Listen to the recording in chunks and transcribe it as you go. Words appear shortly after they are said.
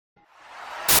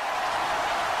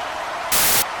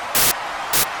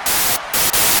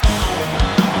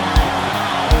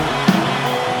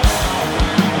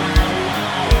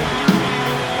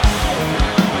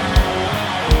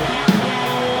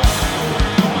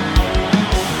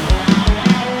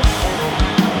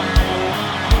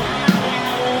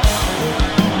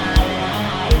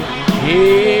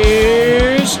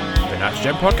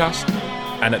Gen podcast.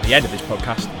 And at the end of this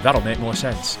podcast, that'll make more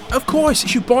sense. Of course,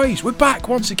 it's your boys. We're back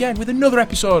once again with another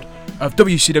episode of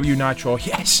WCW Nitro.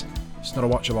 Yes, it's not a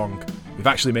watch along. We've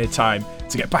actually made time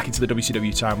to get back into the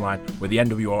WCW timeline where the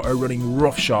NWO are running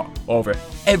roughshod over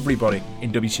everybody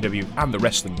in WCW and the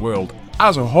wrestling world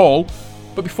as a whole.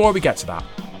 But before we get to that,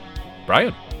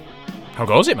 Brian, how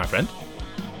goes it, my friend?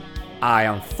 I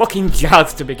am fucking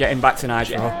jazzed to be getting back to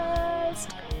Nitro.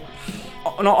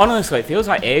 No, honestly, it feels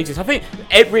like ages. I think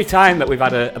every time that we've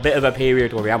had a bit of a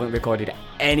period where we haven't recorded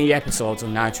any episodes of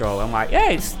Nitro, I'm like,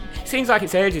 yeah, it seems like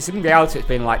it's ages. In reality, it's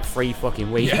been like 3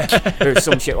 fucking weeks or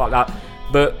some shit like that.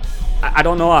 But I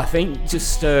don't know, I think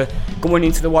just going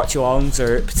into the watch-alongs,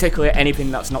 or particularly anything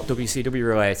that's not WCW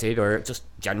related, or just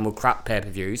general crap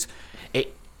pay-per-views,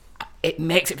 it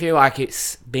makes it feel like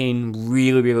it's been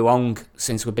really, really long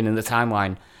since we've been in the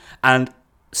timeline. And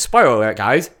spoiler alert,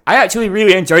 guys, I actually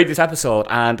really enjoyed this episode,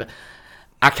 and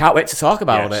I can't wait to talk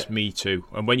about it. Me too.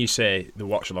 And when you say the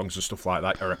watch-alongs and stuff like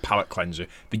that are a palate cleanser,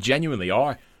 they genuinely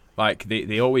are. Like,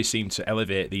 they always seem to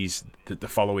elevate the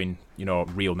following,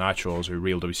 real Nitros or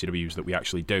real WCWs that we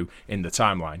actually do in the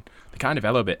timeline. They kind of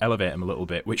elevate them a little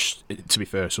bit, which, to be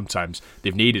fair, sometimes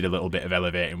they've needed a little bit of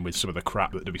elevating with some of the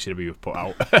crap that WCW have put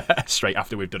out straight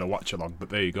after we've done a watch-along. But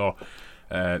there you go.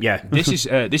 This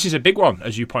is a big one,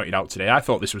 as you pointed out today. I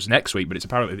thought this was next week, but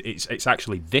it's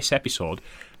actually this episode,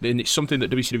 and it's something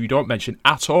that WCW don't mention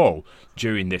at all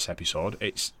during this episode.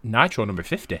 It's Nitro number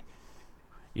 50.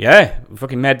 Yeah, we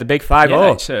fucking made the big 5-0.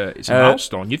 Yeah, it's a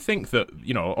milestone. You'd think that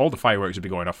all the fireworks would be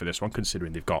going off for this one,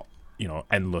 considering they've got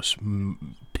endless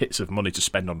pits of money to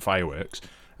spend on fireworks.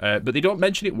 But they don't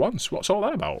mention it once. What's all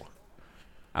that about?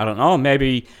 I don't know.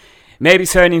 Maybe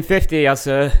turning 50 as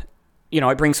a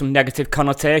it brings some negative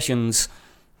connotations.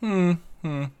 I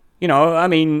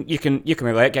mean, you can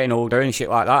relate getting older and shit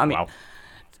like that. I mean,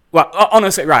 well,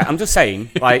 honestly, right, I'm just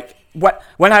saying, like,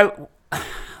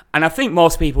 and I think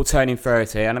most people turning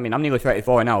 30, and I mean, I'm nearly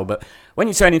 34 now, but when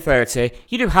you're turning 30,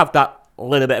 you do have that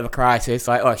little bit of a crisis,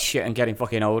 like, oh shit, I'm getting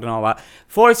fucking old and all that.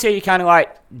 40, you're kind of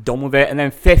like done with it, and then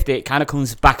 50, it kind of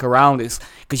comes back around. It's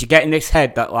because you get in this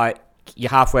head that, like, you're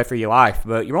halfway through your life,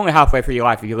 but you're only halfway through your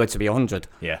life if you live to be 100.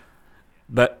 Yeah.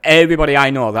 But everybody I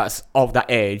know that's of that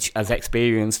age has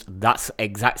experienced that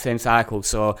exact same cycle.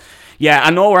 So, yeah,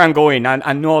 I know where I'm going.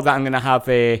 I know that I'm going to have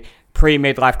a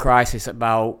pre-midlife crisis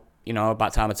about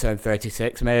time I turn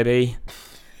 36, maybe.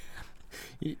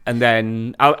 And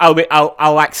then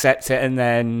I'll accept it, and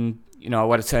then,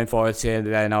 when I turn 40,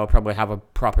 then I'll probably have a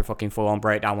proper fucking full-on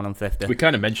breakdown when I'm 50. We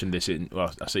kind of mentioned this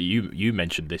you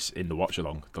mentioned this in the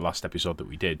watch-along, the last episode that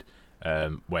we did,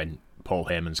 when Paul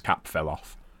Heyman's cap fell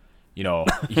off. You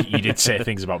did say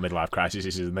things about midlife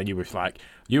crises, and then you were like,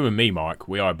 you and me, Mark,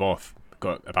 we are both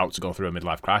about to go through a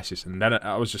midlife crisis. And then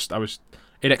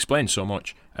it explained so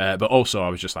much. But also I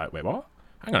was just like, wait, what?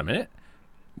 Hang on a minute.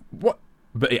 What?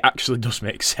 But it actually does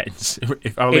make sense.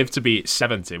 If I live to be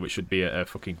 70, which would be a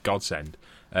fucking godsend,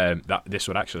 that this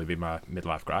would actually be my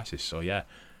midlife crisis. So yeah.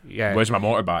 Where's my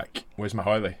motorbike? Where's my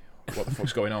Harley? What the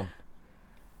fuck's going on?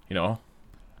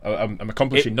 I'm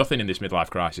accomplishing nothing in this midlife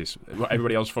crisis.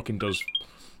 Everybody else fucking does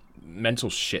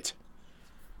mental shit.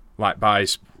 Like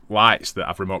buys lights that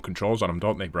have remote controls on them,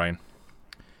 don't they, Brian?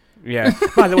 Yeah.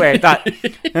 By the way, that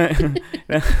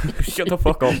shut the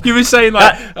fuck up. You were saying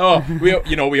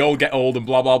we all get old and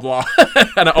blah blah blah,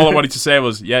 and all I wanted to say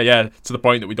was yeah, to the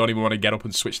point that we don't even want to get up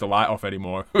and switch the light off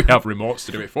anymore. We have remotes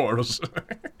to do it for us.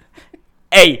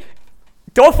 Hey.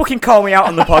 Don't fucking call me out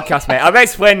on the podcast, mate. I've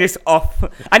explained this off.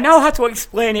 I know how to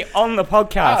explain it on the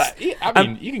podcast. I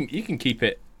mean, you can keep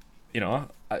it,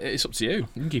 it's up to you.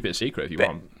 You can keep it a secret if you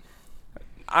want.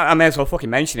 I may as well fucking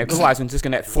mention it, otherwise I'm just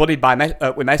going to get flooded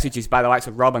with messages by the likes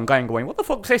of Rob and Glenn going, what the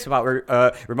fuck's this about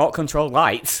remote control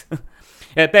lights?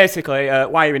 Basically,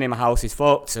 wiring in my house is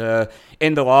fucked.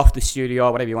 In the loft, the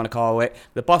studio, whatever you want to call it,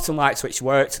 the bottom light switch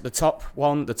worked. The top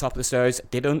of the stairs,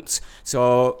 didn't.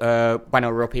 So when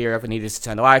I were up here, if I needed to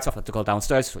turn the light off, I had to go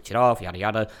downstairs, switch it off, yada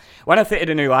yada. When I fitted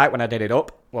a new light, when I did it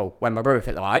up, when my brother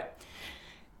fit the light,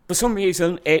 for some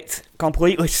reason, it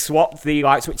completely swapped the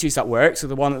light switches that work. So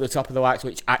the one at the top of the light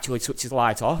switch actually switches the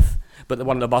light off, but the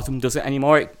one at the bottom doesn't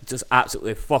anymore. It does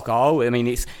absolutely fuck all. I mean,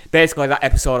 it's basically that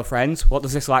episode of Friends. What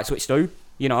does this light switch do?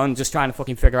 And just trying to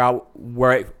fucking figure out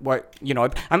where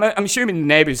I'm assuming the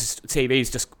neighbour's TV is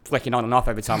just flicking on and off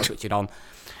every time I switch it on.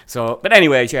 So, but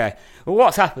anyways, yeah. Well,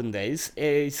 what's happened is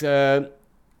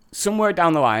somewhere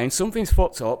down the line, something's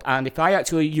fucked up, and if I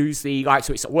actually use the light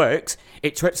switch that works,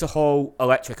 it trips the whole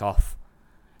electric off.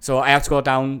 So I have to go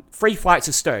down 3 flights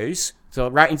of stairs, so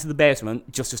right into the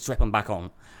basement, just to strip them back on.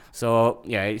 So,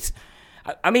 yeah,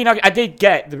 I mean, I did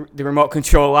get the remote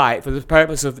control light for the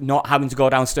purpose of not having to go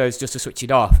downstairs just to switch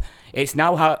it off. It's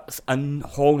now has a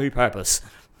whole new purpose.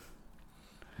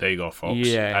 There you go, folks.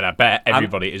 Yeah. And I bet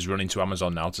everybody is running to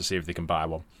Amazon now to see if they can buy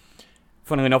one.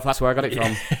 Funnily enough, that's where I got it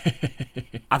from.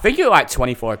 I think it was like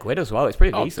 24 quid as well. It's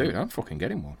pretty decent. Dude, I'm fucking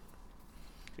getting one.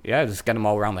 Yeah, just get them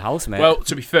all around the house, mate. Well,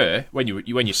 to be fair, when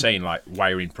you're saying like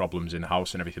wiring problems in the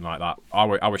house and everything like that,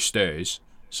 our stairs.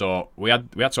 So we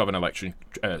had to have an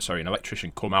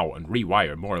electrician come out and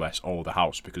rewire more or less all the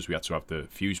house because we had to have the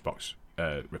fuse box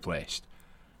replaced.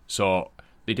 So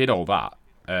they did all that,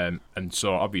 and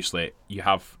so obviously you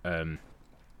have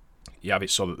it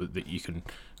so that you can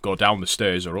go down the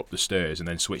stairs or up the stairs and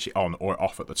then switch it on or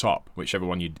off at the top, whichever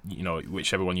one you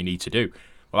need to do.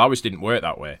 Well, ours didn't work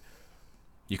that way.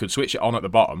 You could switch it on at the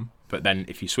bottom, but then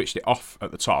if you switched it off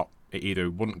at the top, it either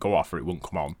wouldn't go off or it wouldn't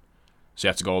come on. So you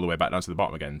have to go all the way back down to the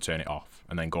bottom again and turn it off,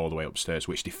 and then go all the way upstairs,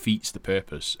 which defeats the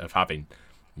purpose of having,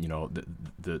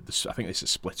 the I think it's a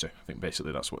splitter. I think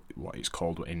basically that's what it's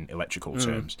called in electrical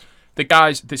terms. The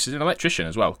guys, this is an electrician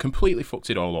as well, completely fucked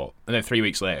it all up, and then 3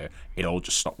 weeks later, it all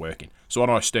just stopped working. So on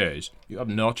our stairs, you have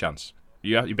no chance.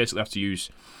 You basically have to use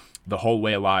the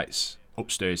hallway lights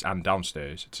upstairs and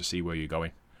downstairs to see where you're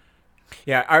going.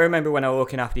 Yeah, I remember when I was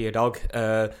looking after your dog,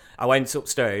 I went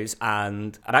upstairs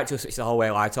and I'd actually switched the hallway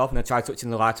light off, and I tried switching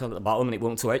the light on at the bottom and it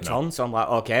wouldn't switch on. So I'm like,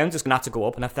 okay, I'm just going to have to go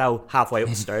up, and I fell halfway up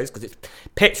the stairs because it's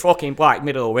pitch fucking black,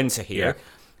 middle of winter here.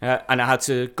 Yeah. And I had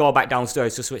to go back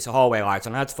downstairs to switch the hallway light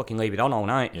on. I had to fucking leave it on all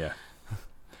night. Yeah.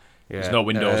 There's no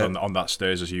windows on that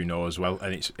stairs, as you know, as well,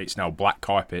 and it's now black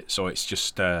carpet, so it's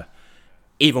just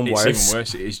even worse. It's even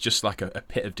worse. It's just like a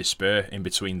pit of despair in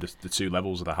between the two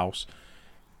levels of the house.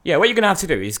 Yeah, what you're going to have to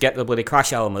do is get the bloody crash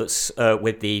helmets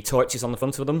with the torches on the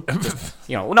front of them. Just,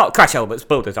 well, not crash helmets,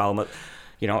 builder's helmet.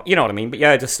 You know what I mean? But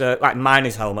yeah, just like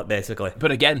miner's helmet, basically.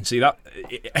 But again, see that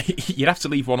you'd have to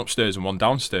leave one upstairs and one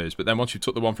downstairs. But then once you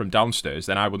took the one from downstairs,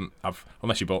 then I wouldn't have,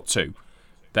 unless you bought two.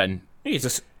 Then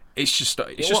it's just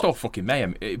all fucking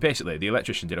mayhem. Basically, the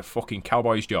electrician did a fucking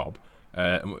cowboy's job,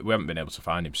 and we haven't been able to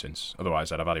find him since.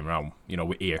 Otherwise, I'd have had him round,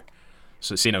 with ear.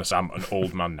 So seeing as I'm an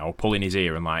old man now, pulling his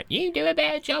ear and like, you do a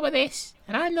better job of this,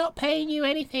 and I'm not paying you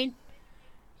anything,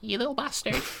 you little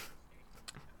bastard.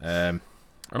 And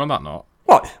on that note,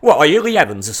 what are you, Lee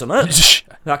Evans or something?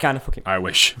 That kind of fucking. I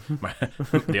wish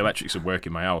the electrics would work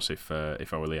in my house if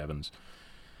I were Lee Evans.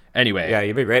 Anyway, yeah,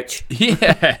 you'd be rich.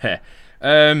 Yeah.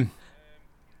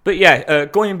 But yeah,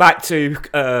 going back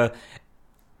to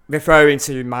referring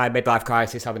to my midlife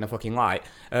crisis having a fucking light,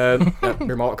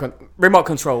 remote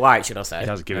control light, should I say? It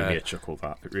has given me a chuckle,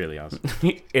 that. It really has.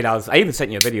 It has. I even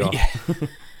sent you a video.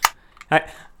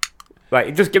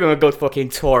 Right, just give him a good fucking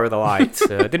tour of the lights.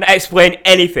 Didn't explain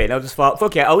anything. I just thought,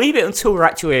 fuck it, I'll leave it until we're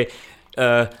actually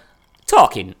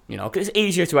talking, because it's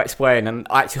easier to explain, and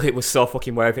actually it was so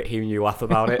fucking worth it hearing you laugh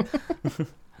about it.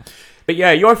 But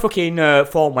yeah, your fucking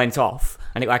phone went off,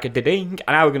 and it like a ding,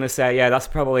 and I was going to say, yeah, that's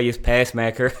probably his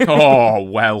pacemaker. Oh,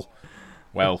 well,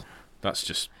 that's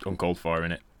just uncalled for,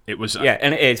 isn't it? It was... Yeah,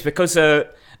 and it is, because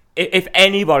if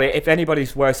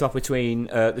anybody's worse off between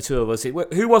the two of us,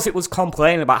 who was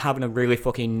complaining about having a really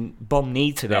fucking bum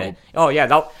knee today?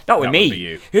 That was me. Would be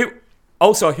you.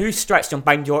 Who stretched and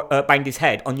banged his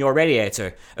head on your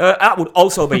radiator? That would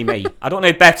also be me. I don't know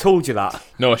if Beth told you that.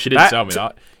 No, she didn't tell me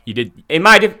that. You did. In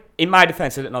my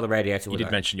defence, I didn't know the radiator. You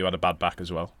did mention you had a bad back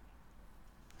as well.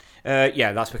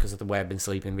 Yeah, that's because of the way I've been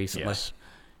sleeping recently. Yes.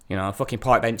 Fucking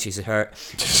park benches hurt.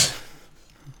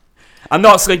 I'm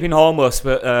not sleeping homeless,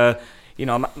 but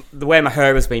the way my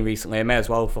hair has been recently, I may as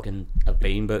well fucking have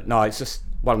been. But no, it's just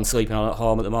what I'm sleeping on at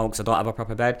home at the moment because I don't have a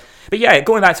proper bed. But yeah,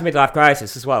 going back to midlife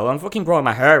crisis as well, I'm fucking growing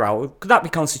my hair out. Could that be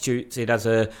construed as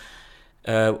a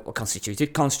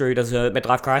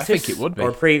midlife crisis? I think it would be.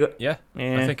 Or yeah,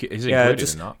 I think it is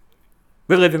included in that.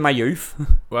 Reliving my youth.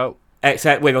 Well,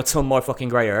 except with a ton more fucking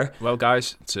grey hair. Well,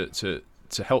 guys, to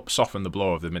help soften the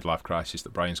blow of the midlife crisis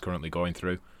that Brian's currently going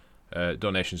through,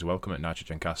 donations are welcome at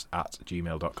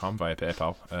nitrogencast@gmail.com via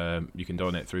PayPal. You can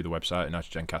donate through the website at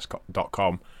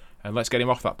nitrogencast.com, and let's get him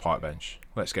off that park bench.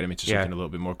 Let's get him into something a little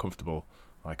bit more comfortable,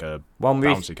 like a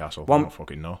bouncy castle. I don't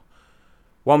fucking know.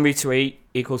 1 retweet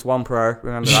equals 1 prayer.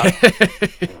 Remember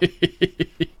that.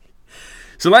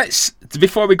 So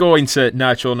before we go into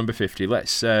Nitro number 50,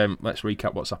 let's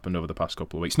recap what's happened over the past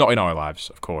couple of weeks. Not in our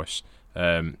lives, of course.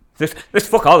 This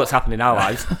fuck all that's happened in our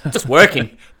lives. Just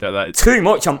working. Too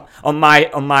much on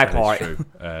my part. True.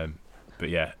 But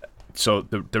yeah, so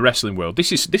the wrestling world.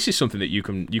 This is something that you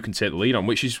can take the lead on,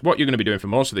 which is what you're going to be doing for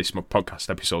most of this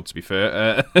podcast episode. To be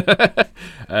fair,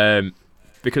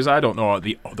 because I don't know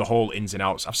the whole ins and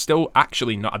outs. I've still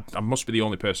actually not. I must be the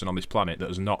only person on this planet that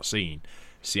has not seen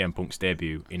CM Punk's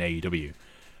debut in AEW.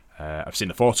 I've seen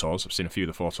the photos. I've seen a few of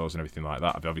the photos and everything like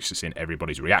that. I've obviously seen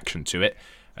everybody's reaction to it.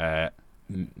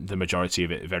 The majority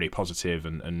of it very positive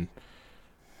and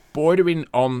bordering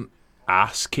on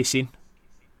ass kissing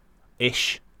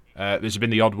ish. There's been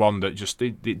the odd one that just they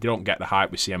don't get the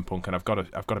hype with CM Punk, and I've got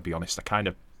to be honest. I kind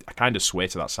of sway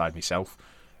to that side myself.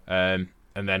 And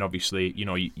then obviously,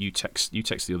 you text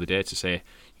the other day to say,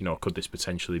 could this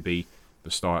potentially be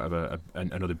the start of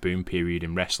another boom period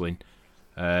in wrestling?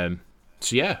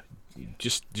 So yeah,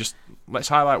 just let's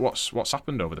highlight what's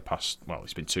happened over the past. Well,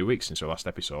 it's been 2 weeks since our last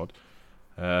episode.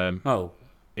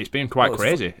 It's been quite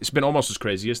crazy. It's been almost as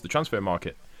crazy as the transfer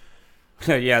market.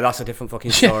 Yeah, that's a different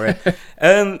fucking story.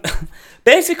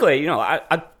 Basically,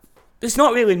 there's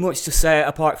not really much to say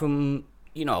apart from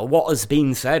what has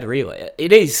been said. Really,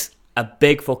 it is a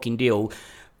big fucking deal.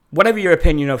 Whatever your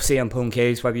opinion of CM Punk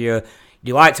is, whether you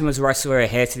liked him as a wrestler or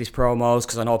hated his promos,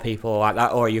 because I know people like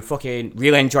that, or you fucking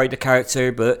really enjoyed the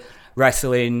character, but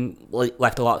wrestling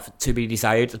left a lot to be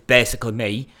desired. Basically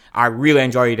me. I really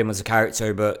enjoyed him as a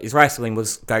character, but his wrestling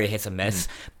was very hit and miss,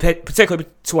 particularly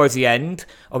towards the end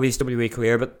of his WWE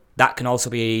career, but that can also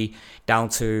be down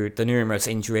to the numerous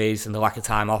injuries and the lack of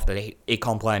time off that he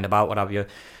complained about, what have you.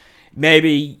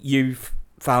 Maybe you've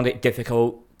found it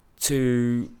difficult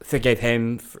to forgive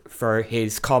him for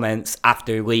his comments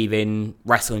after leaving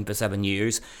wrestling for 7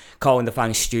 years, calling the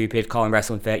fans stupid, calling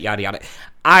wrestling fake, yada yada.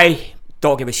 I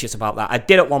don't give a shit about that. I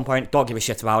did at one point, don't give a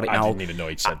shit about it now. I didn't even know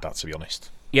he'd said that, to be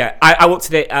honest. Yeah, I looked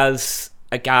at it as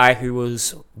a guy who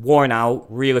was worn out,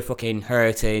 really fucking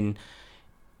hurting,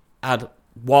 had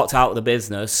walked out of the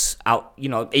business,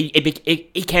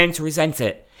 he came to resent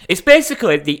it. It's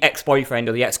basically the ex-boyfriend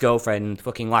or the ex-girlfriend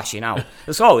fucking lashing out.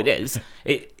 That's all it is.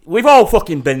 We've all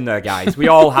fucking been there, guys. We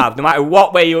all have. No matter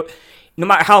what way no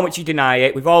matter how much you deny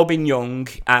it, we've all been young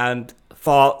and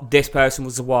thought this person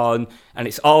was the one, and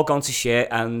it's all gone to shit,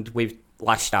 and we've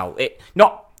lashed out.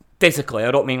 Not physically, I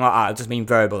don't mean like that, I just mean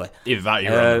verbally. Either that,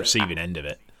 you're on the receiving end of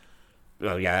it.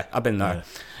 Well, yeah, I've been there.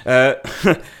 Yeah.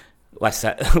 Less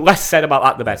said about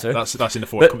that, the better. That's in the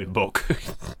forthcoming book.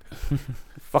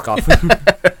 Fuck off.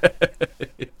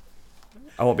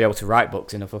 I won't be able to write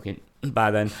books by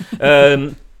then.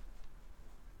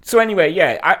 So anyway,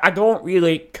 yeah, I don't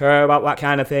really care about that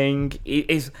kind of thing.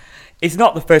 It's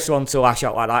not the first one to lash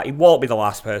out like that. He won't be the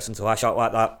last person to lash out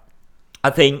like that. I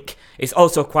think it's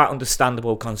also quite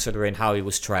understandable considering how he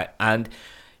was treated. And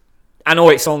I know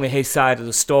it's only his side of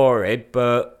the story,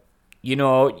 but,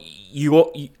 all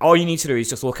you need to do is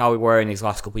just look how he were in his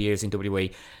last couple of years in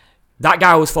WWE. That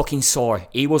guy was fucking sore.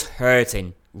 He was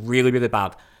hurting really, really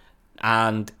bad.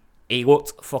 And he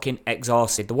looked fucking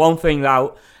exhausted. The one thing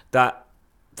that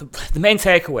the main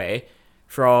takeaway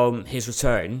from his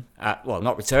return,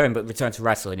 return to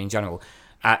wrestling in general,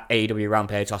 at AEW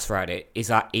Rampage last Friday, is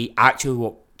that he actually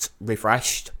looked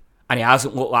refreshed, and he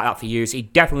hasn't looked like that for years. He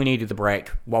definitely needed the break,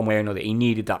 one way or another. He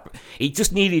needed that. He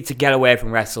just needed to get away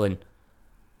from wrestling,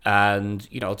 and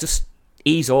just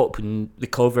ease up and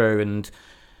recover, and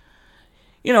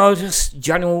just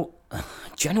general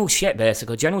shit,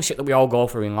 basically, general shit that we all go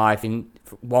through in life, in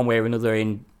one way or another,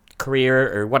 in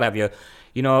career or whatever.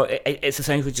 It's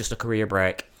essentially just a career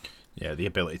break. Yeah, the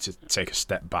ability to take a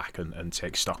step back and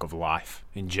take stock of life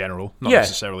in general. Not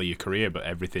necessarily your career, but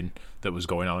everything that was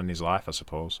going on in his life, I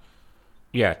suppose.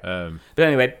 Yeah. But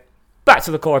anyway, back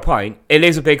to the core point. It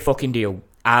is a big fucking deal.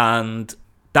 And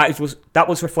that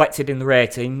was reflected in the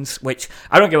ratings, which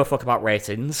I don't give a fuck about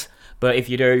ratings. But if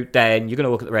you do, then you're going to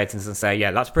look at the ratings and say,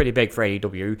 yeah, that's pretty big for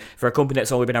AEW, for a company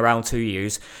that's only been around 2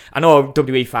 years. I know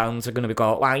WWE fans are going to be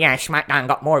going, well, yeah, SmackDown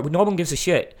got more, but no one gives a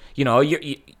shit.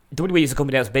 WWE is a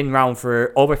company that's been around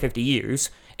for over 50 years.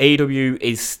 AEW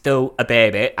is still a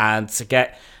baby, and to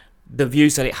get the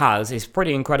views that it has is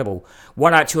pretty incredible.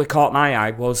 What actually caught my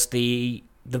eye was the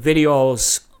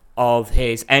videos of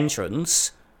his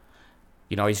entrance,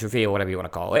 his reveal, whatever you want to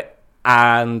call it,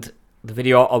 and the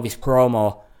video of his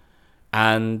promo.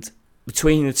 And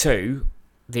between the two,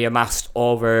 they amassed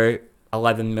over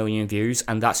 11 million views,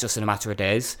 and that's just in a matter of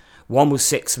days. One was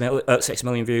 6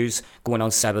 million views, going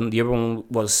on 7. The other one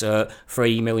was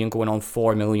 3 million, going on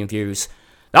 4 million views.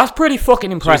 That's pretty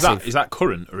fucking impressive. So is that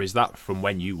current, or is that from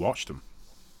when you watched them?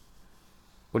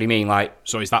 What do you mean, like?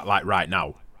 So is that like right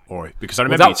now, or because I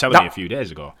remember you telling me a few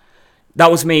days ago.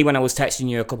 That was me when I was texting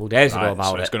you a couple of days ago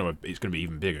about it. It's gonna be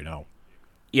even bigger now.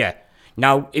 Yeah.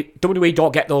 Now, WWE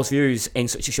don't get those views in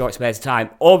such a short space of time.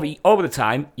 Over the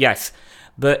time, yes.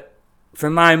 But for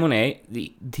my money,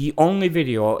 the only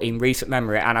video in recent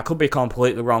memory, and I could be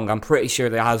completely wrong, I'm pretty sure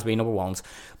there has been other ones,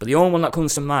 but the only one that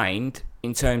comes to mind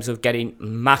in terms of getting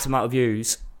massive amount of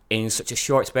views in such a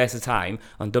short space of time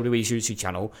on WWE's YouTube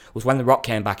channel was when The Rock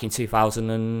came back in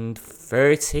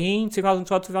 2013,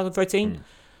 2012, 2013.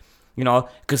 You know,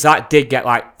 because that did get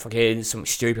like fucking something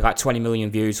stupid, like 20 million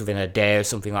views within a day or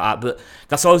something like that. But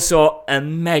that's also a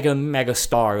mega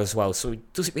star as well. So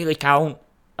does it really count?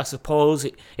 I suppose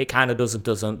it kind of does and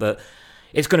doesn't, but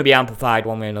it's going to be amplified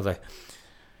one way or another.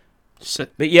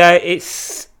 But yeah,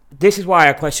 this is why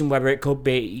I question whether it could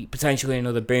be potentially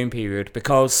another boom period,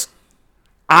 because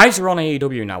eyes are on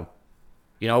AEW now.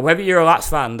 You know, whether you're a Lats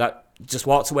fan that just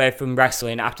walks away from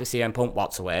wrestling after CM Punk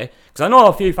walks away, because I know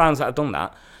a few fans that have done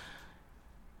that,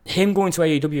 him going to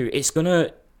AEW, it's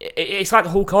like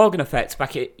the Hulk Hogan effect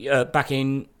back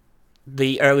in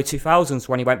the early 2000s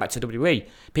when he went back to WWE.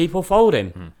 People followed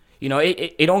him. You know,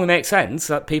 it only makes sense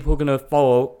that people are going to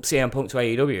follow CM Punk to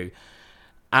AEW.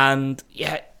 And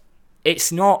yeah,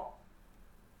 it's not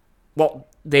what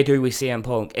they do with CM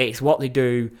Punk, it's what they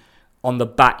do on the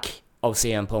back of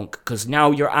CM Punk. Because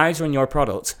now your eyes are on your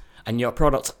product, and your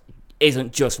product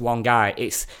isn't just one guy.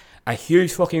 It's a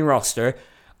huge fucking roster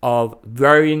of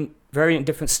varying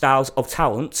different styles of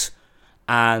talent,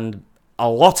 and a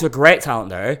lot of great talent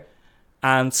there,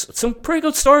 and some pretty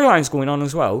good storylines going on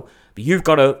as well. But you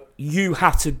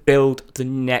have to build the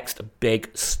next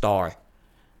big star,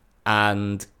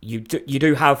 and you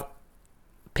do have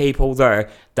people there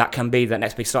that can be that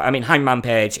next big star. I mean, Hangman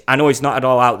Page, I know he's not at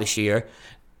all out this year.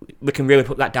 We can really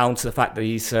put that down to the fact that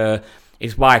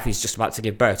his wife is just about to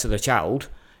give birth to the child.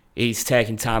 He's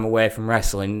taking time away from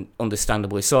wrestling,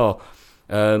 understandably so.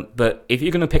 But if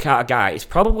you're going to pick out a guy, it's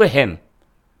probably him.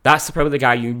 That's probably the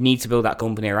guy you need to build that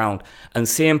company around. And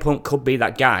CM Punk could be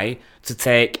that guy to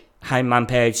take Hangman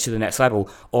Page to the next level,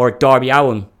 or Darby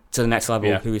Allin to the next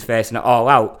level, who is facing it all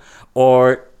out,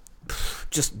 or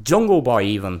just Jungle Boy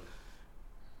even.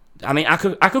 I mean, I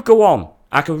could go on.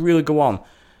 I could really go on.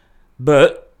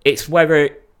 But it's whether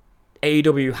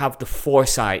AEW have the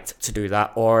foresight to do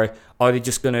that, or are they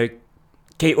just going to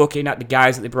keep looking at the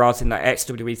guys that they brought in, that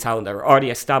ex-WWE talent that are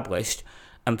already established,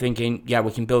 and thinking, yeah,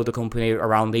 we can build a company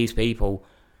around these people.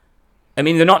 I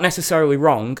mean, they're not necessarily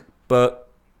wrong, but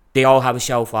they all have a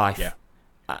shelf life. Yeah.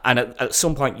 And at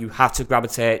some point, you have to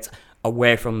gravitate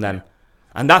away from them.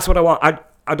 And that's what I want.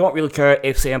 I don't really care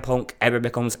if CM Punk ever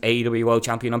becomes AEW World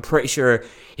Champion. I'm pretty sure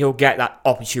he'll get that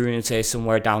opportunity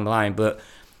somewhere down the line. But,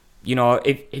 you know,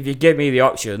 if you give me the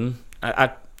option,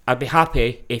 I'd be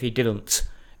happy if he didn't.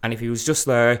 And if he was just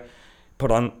there, put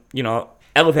on, you know,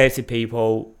 elevated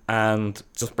people and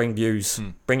just bring views,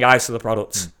 bring eyes to the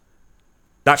product.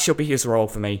 That should be his role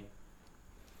for me.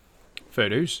 Fair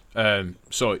news.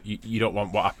 So you don't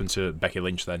want what happened to Becky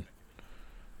Lynch then?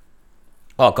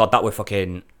 Oh God, that were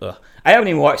fucking... I haven't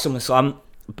even watched SummerSlam,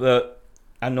 but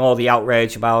I know the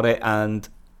outrage about it, and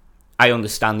I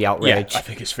understand the outrage. Yeah, I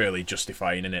think it's fairly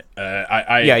justifying, isn't it?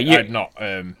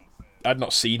 I'd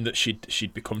not seen that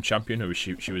she'd become champion, or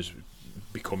she was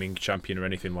becoming champion or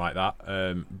anything like that.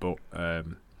 But I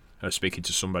was speaking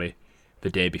to somebody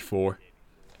the day before,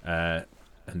 and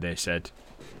they said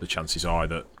the chances are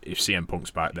that if CM Punk's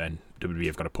back, then WWE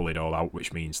have got to pull it all out,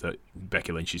 which means that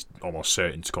Becky Lynch is almost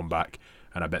certain to come back,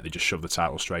 and I bet they just shove the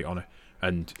title straight on her.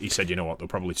 And he said, you know what, they'll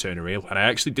probably turn her heel. And I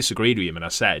actually disagreed with him, and I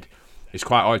said, it's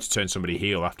quite hard to turn somebody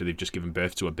heel after they've just given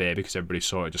birth to a baby, because everybody's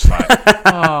sort of just like,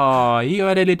 oh, you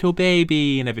had a little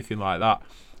baby and everything like that.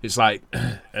 It's like,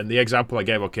 and the example I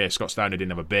gave, okay, Scott Steiner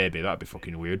didn't have a baby, that'd be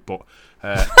fucking weird, but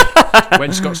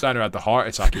when Scott Steiner had the heart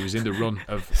attack, he was in the run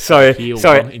of heel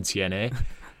run in TNA.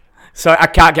 So I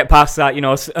can't get past that, you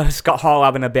know, Scott Hall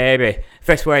having a baby.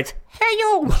 First words, hey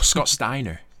yo! Oh, Scott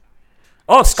Steiner.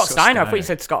 Oh, Scott Steiner. I thought you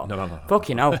said Scott. No.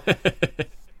 Fucking hell.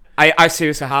 I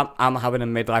seriously I'm having a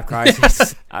midlife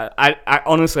crisis. I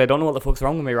honestly, I don't know what the fuck's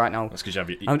wrong with me right now. That's because you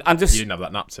didn't have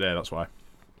that nap today, that's why.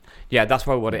 Yeah, that's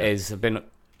probably what it is.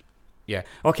 Yeah.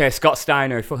 Okay, Scott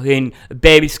Steiner, fucking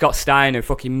baby Scott Steiner,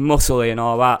 fucking muscly and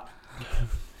all that.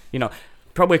 You know,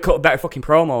 probably cut a better fucking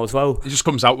promo as well. He just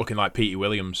comes out looking like Petey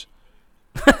Williams.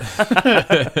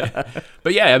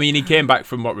 But yeah, I mean, he came back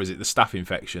from, what was it, the staph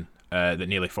infection that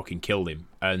nearly fucking killed him,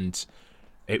 and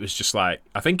it was just like,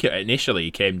 I think initially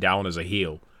he came down as a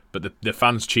heel, but the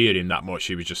fans cheered him that much.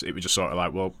 It was just sort of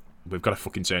like, well, we've got to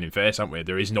fucking turn him face, haven't we?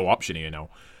 There is no option here now.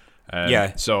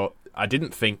 Yeah. So I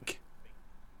didn't think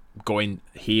going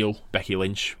heel Becky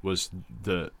Lynch was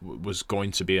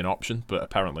going to be an option, but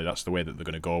apparently that's the way that they're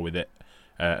going to go with it.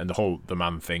 And the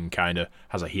man thing kind of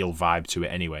has a heel vibe to it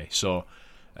anyway. So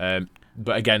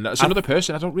But again, that's another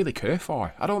person I don't really care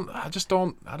for. I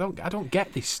don't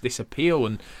get this appeal.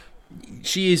 And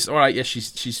she is all right. Yeah,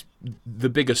 she's the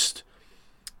biggest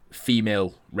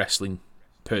female wrestling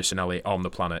personality on the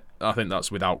planet. I think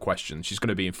that's without question. She's going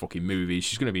to be in fucking movies.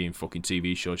 She's going to be in fucking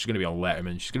TV shows. She's going to be on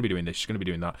Letterman. She's going to be doing this. She's going to be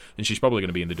doing that. And she's probably going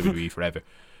to be in the WWE forever.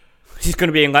 She's going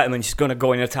to be in Letterman. She's going to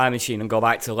go in a time machine and go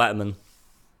back to Letterman.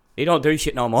 He don't do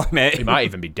shit no more, mate. He might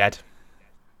even be dead.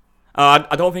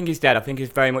 I don't think he's dead. I think he's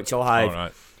very much alive. All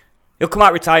right. He'll come out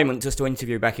of retirement just to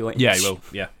interview Becky Lynch. Yeah, he will.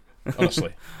 Yeah,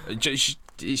 honestly. And she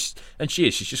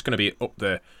is. She's just going to be up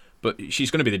there. But she's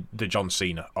going to be the John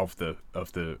Cena of the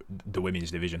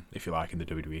women's division, if you like, in the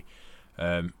WWE.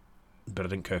 But I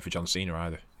didn't care for John Cena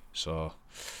either. So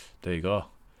there you go.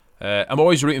 I'm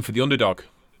always rooting for the underdog.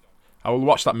 I will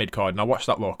watch that mid card and I'll watch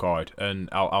that low card and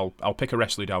I'll pick a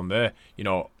wrestler down there. You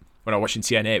know, when I was watching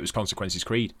TNA, it was Consequences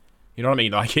Creed. You know what I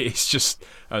mean? Like, it's just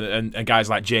and guys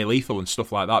like Jay Lethal and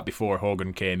stuff like that before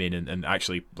Hogan came in and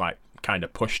actually like kind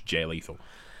of pushed Jay Lethal.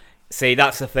 See,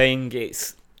 that's the thing.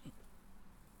 It's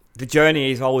the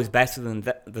journey is always better than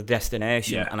the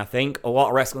destination, Yeah. and I think a lot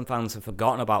of wrestling fans have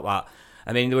forgotten about that.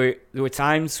 I mean, there were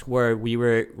times where we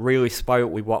were really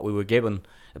spoiled with what we were given,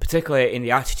 particularly in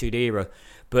the Attitude Era.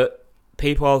 But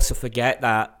people also forget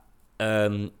that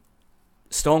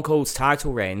Stone Cold's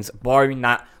title reigns, barring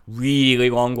that really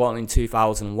long one in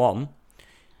 2001,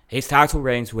 his title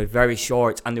reigns were very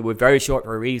short, and they were very short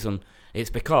for a reason. It's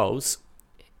because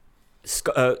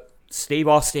Steve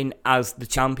Austin as the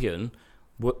champion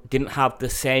didn't have the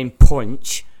same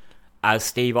punch as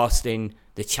Steve Austin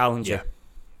the challenger. Yeah.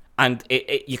 And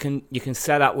you can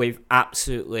say that with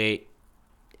absolutely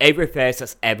every face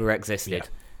that's ever existed. Yeah.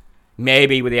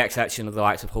 Maybe with the exception of the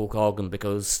likes of Hulk Hogan,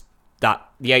 because the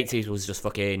 80s was just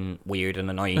fucking weird and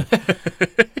annoying.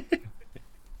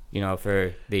 You know,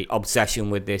 for the obsession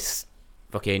with this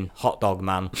fucking hot dog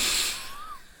man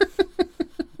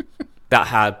that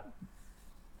had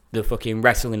the fucking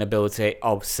wrestling ability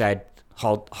of said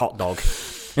hot dog.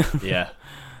 Yeah.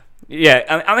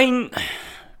 Yeah, I mean,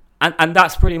 and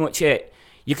that's pretty much it.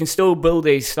 You can still build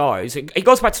these stars. It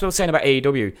goes back to what I was saying about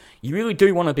AEW. You really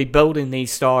do want to be building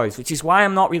these stars, which is why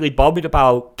I'm not really bothered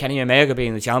about Kenny Omega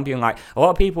being the champion. Like, a lot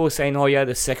of people are saying, oh yeah,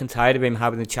 they're sick and tired of him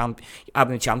having the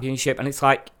championship, and it's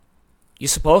like, you're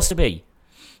supposed to be.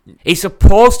 He's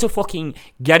supposed to fucking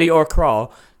get it or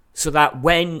crawl, so that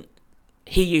when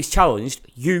he is challenged,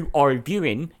 you are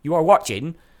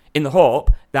watching, in the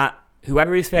hope that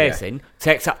whoever he's facing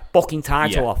takes that fucking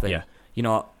title off him. Yeah. You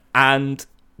know, and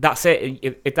that's it.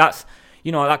 If that's,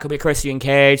 you know, that could be Christian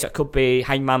Cage, that could be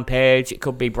Hangman Page, it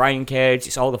could be Brian Cage.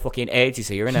 It's all the fucking ages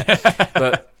here, isn't it?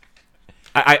 But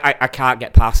I can't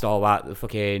get past all that. The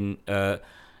fucking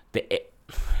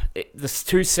there's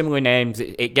two similar names.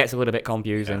 It gets a little bit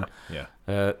confusing. Yeah.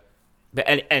 But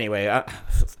anyway, I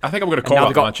think I'm going to call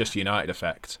that the Manchester United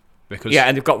effect, because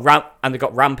and they've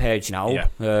got Rampage now.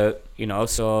 Yeah. You know,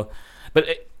 so, but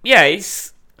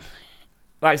it's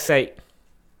like I say,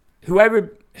 whoever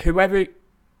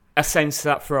ascends to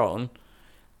that throne,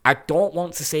 I don't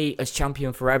want to see as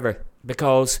champion forever,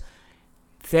 because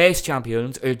face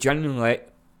champions are genuinely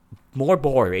more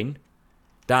boring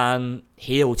than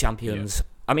heel champions. Yeah.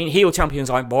 I mean, heel champions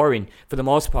aren't boring for the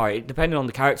most part, depending on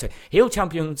the character. Heel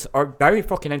champions are very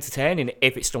fucking entertaining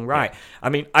if it's done right. Yeah. I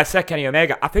mean, I said Kenny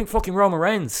Omega. I think fucking Roman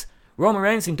Reigns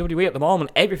in WWE at the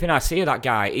moment, everything I see of that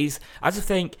guy I just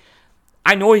think,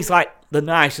 I know he's like the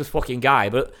nicest fucking guy,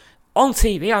 but on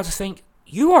TV I just think,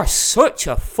 you are such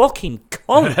a fucking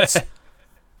cunt.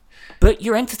 But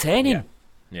you're entertaining.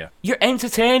 Yeah. You're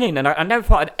entertaining, and I never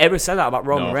thought I'd ever said that about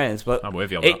Roman Reigns, but I'm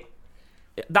with you on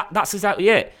that. That's exactly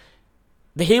it.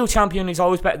 The heel champion is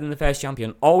always better than the face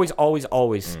champion. Always, always,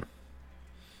 always.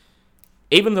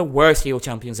 Even the worst heel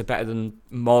champions are better than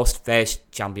most face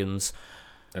champions.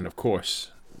 And of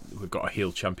course, we've got a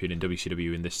heel champion in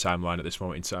WCW in this timeline at this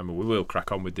moment in time, and we will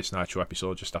crack on with this Nitro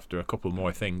episode just after a couple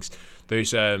more things.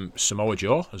 There's Samoa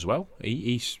Joe as well.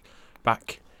 He's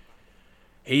back.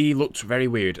 He looked very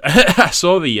weird. I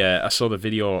saw the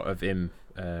video of him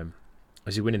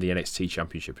as he winning the NXT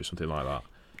Championship or something like that.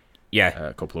 Yeah,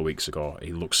 a couple of weeks ago.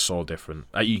 He looks so different.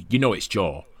 You know it's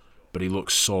Joe, but he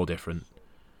looks so different.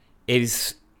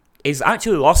 He's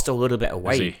actually lost a little bit of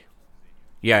weight. Is he?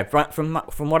 Yeah, from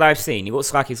what I've seen, he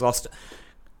looks like he's lost,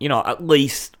 you know, at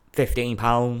least 15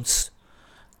 pounds.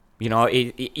 You know,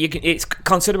 it's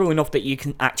considerable enough that you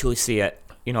can actually see it.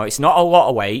 You know, it's not a lot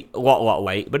of weight,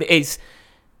 but it is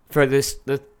for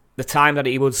the time that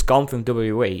he was gone from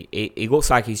WWE. It looks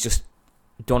like he's just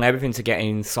done everything to get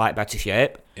in slight better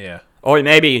shape. Yeah. Or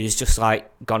maybe he's just like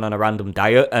gone on a random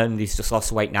diet and he's just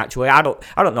lost weight naturally. I don't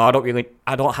know.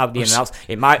 I don't have the analysis.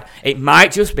 It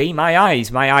might just be my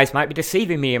eyes. My eyes might be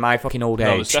deceiving me in my fucking old age.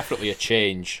 No, there's definitely a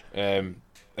change.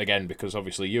 Again, because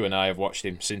obviously you and I have watched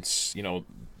him since,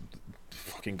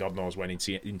 fucking God knows when in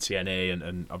TNA,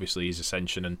 and obviously his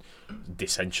ascension and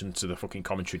descension to the fucking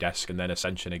commentary desk, and then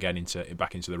ascension again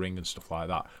back into the ring and stuff like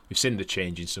that. We've seen the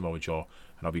change in Samoa Joe,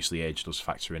 and obviously age does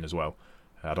factor in as well.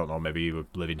 I don't know, maybe he were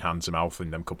living hand to mouth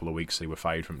in them couple of weeks he were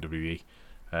fired from WWE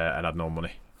and had no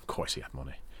money. Of course he had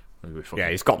money. Yeah,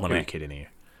 he's got money. Who are you kidding here?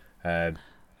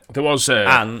 There was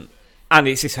and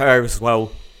it's his hair as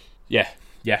well. Yeah.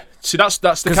 See, that's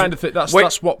the kind of thing. That's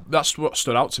what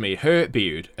stood out to me. Hurt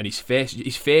beard and his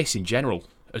face in general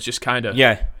is just kind of.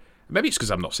 Yeah. Maybe it's because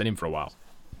I've not seen him for a while.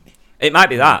 It might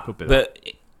be that. Could be that.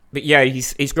 But yeah,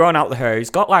 he's growing out the hair.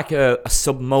 He's got like a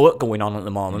sub mullet going on at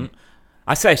the moment.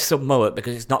 I say sub mullet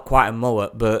because it's not quite a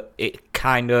mullet, but it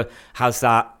kind of has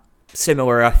that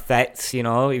similar effect. If you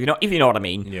know what I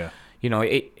mean. Yeah.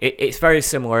 It's very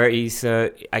similar. He's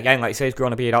again, like I say, he's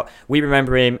grown a beard out. We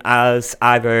remember him as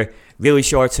either really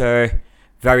short hair,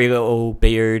 very little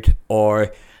beard,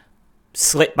 or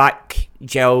slick back,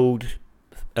 gelled,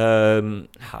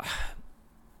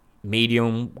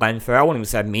 medium length hair. I wouldn't even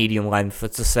say medium length,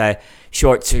 but to say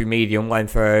short to medium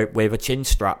length hair with a chin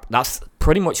strap. That's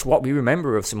pretty much what we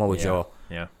remember of Samoa Joe.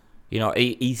 Yeah.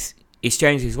 He's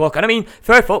changed his look, and I mean,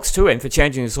 fair fucks to him for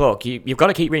changing his look. You've got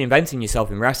to keep reinventing yourself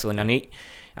in wrestling, and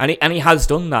he has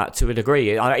done that to a degree.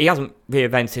 He hasn't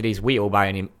reinvented his wheel by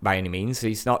any means.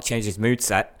 He's not changed his mood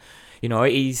set.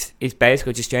 He's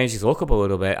basically just changed his look up a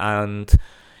little bit, and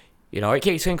it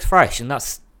keeps things fresh, and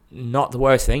that's not the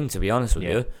worst thing, to be honest with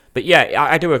you. But yeah,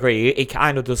 I do agree. He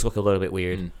kind of does look a little bit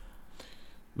weird.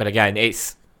 But again,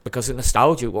 it's because of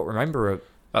nostalgia. What remember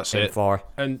that's him it for.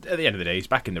 And at the end of the day, he's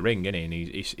back in the ring, isn't he? And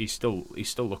he's still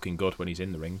looking good when he's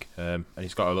in the ring. And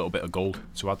he's got a little bit of gold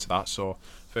to add to that. So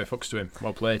fair fucks to him.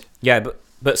 Well played. Yeah,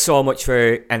 but so much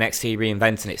for NXT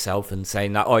reinventing itself and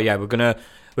saying that, oh yeah, we're gonna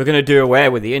do away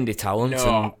with the indie talent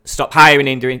and stop hiring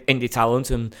indie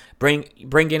talent and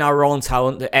bring in our own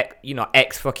talent, the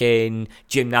ex fucking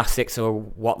gymnastics or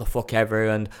what the fuck ever,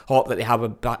 and hope that they have a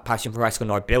passion for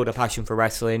wrestling or build a passion for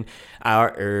wrestling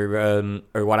or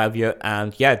whatever.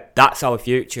 And yeah, that's our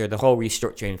future. The whole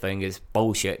restructuring thing is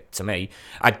bullshit to me.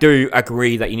 I do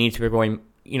agree that you need to be going.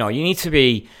 You need to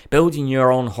be building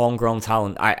your own homegrown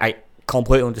talent. I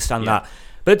completely understand that.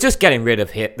 But just getting rid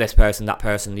of this person, that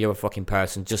person, the other fucking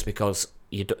person, just because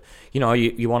you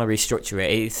want to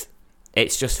restructure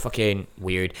it's just fucking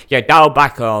weird. Yeah, dial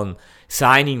back on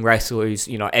signing wrestlers,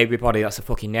 everybody that's a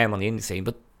fucking name on the indie scene,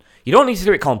 but you don't need to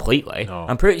do it completely. No.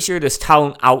 I'm pretty sure there's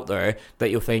talent out there that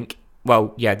you'll think,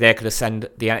 well, yeah, they could ascend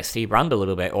the NXT brand a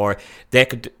little bit, or they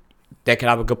could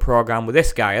have a good program with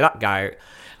this guy or that guy.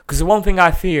 Because the one thing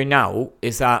I fear now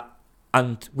is that,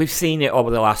 and we've seen it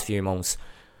over the last few months,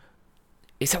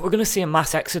 is that we're going to see a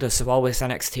mass exodus of all this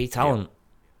NXT talent.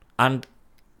 Yeah. And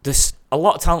there's a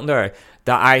lot of talent there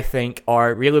that I think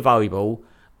are really valuable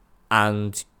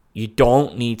and you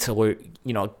don't need to,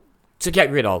 to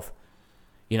get rid of.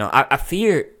 I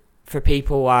fear for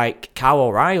people like Kyle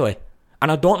O'Reilly.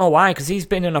 And I don't know why, because he's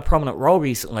been in a prominent role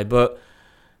recently, but,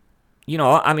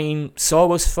 so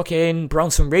was fucking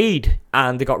Bronson Reed,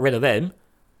 and they got rid of him.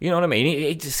 You know what I mean?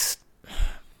 It just...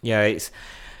 Yeah,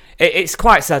 it's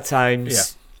quite sad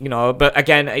times, but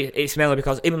again, it's mainly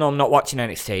because even though I'm not watching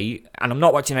NXT, and I'm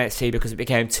not watching NXT because it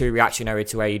became too reactionary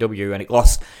to AEW and it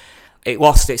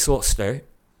lost its luster,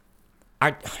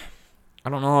 I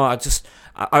don't know,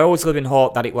 I always live in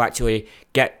hope that it will actually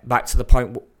get back to the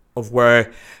point of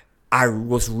where I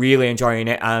was really enjoying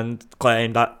it and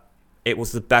claim that it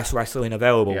was the best wrestling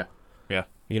available. Yeah.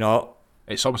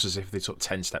 It's almost as if they took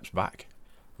 10 steps back.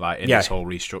 Like in this whole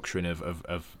restructuring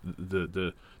of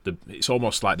the it's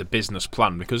almost like the business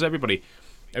plan, because everybody,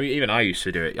 even I used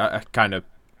to do it. I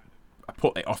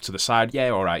put it off to the side. Yeah,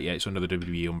 all right, yeah, it's under the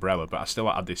WWE umbrella, but I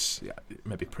still had this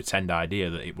maybe pretend idea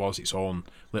that it was its own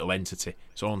little entity,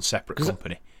 its own separate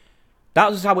company. That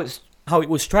was how it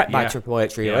was tracked by Triple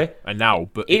H, really. Yeah. And now,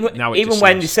 now even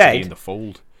when they said in the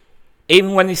fold.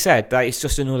 Even when they said that it's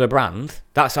just another brand,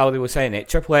 that's how they were saying it.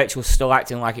 Triple H was still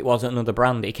acting like it wasn't another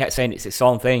brand. He kept saying it's its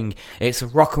own thing. It's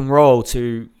rock and roll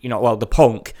to, the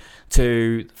punk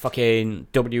to fucking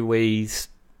WWE's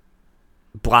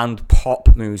bland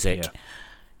pop music.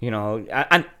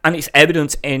 And it's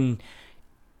evident in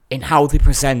how they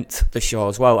present the show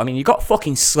as well. I mean, you got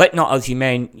fucking Slipknot as your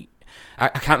main... I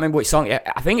can't remember which song.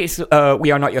 I think it's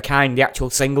We Are Not Your Kind, the actual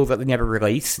single that they never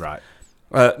released. Right.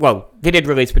 Well, they did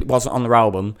release, but it wasn't on their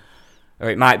album. or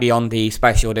it might be on the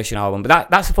special edition album. But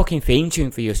that's a fucking theme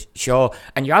tune for your show,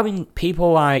 and you're having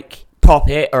people like Pop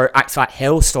It or acts like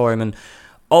Hailstorm and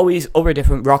all these other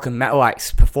different rock and metal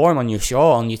acts perform on your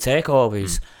show, on your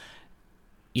takeovers.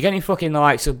 You're getting fucking the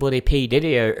likes of bloody P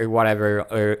Diddy or whatever,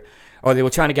 or they were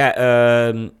trying to get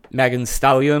Megan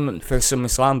Stallion for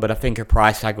SummerSlam, but I think her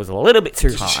price tag was a little bit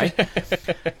too high.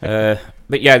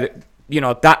 But yeah,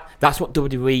 that's what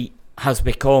WWE has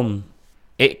become.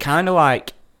 It kind of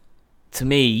like, to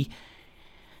me,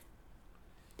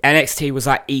 NXT was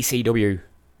like ECW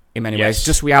in many ways,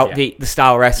 just without the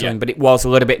style wrestling, but it was a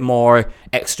little bit more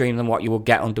extreme than what you will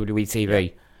get on WWE TV.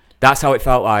 Yeah. That's how it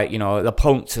felt like, the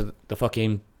punk to the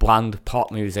fucking bland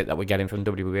pop music that we're getting from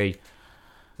WWE.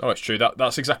 No, it's true.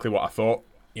 That's exactly what I thought,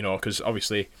 because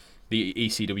obviously the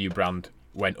ECW brand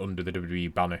went under the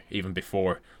WWE banner even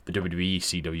before the WWE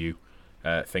ECW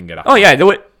thing had happened. Oh yeah,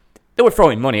 they were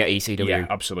throwing money at ECW. Yeah,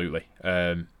 absolutely.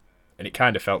 And it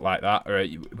kind of felt like that, or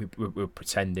we were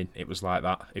pretending it was like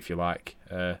that, if you like.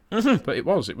 But it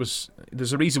was.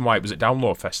 There's a reason why it was at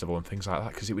Download Festival and things like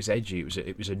that, because it was edgy.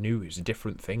 It was a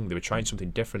different thing. They were trying something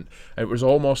different. And it was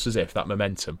almost as if that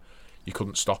momentum, you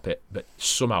couldn't stop it, but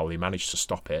somehow they managed to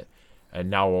stop it. And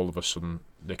now all of a sudden,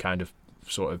 the kind of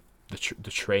sort of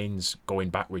the train's going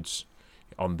backwards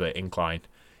on the incline.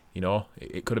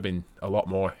 It could have been a lot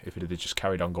more if it had just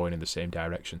carried on going in the same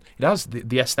direction. It has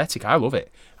the aesthetic. I love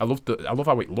it. I love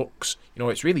how it looks.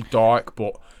 It's really dark,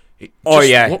 but it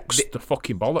looks the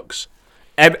fucking bollocks.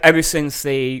 Ever since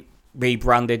they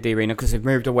rebranded the arena, because they've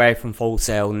moved away from Full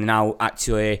Sail and now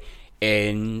actually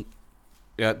in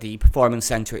the Performance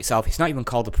Centre itself. It's not even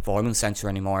called the Performance Centre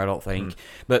anymore, I don't think.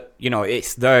 But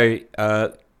it's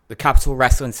the Capital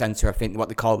Wrestling Centre, I think, what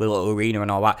they call the little arena and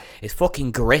all that. It's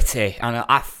fucking gritty, and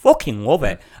I fucking love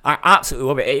it. I absolutely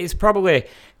love it. It is probably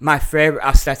my favourite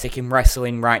aesthetic in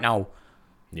wrestling right now.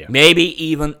 Yeah. Maybe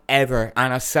even ever.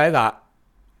 And I say that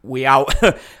without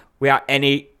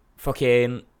any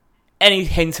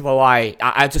hint of a lie.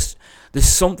 I just, there's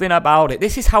something about it.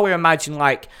 This is how we imagine,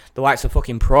 like, the likes of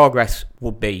fucking Progress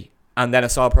would be. And then I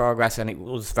saw Progress, and it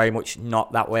was very much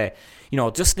not that way.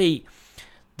 Just the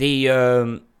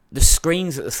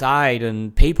screens at the side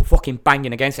and people fucking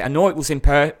banging against it. I know it was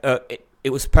it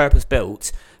was purpose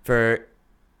built for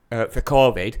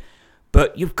COVID,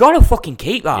 but you've got to fucking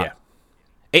keep that. Yeah.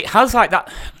 It has like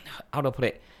that. How do I put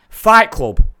it? Fight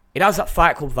Club. It has that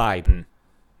Fight Club vibe.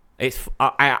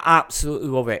 I absolutely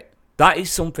love it. That is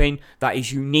something that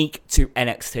is unique to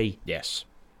NXT. Yes.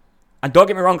 And don't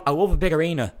get me wrong, I love a big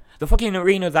arena. The fucking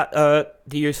arena that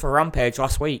they used for Rampage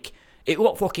last week, it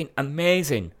looked fucking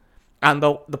amazing. And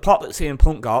the pop that CM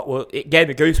Punk got, well, it gave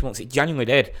me goosebumps. It genuinely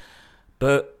did.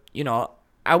 But,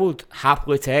 I would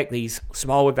happily take these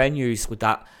smaller venues with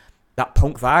that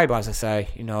Punk vibe, as I say,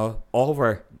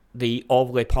 over the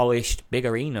overly polished big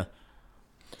arena.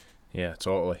 Yeah,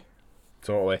 totally.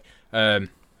 The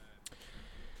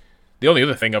only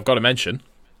other thing I've got to mention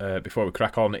before we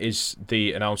crack on is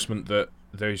the announcement that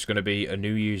there's going to be a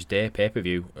New Year's Day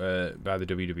pay-per-view by the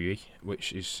WWE,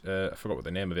 which is, I forgot what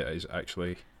the name of it is,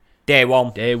 actually. Day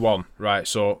one. Right,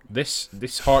 so this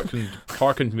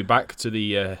harkened me back to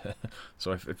the...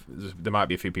 so if there might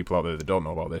be a few people out there that don't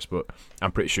know about this, but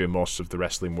I'm pretty sure most of the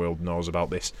wrestling world knows about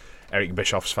this. Eric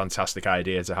Bischoff's fantastic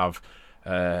idea to have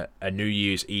a New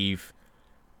Year's Eve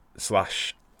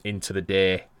 / Into the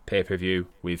Day pay-per-view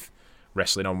with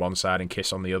wrestling on one side and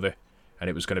Kiss on the other. And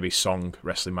it was going to be song,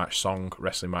 wrestling match, song,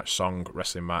 wrestling match, song,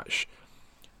 wrestling match.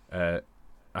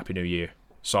 Happy New Year.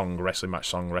 Song, wrestling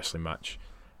match.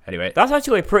 Anyway, that's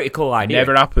actually a pretty cool idea.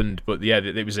 Never happened, but yeah,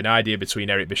 it was an idea between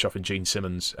Eric Bischoff and Gene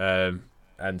Simmons, and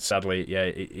sadly, yeah,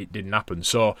 it didn't happen.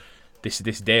 So this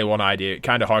day one idea, it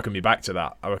kind of harkened me back to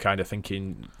that. I was kind of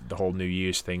thinking the whole New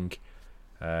Year's thing.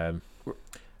 I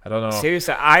don't know.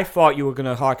 Seriously, I thought you were going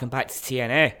to harken back to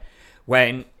TNA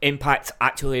when Impact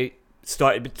actually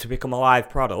started to become a live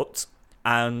product,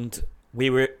 and we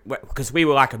were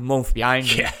like a month behind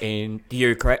in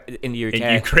the UK. In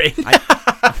Ukraine.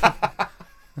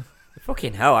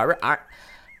 Fucking hell! I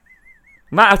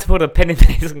might have to put a pin in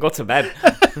this and go to bed.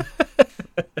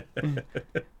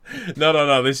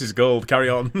 No. This is gold. Carry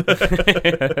on.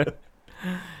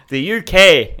 The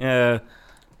UK.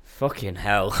 Fucking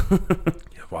hell.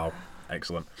 Wow.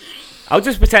 Excellent. I'll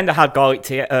just pretend I had garlic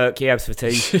Kievs for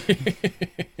tea.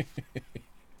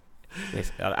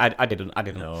 Yes, I didn't.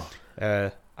 No.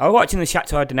 I was watching the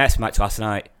Shakhtar Donetsk match last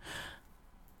night.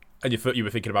 And you were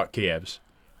thinking about Kievs?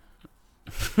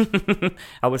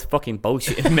 I was fucking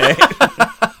bullshitting, mate.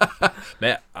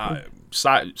 Mate,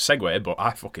 segue, but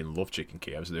I fucking love chicken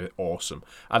Kievs. They're awesome.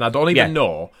 And I don't even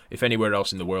know if anywhere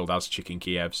else in the world has chicken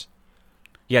Kievs.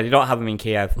 Yeah, they don't have them in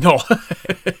Kiev. No.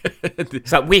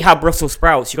 It's like, we have Brussels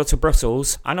sprouts. You go to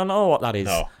Brussels. I don't know what that is.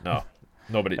 No.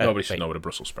 Nobody should know what a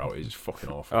Brussels sprout is. It's fucking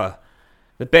awful.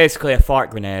 They're basically a fart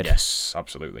grenade. Yes,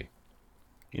 absolutely.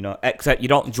 You know, except you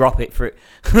don't drop it for it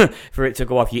for it to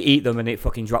go off. You eat them and it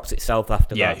fucking drops itself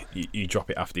after that. Yeah, you drop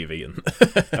it after you've eaten.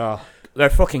 They're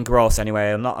fucking gross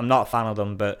anyway. I'm not a fan of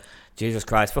them, but Jesus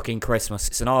Christ, fucking Christmas.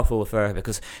 It's an awful affair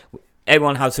because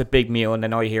everyone has a big meal and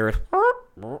then all you hear is,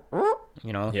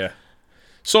 you know. Yeah.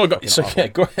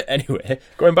 Anyway,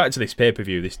 going back to this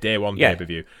pay-per-view, this day one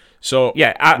pay-per-view. So,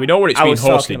 we know where it's been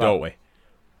hosted, don't we?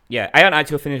 Yeah, I haven't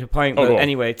actually finished the point, but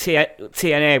anyway,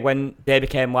 TNA, when they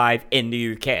became live in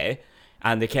the UK,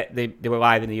 and they were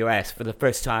live in the US for the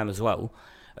first time as well,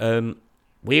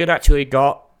 we had actually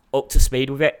got up to speed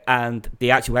with it, and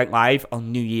they actually went live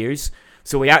on New Year's.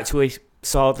 So we actually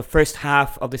saw the first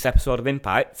half of this episode of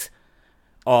Impact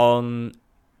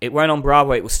it weren't on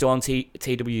Bravo, it was still on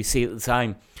TWC at the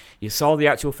time. You saw the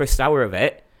actual first hour of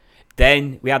it,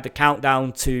 then we had the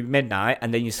countdown to midnight,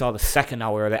 and then you saw the second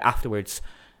hour of it afterwards.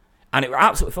 And it was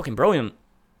absolutely fucking brilliant.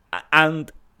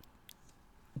 And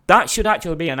that should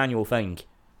actually be an annual thing.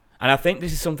 And I think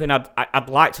this is something I'd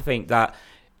like to think that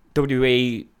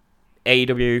WWE,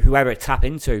 AEW, whoever tap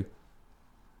into.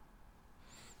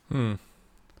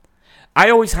 I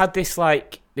always had this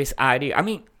idea. I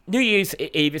mean, New Year's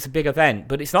Eve is a big event,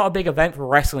 but it's not a big event for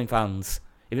wrestling fans.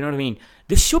 If you know what I mean.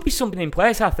 There should be something in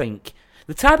place, I think.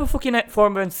 The type of fucking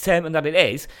form of entertainment that it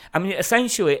is, I mean, it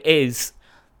essentially is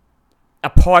a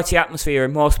party atmosphere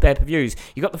in most pay-per-views.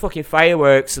 You got the fucking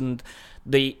fireworks and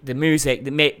the music,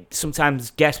 they make sometimes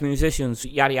guest musicians,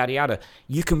 yada yada yada.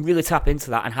 You can really tap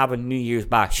into that and have a New Year's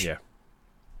bash. Yeah.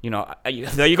 You know,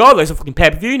 there you go, there's a fucking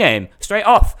pay-per-view name, straight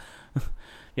off.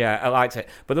 Yeah, I liked it.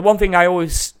 But the one thing I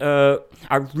always, I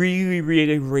really,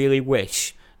 really, really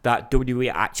wish that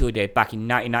WWE actually did back in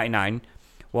 1999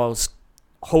 was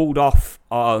hold off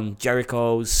on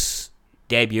Jericho's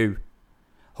debut.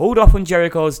 Hold off on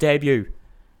Jericho's debut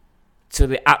to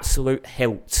the absolute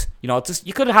hilt. You know, just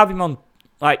you could have him on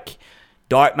like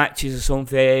dark matches or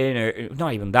something, or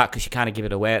not even that because you kind of give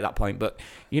it away at that point. But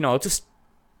you know, just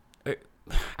I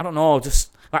don't know,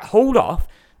 just like hold off.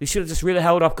 They should have just really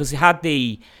held off because they had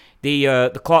the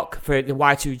clock for the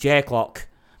Y2J clock,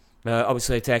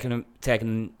 obviously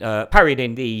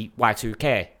parodying the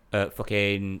Y2K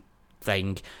fucking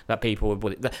thing that people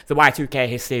would the Y2K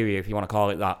hysteria, if you want to call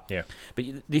it that. Yeah. But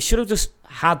they should have just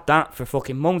had that for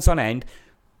fucking months on end.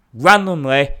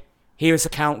 Randomly, here's a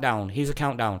countdown,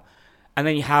 and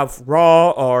then you have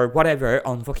Raw or whatever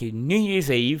on fucking New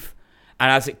Year's Eve, and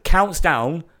as it counts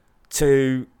down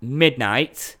to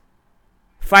midnight,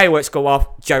 fireworks go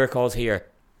off, Jericho's here.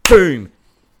 Boom!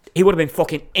 He would have been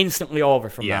fucking instantly over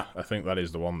from that. Yeah, I think that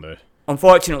is the one there.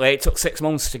 Unfortunately, it took 6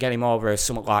 months to get him over or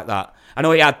something like that. I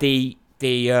know he had the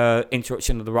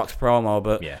introduction of the Rock's promo,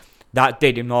 but that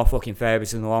did him no fucking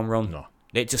favours in the long run. No.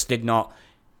 It just did not.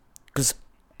 Because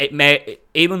it made,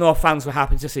 even though fans were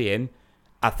happy to see him,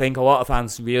 I think a lot of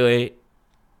fans really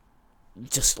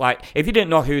just like, if you didn't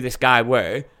know who this guy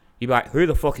were, you'd be like, who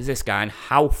the fuck is this guy and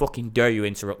how fucking dare you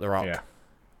interrupt The Rock? Yeah.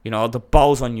 You know, the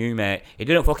ball's on you, mate. It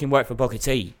didn't fucking work for Booker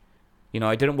T. You know,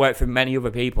 it didn't work for many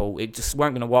other people. It just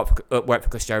weren't going to work for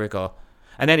Chris Jericho.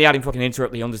 And then he had him fucking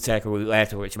interrupt The Undertaker a week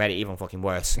later, which made it even fucking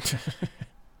worse.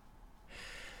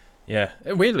 Yeah.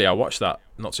 Weirdly, I watched that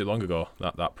not too long ago,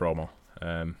 that promo.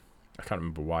 I can't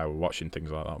remember why I was watching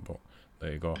things like that, but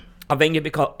there you go. I think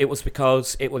it was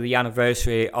because it was the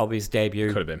anniversary of his debut.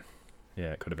 Could have been.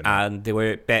 Yeah, it could have been. And there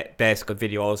were basically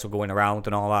videos were going around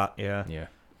and all that, yeah. Yeah.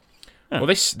 Well,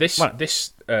 this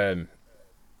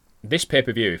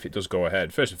pay-per-view, if it does go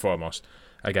ahead, first and foremost,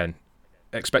 again,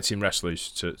 expecting wrestlers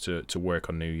to work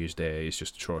on New Year's Day is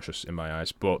just atrocious in my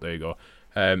eyes, but there you go.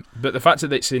 But the fact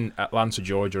that it's in Atlanta,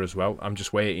 Georgia as well, I'm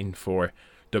just waiting for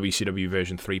WCW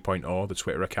version 3.0, the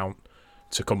Twitter account,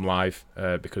 to come live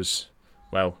because,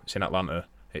 well, it's in Atlanta.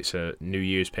 It's a New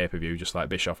Year's pay-per-view, just like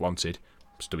Bischoff wanted.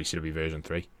 It's WCW version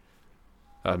 3.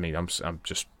 I mean, I'm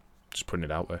just putting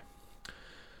it out there.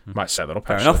 Might set that up,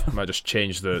 actually. Enough. Might just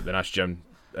change the Nash Gem.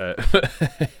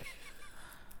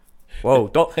 Whoa,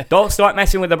 don't start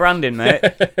messing with the branding, mate.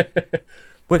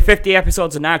 We're 50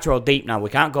 episodes of Nitro deep now.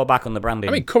 We can't go back on the branding.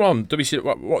 I mean, come on.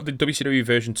 What did WCW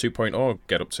version 2.0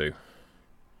 get up to?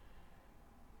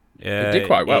 It did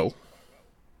quite well.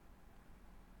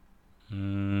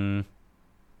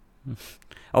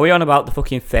 Are we on about the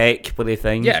fucking fake bully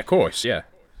thing? Yeah, of course, yeah.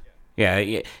 Yeah,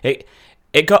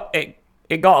 it got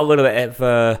a little bit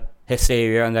of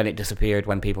hysteria, and then it disappeared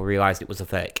when people realised it was a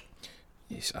fake.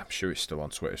 I'm sure it's still on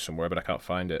Twitter somewhere, but I can't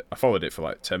find it. I followed it for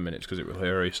like 10 minutes because it was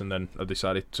hilarious, and then I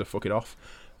decided to fuck it off.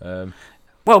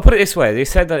 Well, put it this way: they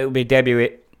said that it would be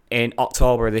debut in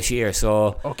October of this year,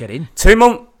 so get in 2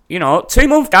 months. 2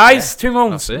 months, guys. Yeah, 2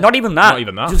 months. that's it. Not even that. Not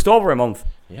even that. Just over a month.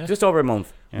 Yeah. Just over a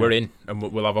month. Yeah. We're in, and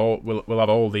we'll have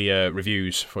all the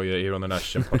reviews for you here on the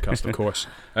Nice Gym podcast, of course.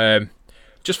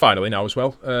 Just finally now as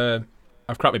well,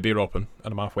 I've cracked my beer open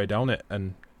and I'm halfway down it,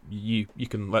 and you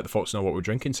can let the folks know what we're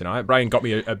drinking tonight. Brian got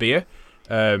me a beer,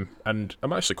 and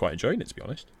I'm actually quite enjoying it, to be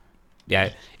honest.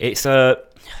 Yeah, it's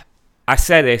I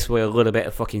say this with a little bit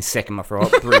of fucking sick in my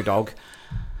throat, Brewdog.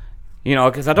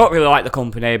 Because I don't really like the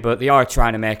company, but they are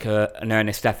trying to make an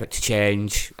earnest effort to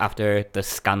change after the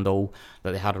scandal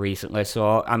that they had recently.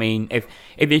 So, I mean, if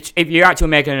you're actually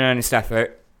making an earnest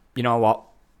effort, you know what?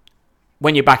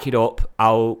 When you back it up,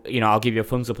 I'll give you a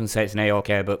thumbs up and say it's an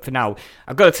A-OK. But for now,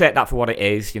 I've got to take that for what it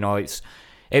is. It's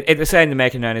if they're saying they're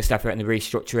making an earnest effort and they're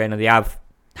restructuring and they have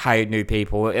hired new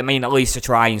people, I mean, at least they're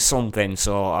trying something.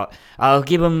 So I'll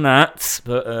give them that.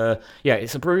 But yeah,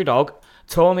 it's a Brewdog,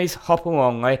 Tony's Hopper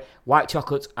Only, White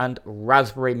Chocolate and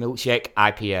Raspberry Milkshake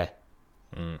IPA.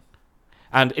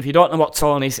 And if you don't know what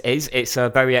Tony's is, it's a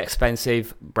very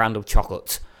expensive brand of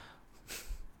chocolate.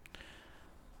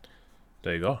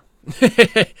 There you go.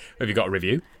 Have you got a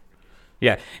review?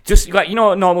 Yeah, just like a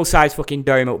normal size fucking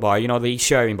Dairy Milk bar. The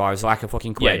sharing bars like a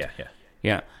fucking quid.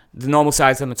 Yeah. The normal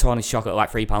size of the Tony's chocolate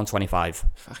like £3.25.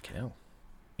 Fucking hell.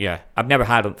 Yeah, I've never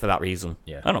had them for that reason.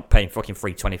 Yeah. I'm not paying fucking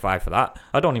 $3.25 for that.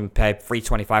 I don't even pay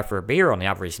 $3.25 for a beer on the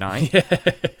average night.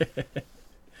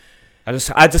 I just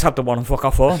have the one and fuck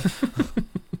off home.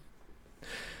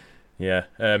 Yeah.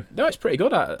 No, it's pretty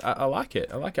good. I like it.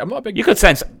 I'm not a big. You could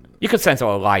sense a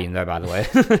lie in there, by the way.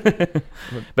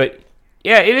 But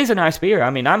yeah, it is a nice beer.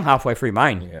 I mean, I'm halfway through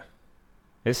mine. Yeah.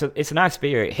 It's a nice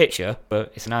beer. It hits you,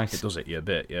 but it's nice. It does hit you a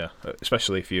bit, yeah.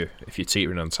 Especially if you're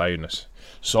teetering on tiredness.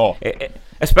 So,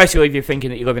 especially if you're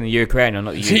thinking that you live in the Ukraine and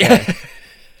not the UK. Yeah.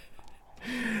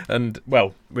 And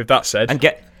well, with that said,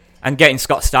 and getting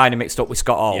Scott Steiner mixed up with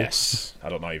Scott Hall. Yes, I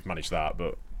don't know how you've managed that,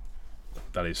 but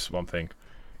that is one thing.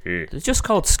 Hey, it's just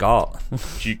called Scott.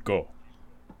 Chico,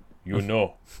 you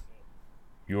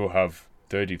have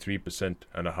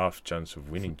 33.5% chance of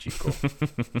winning, Chico.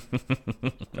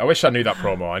 I wish I knew that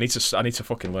promo. I need to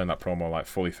fucking learn that promo like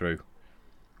fully through.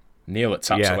 Neil at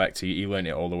Tap Select, he learned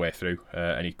it all the way through,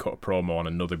 and he cut a promo on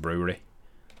another brewery.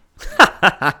 But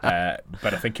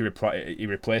I think he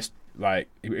replaced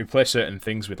certain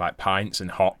things with like pints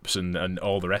and hops and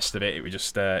all the rest of it. It was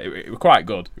just it was quite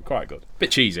good,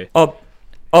 bit cheesy.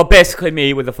 Or basically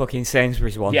me with the fucking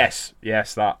Sainsbury's one. Yes,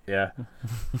 that, yeah.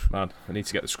 Man, I need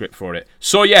to get the script for it.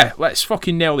 So yeah, let's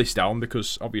fucking nail this down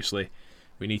because obviously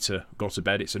we need to go to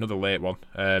bed. It's another late one.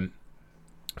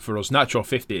 For us, Nitro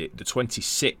 50, the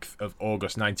 26th of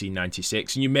August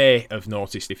 1996. And you may have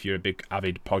noticed if you're a big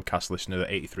avid podcast listener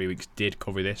that 83 Weeks did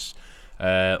cover this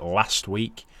last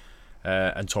week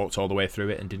and talked all the way through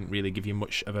it and didn't really give you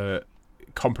much of a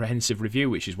comprehensive review,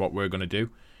 which is what we're going to do,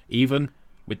 even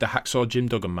with the Hacksaw Jim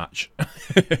Duggan match.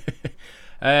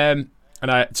 And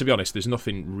to be honest, there's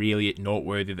nothing really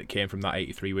noteworthy that came from that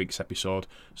 83 Weeks episode.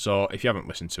 So if you haven't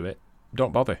listened to it,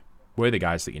 don't bother. We're the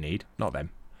guys that you need, not them.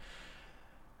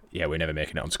 Yeah, we're never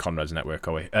making it onto Conrad's network,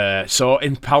 are we? So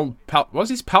in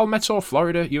Palmetto,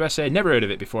 Florida, USA. Never heard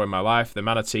of it before in my life. The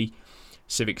Manatee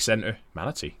Civic Center.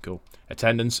 Manatee, cool.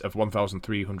 Attendance of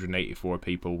 1,384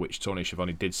 people, which Tony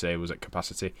Schiavone did say was at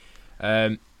capacity.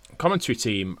 Commentary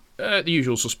team, the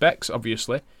usual suspects,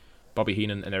 obviously. Bobby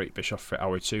Heenan and Eric Bischoff for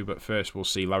hour 2. But first we'll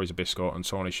see Larry Zbyszko and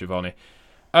Tony Schiavone.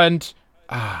 And,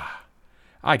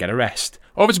 I get a rest.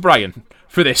 Over to Brian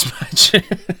for this match.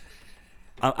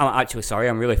 I'm actually sorry.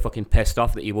 I'm really fucking pissed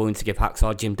off that you're willing to give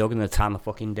Hacksaw Jim Duggan the time of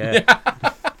fucking day.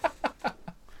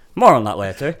 More on that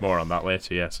later.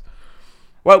 Yes.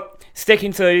 Well,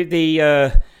 sticking to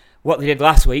the what they did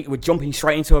last week, we're jumping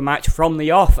straight into a match from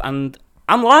the off, and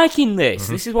I'm liking this.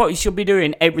 Mm-hmm. This is what you should be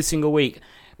doing every single week.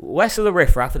 Less of the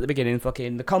riffraff at the beginning,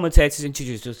 fucking the commentators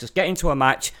introduced us, just get into a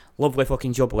match, lovely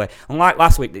fucking jubbly. Unlike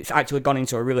last week, it's actually gone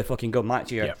into a really fucking good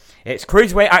match here. Yep. It's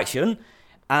cruiserweight action,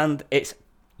 and it's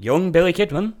young Billy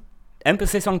Kidman,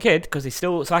 emphasis on kid, because he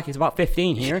still looks like he's about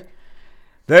 15 here,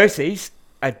 versus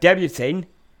a debuting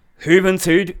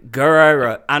Juventud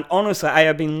Guerrera. And honestly, I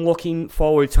have been looking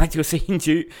forward to actually seeing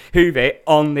Juve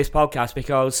on this podcast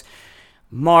because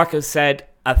Mark has said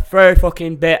a fair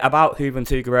fucking bit about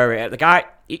Juventud Guerrera. The guy,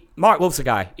 Mark loves the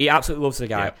guy. He absolutely loves the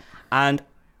guy. Yep. And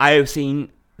I have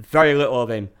seen very little of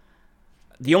him.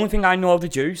 The only thing I know of the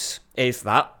Juice is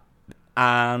that,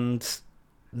 and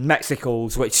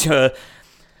Mexico's, which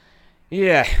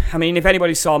Yeah, I mean, if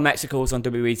anybody saw Mexico's on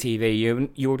WWE TV,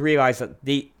 you would realise that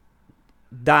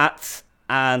that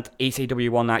and ECW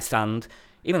One Night Stand,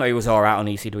 even though he was alright on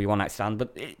ECW One Night Stand,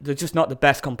 but they're just not the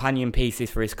best companion pieces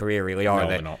for his career, really, are No,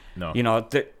 they? they're not. No. You know,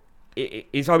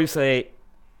 he's obviously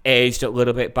aged a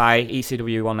little bit by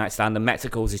ECW One Night Stand, and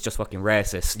Mexico's is just fucking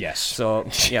racist. Yes. So,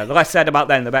 yeah, the less said about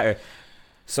them, the better.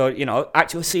 So, you know,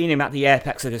 actually seeing him at the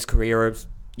apex of his career,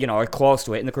 or close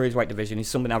to it in the cruiserweight division, is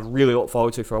something I've really looked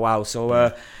forward to for a while. So,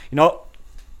 you know,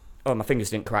 oh, my fingers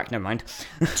didn't crack. Never mind.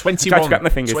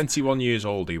 21 years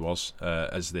old he was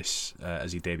as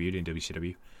he debuted in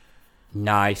WCW.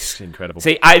 Nice. It's incredible.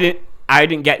 See, I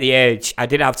didn't get the age. I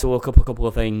did have to look up a couple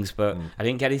of things, but I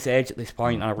didn't get his age at this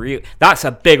point. And that's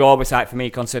a big oversight for me,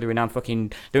 considering I'm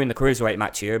fucking doing the cruiserweight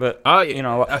match here. But you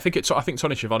know, I think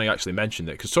Tony Schiavone actually mentioned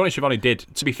it, because Tony Schiavone did.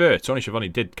 To be fair, Tony Schiavone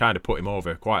did kind of put him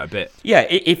over quite a bit. Yeah,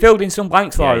 he filled in some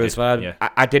blanks for us, but yeah.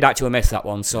 I did actually miss that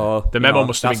one. So the memo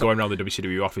must have been going around the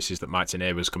WCW offices that Mike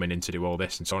Tenay was coming in to do all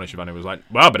this, and Tony Schiavone was like,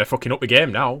 "Well, I better fucking up the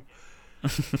game now."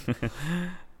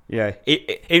 Yeah,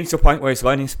 it's to the point where he's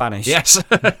learning Spanish. Yes.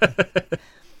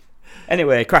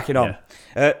 Anyway, cracking on.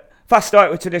 Yeah. Fast start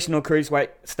with traditional cruiserweight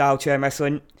style chain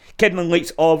wrestling. Kidman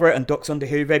leaps over and ducks under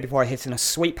Juve before hitting a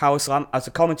sweet power slam as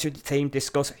the commentary team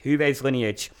discuss Juve's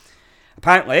lineage.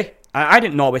 Apparently, I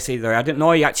didn't know this either. I didn't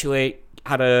know he actually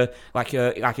had like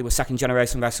he was second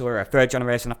generation wrestler or third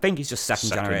generation. I think he's just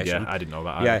second generation. Yeah, I didn't know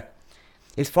that either. Yeah.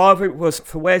 His father was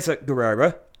Fuerza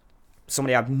Guerrera,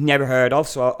 somebody I've never heard of,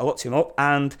 so I looked him up,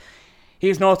 and he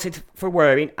is noted for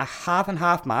wearing a half and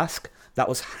half mask that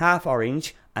was half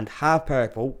orange and half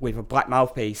purple with a black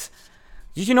mouthpiece.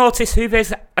 Did you notice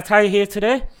Juve's attire here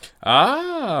today?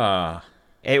 Ah.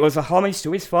 It was a homage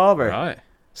to his father. Right.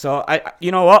 So,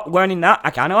 you know what? Learning that,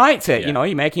 I kind of liked it. Yeah. You know,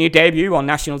 you're making your debut on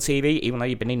national TV, even though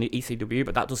you've been in the ECW,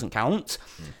 but that doesn't count.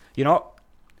 You know,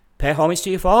 pay homage to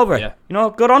your father. Yeah. You know,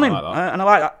 good on him. Like that. And I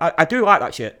like that. I do like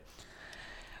that shit.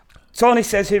 Tony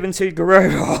says Juventud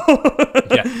Guerrero.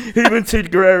 Yeah. Juventud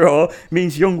Guerrero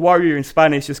means young warrior in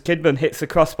Spanish, as Kidman hits the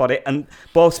crossbody and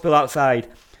both spill outside.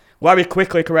 Larry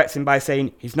quickly corrects him by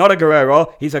saying, he's not a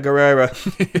Guerrero, he's a Guerrero.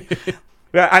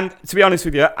 Yeah, and to be honest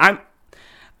with you, I'm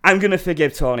going to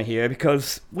forgive Tony here,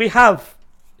 because we have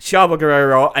Chavo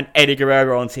Guerrero and Eddie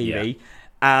Guerrero on TV. Yeah.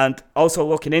 And also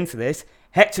looking into this,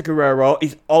 Hector Guerrero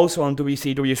is also on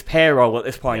WCW's payroll at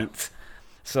this point. Yeah.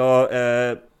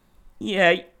 So,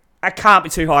 yeah, I can't be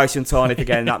too harsh on Tony for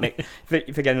getting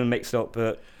them mixed up,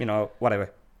 but, you know, whatever.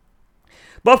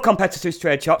 Both competitors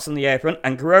trade chops on the apron,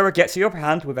 and Guerrero gets the upper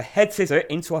hand with a head scissor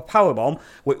into a powerbomb,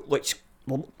 which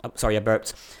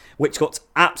looks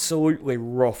absolutely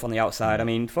rough on the outside. I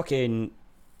mean, fucking,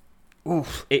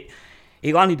 oof,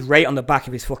 he landed right on the back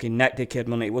of his fucking neck, did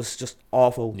Kidman. It was just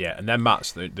awful. Yeah, and their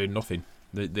mats, they're nothing.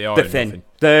 They're thin. Nothing.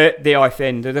 They are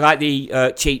thin. They're like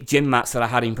the cheap gym mats that I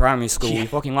had in primary school. Yeah. You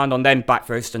fucking land on them back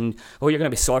first, and you're going to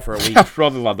be sore for a week. I'd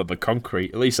rather land on the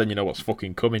concrete. At least then you know what's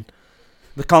fucking coming.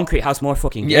 The concrete has more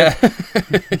fucking yeah.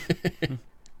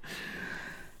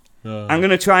 I'm going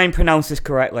to try and pronounce this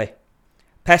correctly.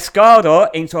 Pescado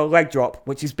into a leg drop,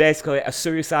 which is basically a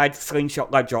suicide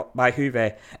slingshot leg drop by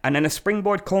Juve, and then a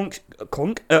springboard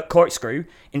corkscrew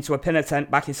into a pin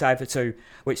attempt back inside for two,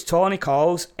 which Tony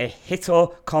calls a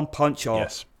hito con poncho.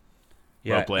 Yes.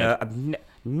 Yeah, well played. I've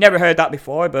never heard that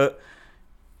before, but...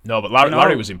 No, but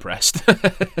Larry was impressed.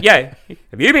 Yeah.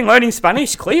 Have you been learning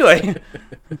Spanish? Clearly.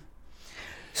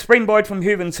 Springboard from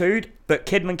Juventud, but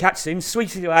Kidman catches him,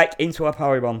 sweetly like, into a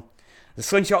powerbomb. The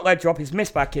slingshot leg drop is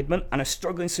missed by Kidman, and a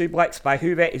struggling suplex by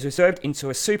Juve is reserved into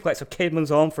a suplex of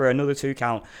Kidman's arm for another 2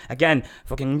 count. Again,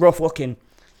 fucking rough looking.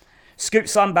 Scoop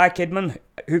slam by Kidman,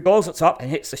 who goes up top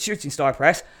and hits the shooting star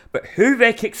press, but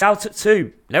Juve kicks out at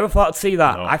 2. Never thought I'd see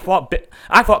that. No. I thought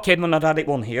Kidman had it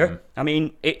won here. I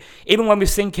mean, even when we've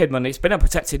seen Kidman, it's been a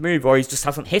protected move, or he just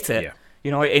hasn't hit it. Yeah.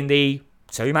 You know, in the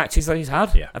 2 matches that he's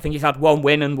had. Yeah. I think he's had 1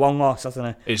 win and 1 loss,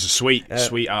 hasn't he? It's a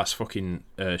sweet ass fucking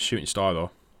shooting star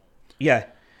though. Yeah,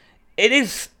 it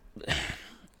is.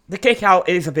 The kick out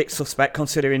is a bit suspect,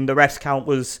 considering the rest count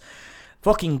was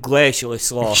fucking glacially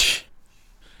slow.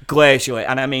 Glacially.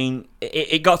 And I mean,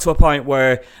 it got to a point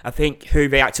where I think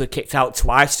Juve actually kicked out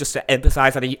twice, just to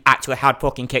emphasise that he actually had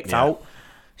fucking kicked out.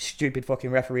 Stupid fucking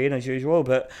refereeing as usual,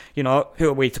 but, you know, who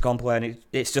are we to complain?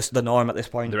 It's just the norm at this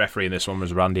point. The referee in this one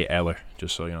was Randy Eller,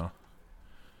 just so you know.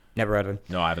 Never heard of him.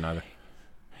 No, I haven't either.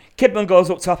 Kidman goes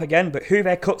up top again, but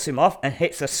Juve cuts him off and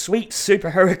hits a sweet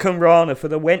Super Hurricane Rana for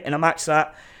the win in a match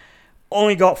that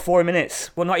only got 4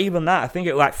 minutes. Well, not even that. I think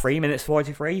it was like 3 minutes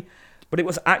 43. But it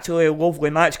was actually a lovely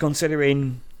match,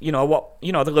 considering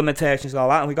the limitations and all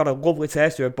that, and we got a lovely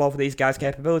taster of both of these guys'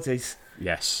 capabilities.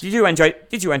 Yes. Did you enjoy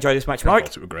this match, Mike? I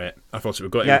thought it was great. I thought it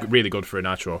was good. Yeah. It was really good for a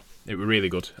Nitro. It was really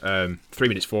good. 3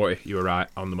 minutes 40. You were right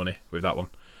on the money with that one.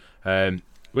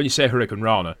 When you say Hurricane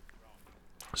Rana,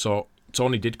 so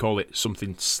Tony did call it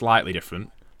something slightly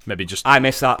different. Maybe just I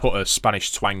missed that. put a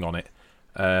Spanish twang on it.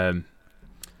 And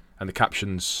the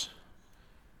captions,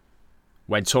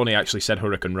 when Tony actually said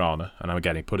Hurricane Rana, and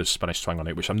again he put a Spanish twang on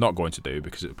it, which I'm not going to do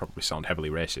because it would probably sound heavily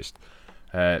racist.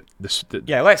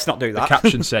 Let's not do that. The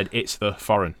caption said it's the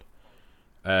foreign.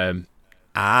 But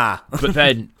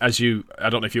then, I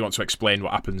don't know if you want to explain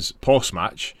what happens post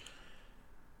match,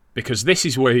 because this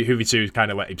is where Juventud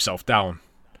kind of let himself down.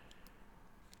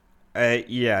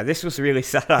 This was really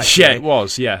sad. Actually. Yeah, it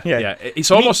was. Yeah.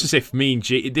 It's almost as if Mean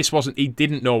Gene. He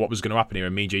didn't know what was going to happen here,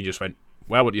 and Mean Gene just went,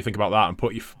 "Well, what do you think about that?" and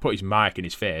put his mic in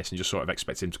his face and just sort of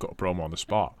expected him to cut a promo on the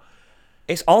spot.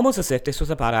 It's almost as if this was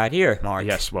a bad idea, Mark.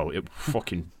 Yes, well,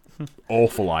 fucking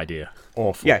awful idea.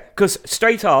 Awful. Yeah, because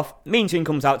straight off, Mean Gene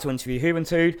comes out to interview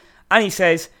Juventud, and he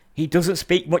says he doesn't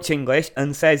speak much English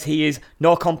and says he is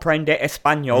no comprende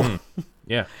español.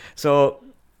 Yeah. So,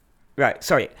 right,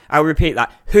 sorry, I'll repeat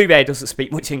that. Juve doesn't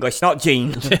speak much English, not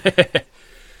Gene.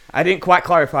 I didn't quite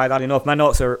clarify that enough. My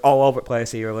notes are all over the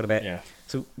place here a little bit. Yeah.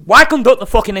 So, why conduct the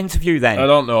fucking interview then? I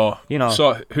don't know.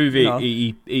 So You know.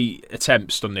 he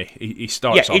attempts, doesn't he? He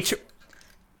starts off.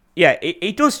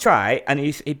 He does try, and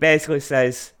he basically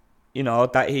says,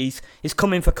 that he's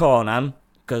coming for Conan,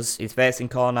 because he's facing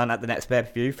Conan at the next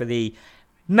pay-per-view for the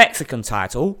Mexican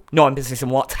title. No emphasis on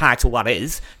what title that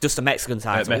is, just the Mexican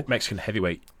title. Mexican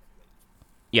heavyweight.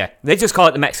 Yeah, they just call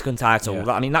it the Mexican title.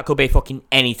 Yeah. I mean, that could be fucking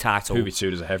any title.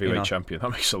 Juventud is a heavyweight champion.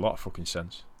 That makes a lot of fucking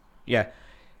sense. Yeah.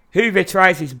 Juve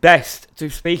tries his best to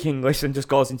speak English and just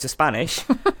goes into Spanish.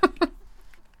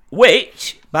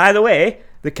 Which, by the way,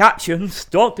 the captions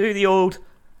don't do the old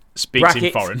Speaks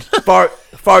in foreign.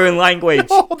 foreign language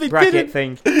they bracket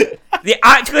thing. They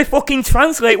actually fucking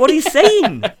translate what he's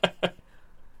saying.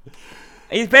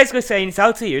 He's basically saying it's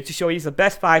out to you to show he's the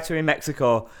best fighter in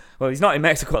Mexico. Well, he's not in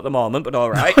Mexico at the moment, but all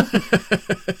right.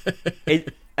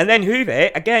 And then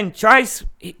Juve again tries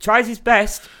his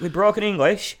best with broken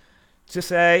English to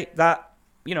say that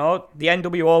the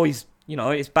NWO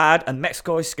is bad and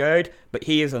Mexico is scared, but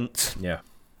he isn't. Yeah.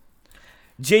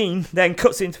 Gene then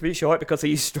cuts into it short because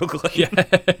he's struggling.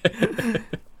 Yeah.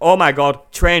 Oh my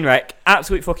god, train wreck.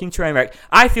 Absolute fucking train wreck.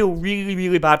 I feel really,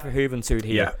 really bad for Juventud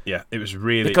here. Yeah. It was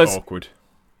really awkward.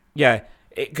 Yeah,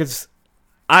 because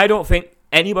I don't think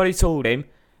anybody told him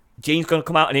Gene's going to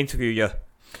come out and interview you.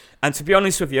 And to be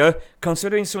honest with you,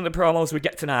 considering some of the promos we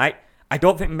get tonight, I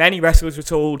don't think many wrestlers were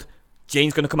told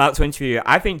Gene's going to come out to interview you.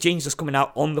 I think Gene's just coming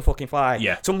out on the fucking fly.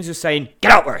 Yeah. Someone's just saying,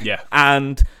 get out there. Yeah.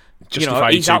 And,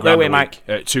 he's out there with Mike.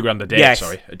 $2,000 a day, Yes.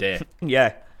 a day.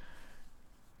 Yeah.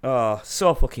 Oh,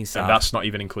 so fucking sad. And that's not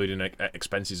even including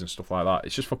expenses and stuff like that.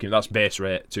 It's just fucking, that's base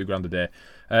rate, $2,000 a day.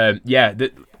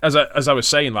 As I was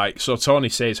saying, so Tony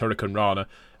says Hurricane Rana,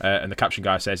 and the caption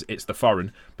guy says it's the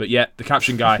foreign, but yet the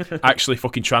caption guy actually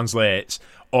fucking translates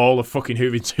all of fucking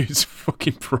Juventud's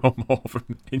fucking promo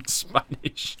in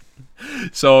Spanish.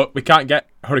 So we can't get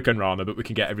Hurricane Rana, but we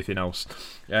can get everything else.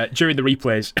 During the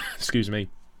replays, excuse me,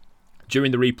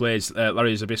 Larry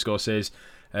Zbyszko says,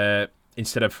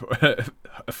 instead of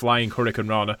a flying Hurricane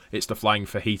Rana, it's the flying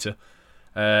fajita.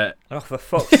 Oh, for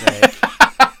fuck's sake.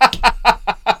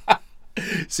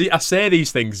 See, I say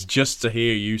these things just to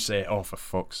hear you say, oh, for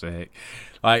fuck's sake.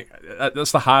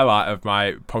 That's the highlight of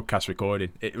my podcast recording.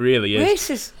 It really is.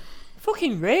 Racist.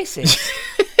 Fucking racist.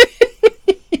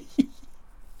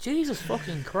 Jesus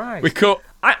fucking Christ. We cut.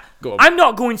 I'm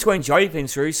not going to enjoy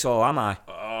Vince Russo, am I?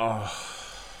 Oh.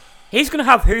 He's going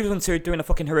to have Juventud doing a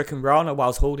fucking Hurricane Rana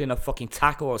whilst holding a fucking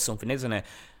tackle or something, isn't it?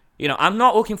 I'm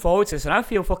not looking forward to this, and I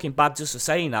feel fucking bad just for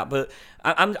saying that, but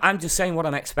I'm just saying what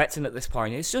I'm expecting at this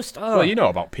point. It's just, Well, you know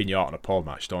about Pinata on a pole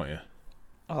match, don't you?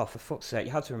 Oh, for fuck's sake,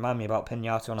 you had to remind me about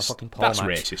Pinata on a fucking pole match. match.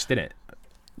 That's racist, isn't it?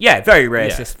 Yeah, very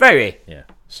racist, very. Yeah,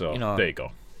 so there you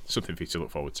go. Something for you to look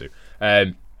forward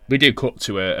to. We do cut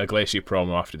to a Glacier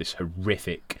promo after this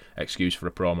horrific excuse for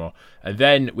a promo, and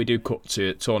then we do cut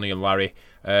to Tony and Larry.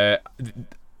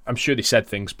 I'm sure they said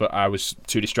things, but I was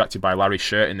too distracted by Larry's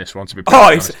shirt in this one to be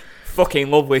it's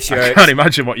fucking lovely shirt. I can't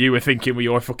imagine what you were thinking with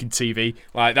your fucking TV.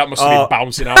 That must have been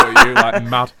bouncing out at you like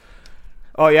mad.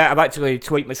 Oh yeah, I've actually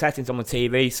tweaked my settings on my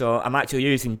TV, so I'm actually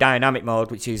using dynamic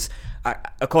mode, which is,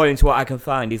 according to what I can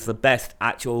find, is the best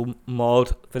actual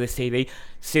mode for this TV.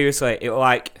 Seriously,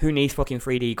 who needs fucking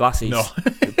 3D glasses? No.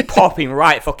 Popping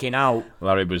right fucking out.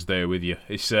 Larry was there with you.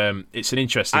 It's an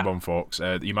interesting one, folks.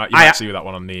 You might see that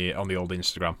one on the old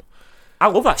Instagram. I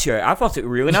love that shirt. I thought it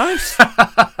was really nice.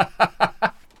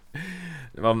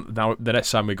 Now, the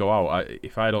next time we go out,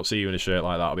 if I don't see you in a shirt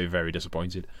like that, I'll be very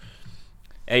disappointed.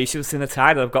 Hey, you should have seen the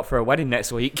tie that I've got for a wedding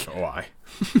next week. Why?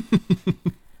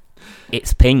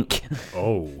 It's pink.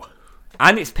 Oh.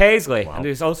 And it's paisley. Wow. And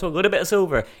there's also a little bit of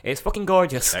silver. It's fucking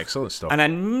gorgeous. Excellent stuff. And I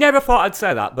never thought I'd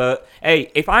say that, but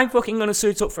hey, if I'm fucking going to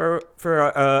suit up for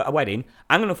a wedding,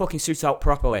 I'm going to fucking suit out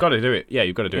properly. Got to do it. Yeah,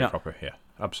 you've got to do it proper. Yeah,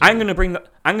 absolutely. I'm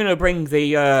going to bring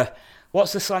the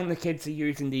what's the slang the kids are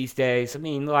using these days? I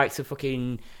mean, like the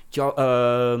fucking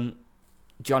Johnny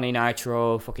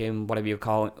Nitro, fucking whatever you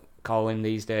call him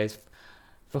these days.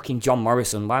 Fucking John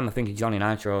Morrison. Why am I thinking Johnny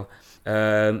Nitro?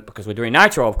 Because we're doing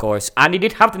Nitro, of course, and he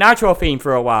did have the Nitro theme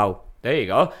for a while. There you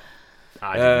go.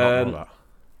 I did not know that.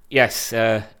 Yes,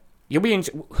 you'll be.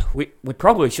 We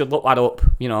probably should look that up.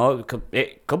 You know,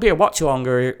 it could be a watch along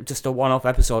or just a one-off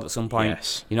episode at some point.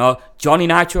 Yes. You know, Johnny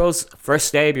Nitro's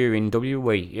first debut in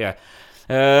WWE. Yeah.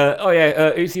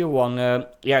 Who's the other one?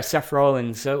 Seth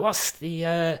Rollins. What's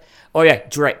the?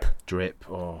 Drip. Drip.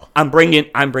 Oh. I'm bringing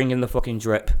the fucking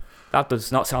drip. That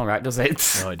does not sound right, does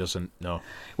it? No, it doesn't. No.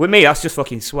 With me, that's just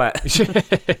fucking sweat.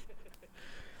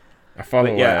 I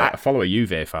follow a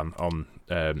Juve fan on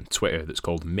Twitter that's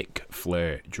called Mick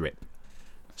Flair Drip.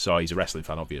 So he's a wrestling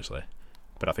fan, obviously,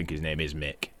 but I think his name is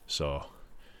Mick. So,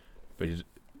 but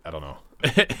I don't know.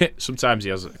 Sometimes he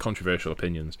has controversial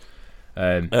opinions. He's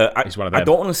one of them. I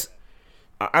don't want to.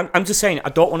 I'm just saying, I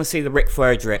don't want to see the Ric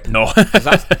Flair drip. No,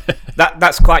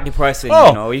 that's quite depressing. Oh.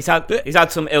 You know, he's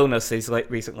had some illnesses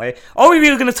recently. Are we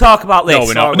really going to talk about this? No,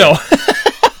 we're not. No.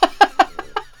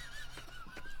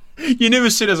 You knew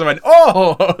as soon as I went,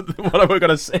 oh, what am I going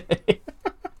to say?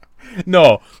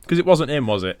 No, because it wasn't him,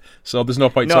 was it? So there's no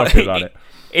point talking about it.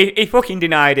 He fucking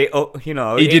denied it. You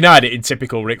know, he denied it in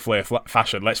typical Ric Flair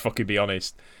fashion. Let's fucking be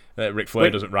honest. Ric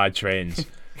Flair doesn't ride trains.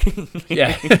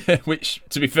 Yeah, which,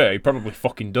 to be fair, he probably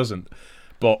fucking doesn't.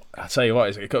 But I tell you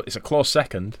what, it's a close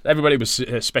second. Everybody was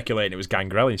speculating it was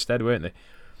Gangrel instead, weren't they?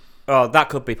 Oh, that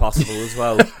could be possible as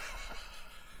well.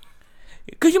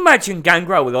 Could you imagine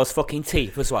Gangrel with those fucking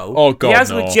teeth as well? Oh, God, he has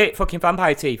no. legit fucking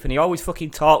vampire teeth, and he always fucking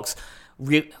talks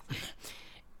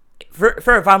for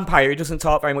a vampire, he doesn't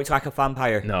talk very much like a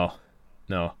vampire. No.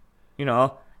 You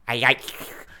know, I like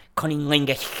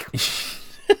cunnilingus.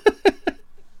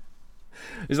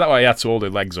 Is that why he had to hold her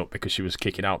legs up, because she was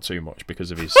kicking out too much because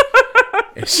of his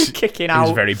kicking out? He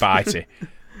was very bitey.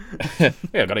 Yeah,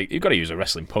 you've got to use a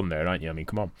wrestling pun there, aren't you? I mean,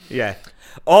 come on. Yeah.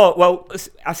 Oh, well,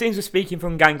 I seem to be speaking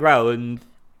from Gangrel, and,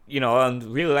 you know, and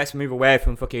really let's move away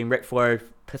from fucking Ric Flair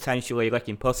potentially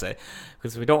licking pussy,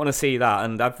 because we don't want to see that,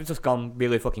 and I've just gone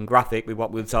really fucking graphic with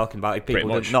what we were talking about if people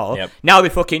didn't know. Yep. Now they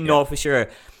fucking know for sure.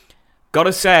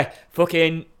 Gotta say,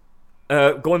 fucking,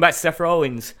 going back to Seth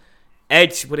Rollins,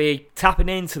 Edge, were he tapping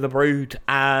into the Brood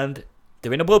and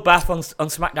doing a bloodbath on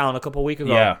SmackDown a couple of weeks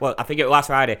ago? Yeah. Well, I think it was last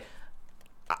Friday.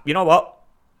 You know what?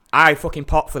 I fucking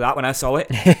popped for that when I saw it.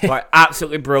 Like,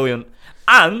 absolutely brilliant.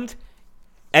 And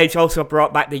Edge also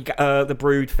brought back the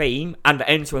Brood theme and the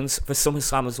entrance for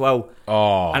SummerSlam as well.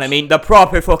 Oh. And I mean, the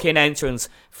proper fucking entrance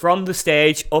from the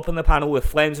stage, up on the panel with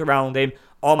flames around him.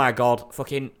 Oh my God,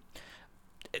 fucking...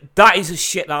 That is the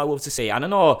shit that I love to see. And I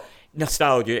know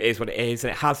nostalgia is what it is,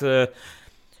 and it has a...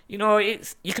 You know,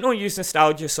 you can only use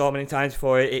nostalgia so many times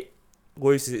before it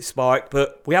loses its spark,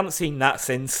 but we haven't seen that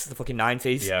since the fucking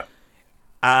 90s. Yeah.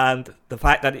 And the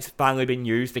fact that it's finally been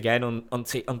used again on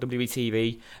WWE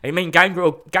TV. I mean,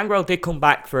 Gangrel did come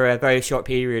back for a very short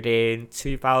period in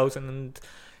 2004,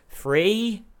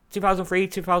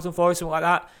 something like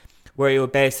that, where he was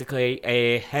basically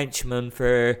a henchman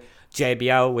for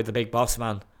JBL with the Big Boss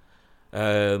Man,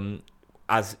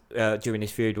 as during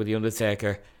his feud with The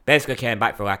Undertaker. Basically came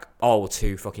back for like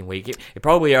 2 fucking weeks. It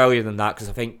probably earlier than that, because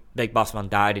I think Big Boss Man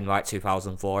died in like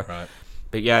 2004. Right.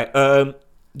 But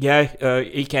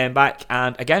he came back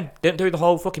and again didn't do the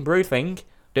whole fucking Brood thing,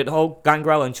 did the whole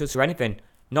Gangrel entrance or anything.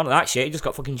 None of that shit. He just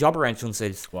got fucking jobber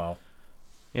entrances. Wow.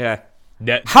 Yeah.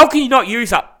 Yeah. How can you not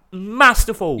use that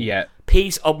masterful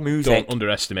piece of music? Don't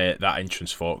underestimate that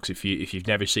entrance, folks. If you've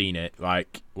never seen it,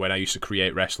 like when I used to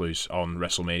create wrestlers on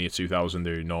WrestleMania 2000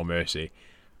 or No Mercy,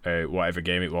 whatever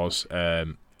game it was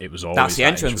always that's the that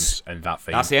entrance. And that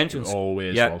thing. That's the entrance. It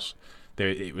always was.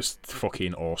 It was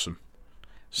fucking awesome.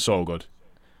 So good.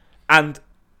 And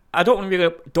I don't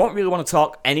really want to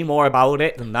talk any more about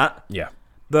it than that. Yeah.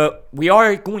 But we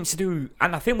are going to do,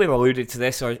 and I think we've alluded to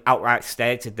this or outright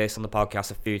stated this on the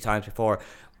podcast a few times before,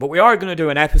 but we are going to do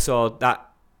an episode that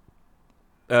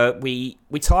we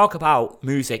talk about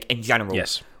music in general.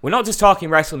 Yes. We're not just talking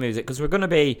wrestling music, because we're going to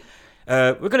be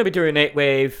We're going to be doing it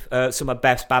with some of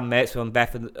Beth's bandmates from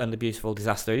Beth and the Beautiful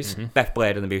Disasters. Beth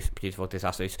Blade and the Beautiful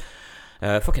Disasters.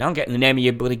 Fucking, I'm getting the name of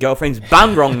your bloody girlfriend's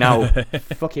band wrong now.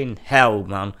 Fucking hell,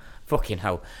 man. Fucking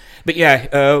hell. But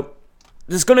yeah,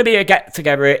 there's going to be a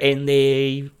get-together in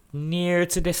the near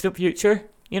to distant future.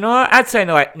 You know, I'd say in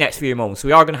the next few months.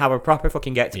 We are going to have a proper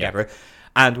fucking get-together. Yeah.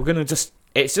 And we're going to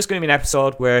it's just going to be an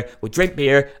episode where we'll drink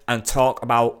beer and talk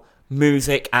about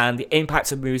music and the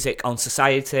impacts of music on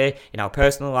society, in our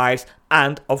personal lives,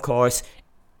 and, of course,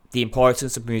 the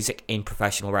importance of music in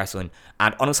professional wrestling.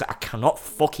 And honestly, I cannot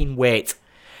fucking wait,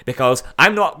 because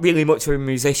I'm not really much of a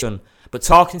musician, but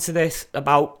talking to this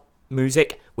about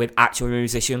music with actual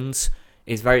musicians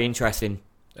is very interesting.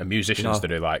 And musicians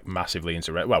that are like massively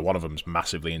into one of them's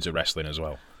massively into wrestling as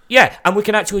well. Yeah, and we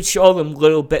can actually show them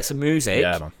little bits of music.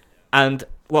 Yeah, man. And,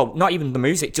 well, not even the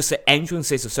music, just the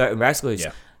entrances of certain wrestlers.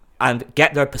 Yeah. And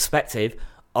get their perspective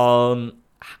on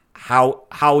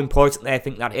how important they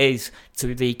think that is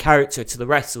to the character, to the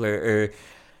wrestler, or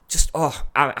just,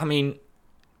 I mean,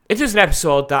 if there's an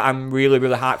episode that I'm really,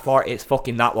 really hyped for, it's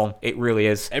fucking that one. It really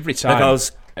is. Every time,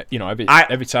 because,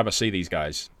 every time I see these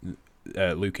guys,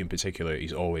 Luke in particular,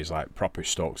 he's always like proper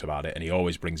stoked about it, and he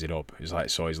always brings it up. He's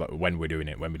like, when we're doing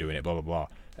it, blah blah blah.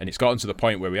 And it's gotten to the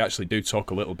point where we actually do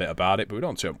talk a little bit about it, but we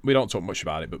don't talk much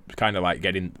about it, but kind of like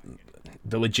getting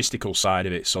the logistical side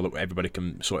of it so that everybody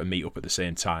can sort of meet up at the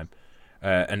same time.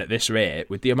 And at this rate,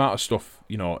 with the amount of stuff,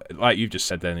 like you've just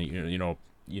said then,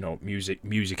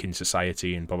 music in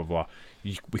society and blah blah blah,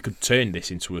 we could turn this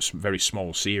into a very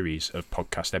small series of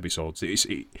podcast episodes.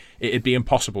 It'd be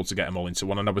impossible to get them all into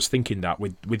one. And I was thinking that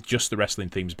with just the wrestling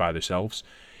themes by themselves,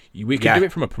 we could do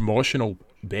it from a promotional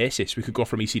basis. We could go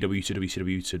from ECW to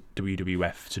WCW to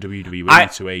WWF to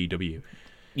WWE to AEW.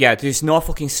 Yeah, there's no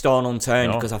fucking stone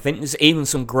unturned, because I think there's even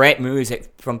some great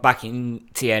music from back in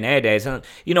TNA days. And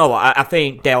you know what? I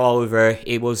think Dale Oliver,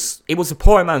 it was a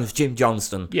poor man's Jim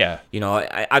Johnston. Yeah.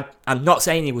 I'm not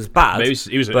saying he was bad. But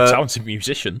he was a talented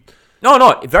musician.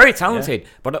 No, very talented. Yeah.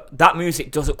 But that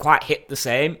music doesn't quite hit the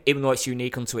same, even though it's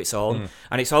unique unto its own.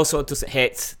 And it also doesn't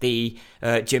hit the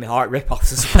Jimmy Hart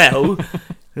ripoffs as well.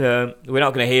 We're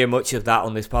not going to hear much of that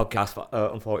on this podcast,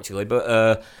 unfortunately.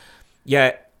 But,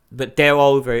 yeah... But Dale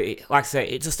Oliver, like I say,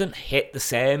 it just didn't hit the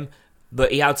same,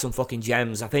 but he had some fucking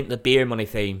gems. I think the Beer Money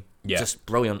theme, just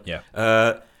brilliant. Yeah.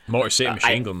 Motor City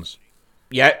Machine Guns.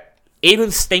 Yeah. Even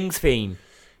Sting's theme.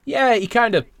 Yeah, he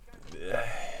kind of...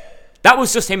 That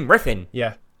was just him riffing.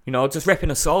 Yeah. Just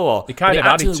ripping a solo. He kind of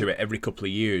added to it every couple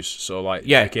of years, so it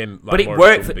became like, but it more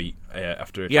worked of a beat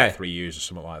after 3 years or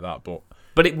something like that.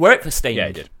 But it worked for Sting. Yeah,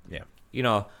 it did.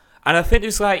 Yeah. And I think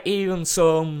there's even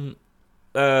some...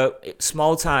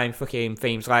 small time fucking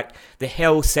themes like the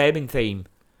Hill Sabin theme.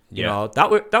 That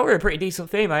were a pretty decent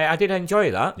theme. I did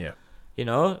enjoy that. Yeah. And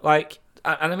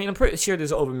I mean, I'm pretty sure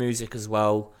there's other music as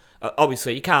well.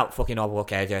 Obviously, you can't fucking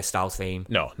overlook AJ Styles' theme.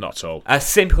 No, not at all. As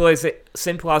simple as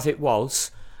it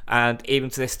was, and even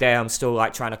to this day, I'm still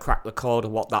like trying to crack the code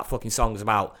of what that fucking song is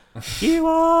about. You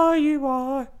are,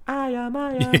 I am.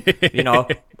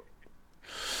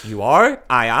 You are,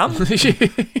 I am.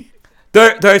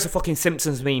 There's a fucking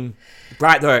Simpsons meme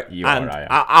right there.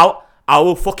 I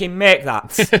will fucking make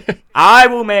that. I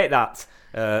will make that.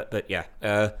 But yeah.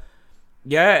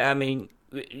 I mean,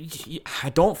 I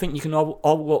don't think you can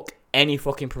overlook any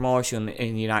fucking promotion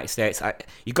in the United States.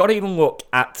 You got to even look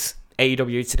at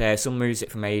AEW today. Some music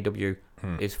from AEW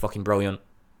is fucking brilliant.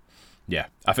 Yeah,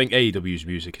 I think AEW's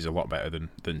music is a lot better than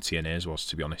TNA's was,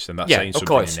 to be honest. And that's saying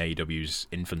something in AEW's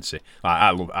infancy.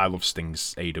 I love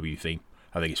Sting's AEW theme.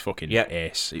 I think it's fucking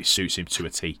ace. It suits him to a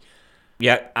T.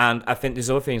 Yeah, and I think there's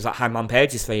other things like Hangman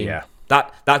Page's theme. Yeah.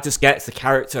 That just gets the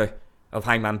character of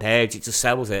Hangman Page. It just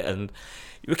sells it. And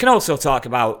we can also talk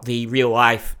about the real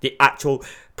life, the actual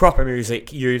proper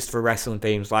music used for wrestling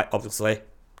themes, like obviously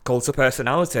Cult of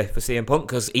Personality for CM Punk,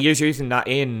 because he is using that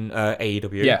in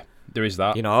AEW. Yeah, there is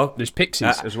that. There's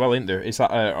Pixies as well, isn't there? Is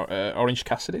that Orange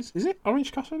Cassidy's? Is it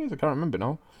Orange Cassidy's? I can't remember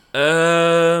now.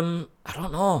 I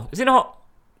don't know. Is it not?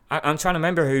 I'm trying to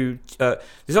remember who...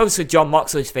 there's obviously John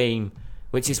Moxley's theme,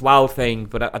 which is Wild Thing,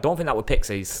 but I don't think that was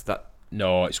Pixies.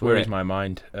 No, it's Where Is My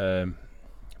Mind.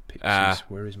 Pixies,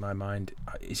 Where Is My Mind?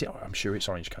 Is it? I'm sure it's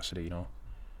Orange Cassidy,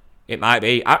 It might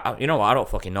be. You know what? I don't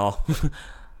fucking know.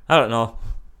 I don't know.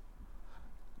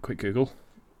 Quick Google.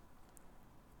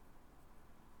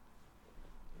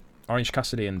 Orange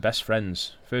Cassidy and Best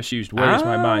Friends first used Where Is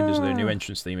My Mind as their new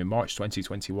entrance theme in March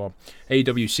 2021.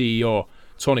 AEW CEO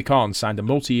Tony Khan signed a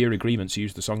multi-year agreement to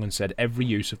use the song and said every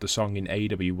use of the song in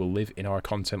AEW will live in our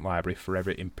content library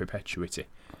forever in perpetuity.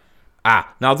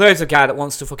 Now there's a guy that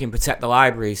wants to fucking protect the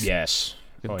libraries. Yes.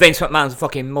 Oh, Vince McMahon's a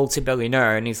fucking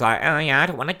multi-billionaire, and he's like, oh yeah, I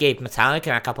don't want to give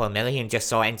Metallica a couple of million just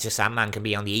so Enter Sandman can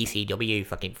be on the ECW.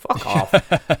 Fucking fuck off.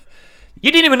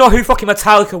 You didn't even know who fucking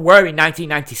Metallica were in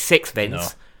 1996, Vince. No.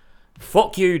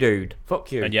 Fuck you, dude.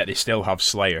 Fuck you. And yet they still have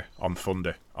Slayer on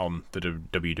Thunder on the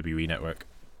WWE network.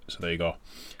 So there you go.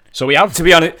 So we have... To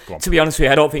be honest with you,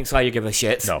 I don't think Slayer give a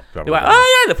shit. No, They're probably like, not.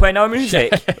 oh yeah, they're playing our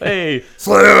music. Hey,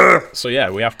 Slayer! So yeah,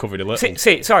 we have covered a little.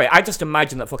 See, sorry, I just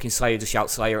imagine that fucking Slayer just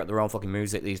shout Slayer at their own fucking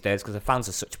music these days because the fans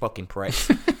are such fucking pricks.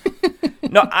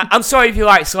 No, I'm sorry if you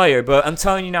like Slayer, but I'm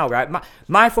telling you now, right?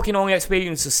 My fucking only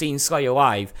experience of seeing Slayer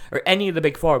live, or any of the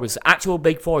Big Four, was the actual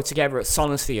Big Four together at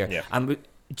Sonosphere. Yeah. And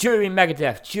during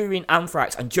Megadeth, during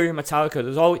Anthrax, and during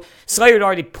Metallica, Slayer had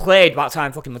already played by the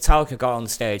time fucking Metallica got on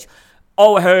stage.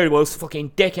 All I heard was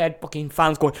fucking dickhead fucking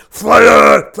fans going,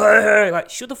 Slayer! Slayer! Like,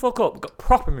 shut the fuck up. We've got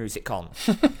proper music on.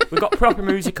 We've got proper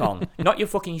music on. Not your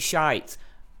fucking shite.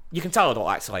 You can tell I don't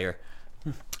like Slayer.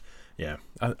 Yeah,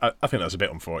 I think that's a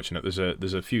bit unfortunate.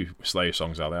 There's a few Slayer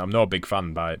songs out there. I'm not a big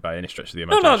fan by any stretch of the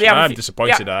imagination. I'm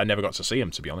disappointed that I never got to see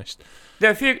them, to be honest. There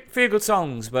are a few good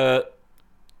songs, but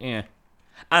yeah.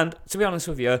 And to be honest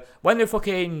with you, when they're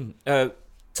fucking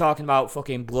talking about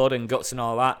fucking blood and guts and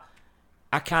all that,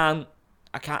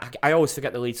 I always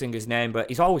forget the lead singer's name, but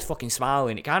he's always fucking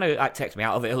smiling. It kind of like takes me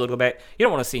out of it a little bit. You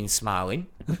don't want to see him smiling.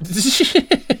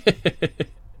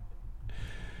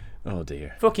 Oh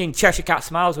dear. Fucking Cheshire Cat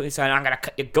smiles when he's saying, I'm going to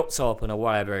cut your guts open or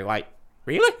whatever. Like,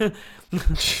 really?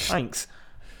 Thanks.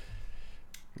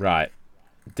 Right.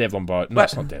 Dave Lombardo. No,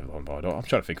 it's not Dave Lombardo. I'm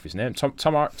trying to think of his name.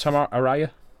 Tamar Araya?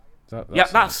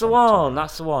 That's the one.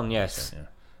 That's the one, yes. Yeah.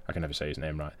 I can never say his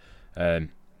name right.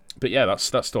 But yeah,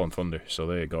 that's Stone Thunder. So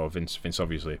there you go. Vince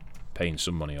obviously paying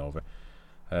some money over.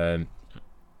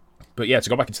 But yeah, to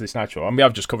go back into this Nitro, and we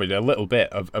have just covered a little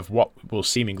bit of what will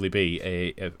seemingly be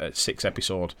a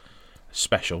 6-episode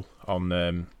special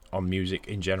on music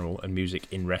in general and music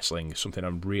in wrestling. Something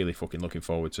I'm really fucking looking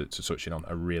forward to touching on.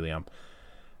 I really am.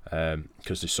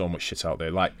 Because there's so much shit out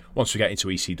there. Like, once we get into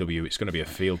ECW, it's going to be a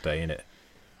field day, innit?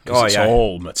 Because it's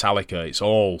all Metallica. It's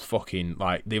all fucking,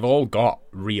 like, they've all got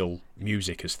real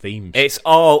music as themes. It's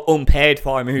all unpaid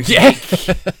for music. Yeah.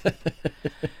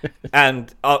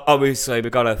 And obviously, I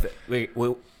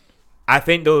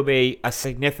think there will be a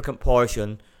significant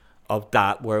portion of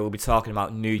that where we'll be talking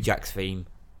about New Jack's theme.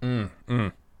 I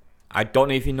don't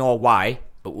know if you know why,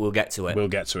 but we'll get to it. We'll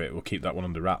get to it. We'll keep that one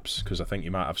under wraps, because I think you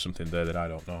might have something there that I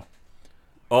don't know.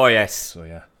 Oh, yes. So,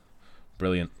 yeah.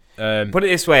 Brilliant. Put it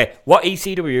this way, what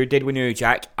ECW did with New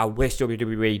Jack, I wish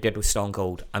WWE did with Stone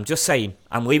Cold. I'm just saying.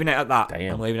 I'm leaving it at that.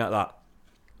 Damn. I'm leaving it at that.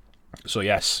 So,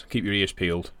 yes, keep your ears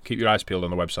peeled. Keep your eyes peeled on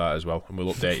the website as well, and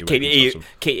we'll update you. Keep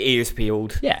your ears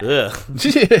peeled. Yeah.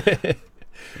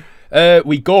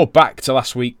 We go back to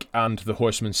last week and the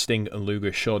Horseman Sting and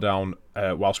Luger showdown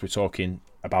whilst we're talking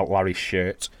about Larry's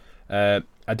shirt. I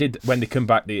did, when they come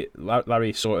back,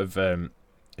 Larry sort of,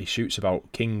 he shoots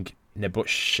about King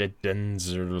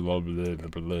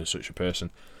Nebuchadnezzar, such a person.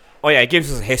 Oh yeah, he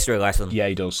gives us a history lesson. Yeah,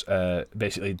 he does.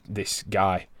 Basically, this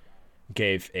guy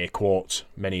gave a quote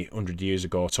many hundred years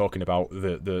ago talking about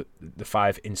the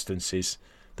 5 instances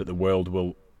that the world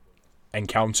will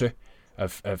encounter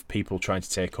of people trying to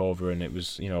take over, and it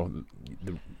was, you know,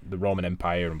 the Roman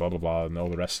Empire and blah blah blah and all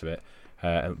the rest of it.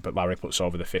 But Larry puts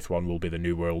over the 5th one will be the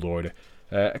New World Order.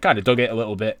 I kind of dug it a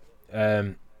little bit,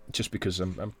 just because I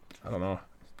don't know.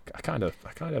 I kind of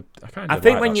like that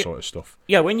sort of stuff.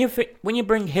 Yeah, when you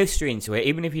bring history into it,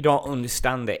 even if you don't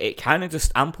understand it, it kind of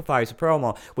just amplifies the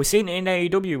promo. We've seen it in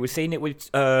AEW. We've seen it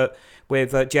with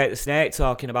Jake the Snake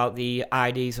talking about the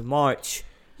IDs of March.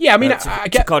 Yeah, I mean, I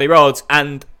get Cody Rhodes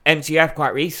and MJF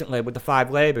quite recently with the 5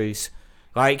 labors.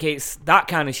 Like, it's that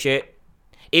kind of shit.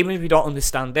 Even if you don't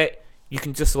understand it, you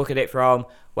can just look at it from,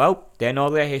 well, they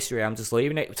know their history. I'm just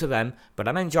leaving it to them, but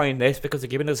I'm enjoying this because they're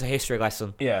giving us a history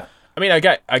lesson. Yeah. I mean, I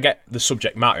get the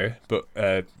subject matter, but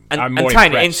I'm more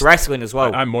tying it into wrestling as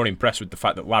well. I'm more impressed with the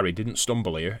fact that Larry didn't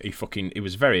stumble here. He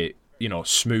was very, you know,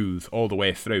 smooth all the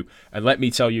way through. And let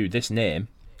me tell you, this name,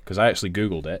 because I actually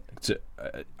googled it,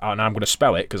 and I'm going to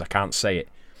spell it because I can't say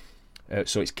it.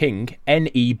 So it's King,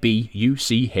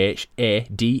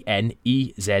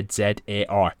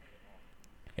 Nebuchadnezzar.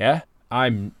 Yeah,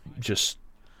 I'm just,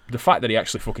 the fact that he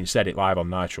actually fucking said it live on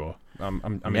Nitro,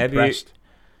 I'm impressed.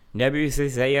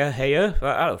 Nebuchadnezzar,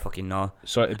 I don't fucking know.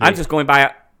 So I'm just going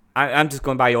by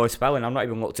your spelling. I'm not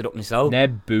even looked it up myself.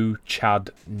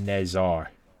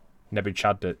 Nebuchadnezzar.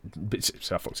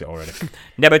 So I fucked it already.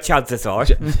 Nebuchadnezzar.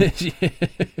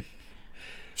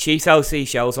 She sells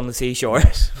seashells on the seashore.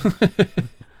 Yes.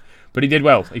 But he did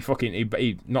well. He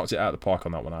knocked it out of the park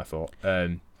on that one, I thought.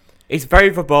 He's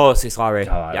very verbose, this Larry.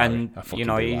 I like and, Larry. I fucking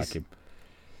do like him.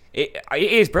 It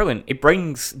is brilliant. It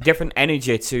brings different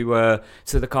energy to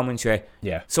the commentary.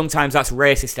 Yeah. Sometimes that's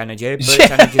racist energy, but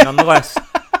it's energy nonetheless.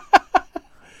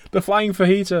 The Flying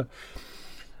Fajita.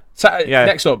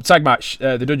 Next up, tag match.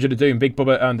 The Dungeon of Doom, Big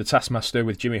Bubba and the Taskmaster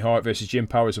with Jimmy Hart versus Jim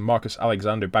Powers and Marcus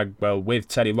Alexander Bagwell with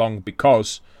Teddy Long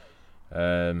because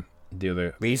the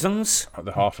other reasons. The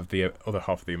other half of the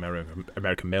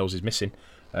American males is missing,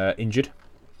 injured.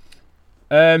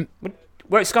 Were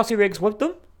Scotty Riggs with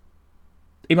them?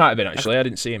 He might have been actually. I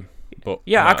didn't see him, but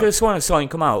yeah, I could have sworn I saw him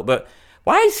come out. But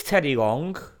why is Teddy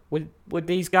Long with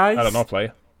these guys? I don't know,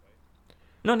 player.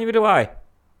 No, neither do I.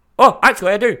 Oh,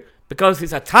 actually, I do. Because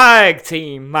it's a tag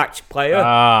team match, player.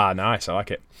 Ah, nice. I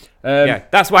like it. Yeah,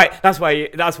 that's why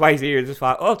he's here. Just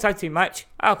like, oh, tag team match.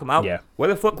 I'll come out. Yeah. Where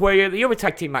the fuck were the other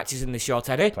tag team matches in the show,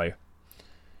 Teddy? Player.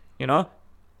 You know.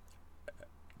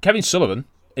 Kevin Sullivan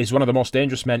is one of the most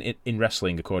dangerous men in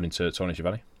wrestling, according to Tony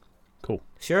Schiavone. Cool.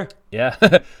 Sure. Yeah.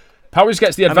 Powers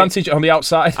gets the advantage on the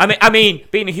outside. I mean,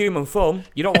 being a human form,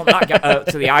 you don't want that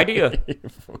to the idea. For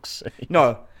fuck's sake.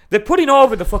 No, they're putting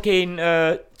over the fucking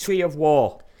Tree of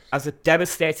War as a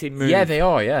devastating move. Yeah, they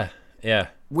are. Yeah.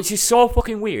 Which is so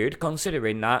fucking weird,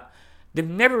 considering that they've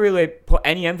never really put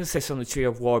any emphasis on the Tree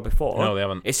of War before. No, they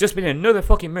haven't. It's just been another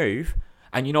fucking move,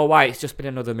 and you know why it's just been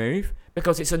another move?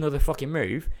 Because it's another fucking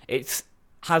move. It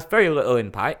has very little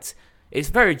impact. It's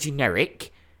very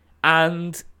generic.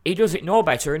 And he does it no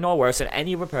better and no worse than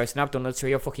any other person I've done the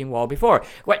Tree of fucking War before.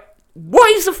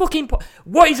 What is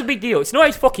the big deal? It's not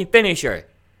his fucking finisher.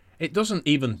 It doesn't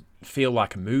even feel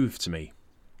like a move to me.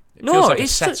 It No, feels like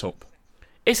it's a setup.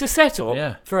 It's a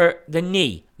setup for the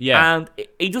knee. Yeah. And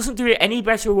he doesn't do it any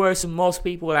better or worse than most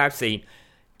people that I've seen.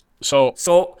 So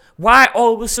why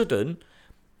all of a sudden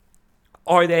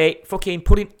are they fucking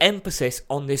putting emphasis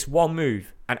on this one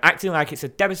move and acting like it's a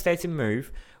devastating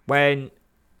move when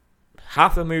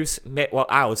half the moves, well,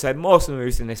 I would say most of the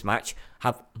moves in this match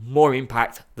have more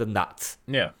impact than that.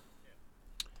 Yeah.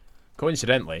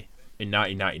 Coincidentally, in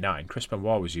 1999, Chris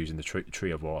Benoit was using the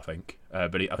Tree of War, I think.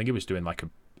 But I think he was doing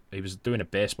a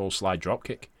baseball slide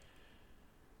dropkick.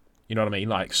 You know what I mean?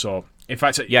 Like, so, in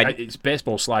fact, it's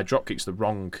baseball slide dropkick's the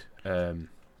wrong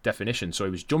definition. So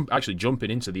he was actually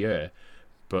jumping into the air,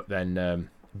 but then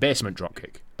basement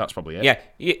dropkick. That's probably it. Yeah,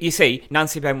 you see,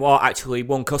 Nancy Benoit actually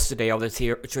won custody of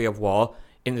the Tree of War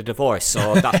in the divorce,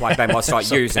 so that's why Benoit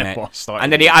started using it.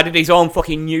 And then he added his own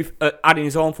fucking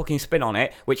spin on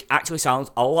it, which actually sounds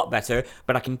a lot better.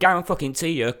 But I can guarantee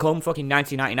you, come fucking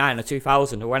 1999 or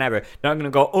 2000 or whenever, they're not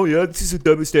gonna go, oh yeah, this is a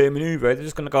devastating maneuver. They're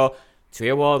just gonna go Tree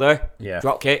of War there,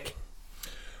 drop kick.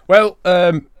 Well,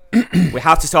 we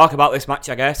have to talk about this match,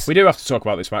 I guess. We do have to talk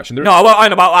about this match. And no, I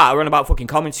won't about that. I run about fucking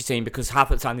commentary team because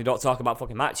half of the time they don't talk about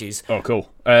fucking matches. Oh,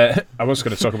 cool. I was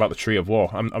going to talk about the Tree of War.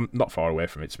 I'm not far away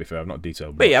from it, to be fair. I'm not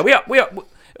detailed. But yeah, we are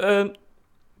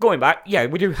going back. Yeah,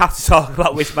 we do have to talk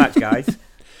about this match, guys.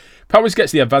 Powers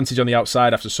gets the advantage on the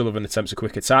outside after Sullivan attempts a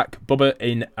quick attack. Bubba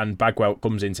in and Bagwell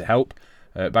comes in to help.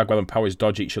 Bagwell and Powers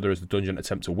dodge each other as the Dungeon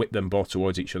attempt to whip them both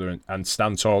towards each other and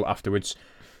stand tall afterwards.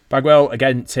 Bagwell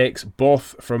again takes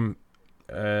both people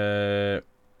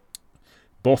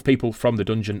from the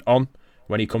Dungeon on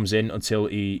when he comes in until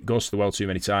he goes to the well too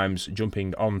many times,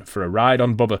 jumping on for a ride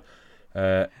on Bubba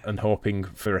and hoping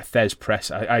for a Thez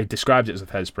press. I described it as a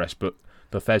Thez press, but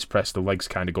the Thez press, the legs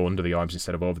kind of go under the arms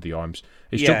instead of over the arms.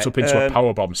 He's jumped up into a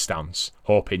powerbomb stance,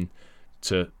 hoping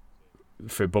for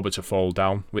Bubba to fall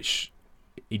down, which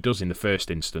he does in the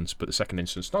first instance, but the second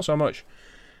instance, not so much.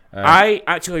 I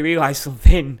actually realised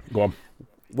something. Go on.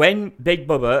 When Big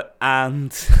Bubba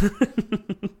and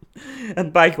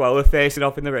and Bagwell were facing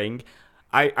off in the ring,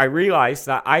 I realised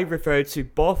that I referred to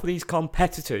both of these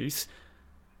competitors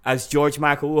as George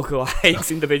Michael lookalikes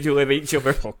individually of each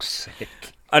other. For fuck's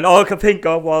sake. And all I could think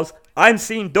of was, I'm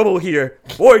seeing double here.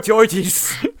 More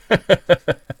Georges.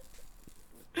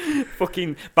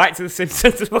 Fucking back to the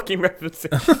Simpsons fucking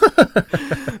references.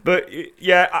 But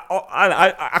yeah,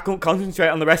 I couldn't concentrate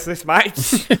on the rest of this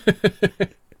match.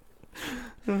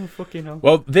 Oh, fucking hell.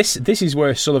 Well, this is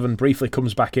where Sullivan briefly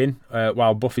comes back in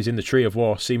while Buff is in the Tree of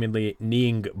War, seemingly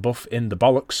kneeing Buff in the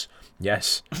bollocks.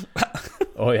 Yes.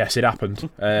 Oh yes, it happened.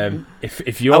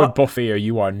 If you're Buff here,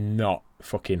 you are not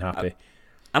fucking happy.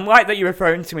 I'm like that you're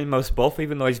referring to him as Buff,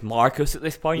 even though he's Marcus at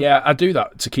this point. Yeah, I do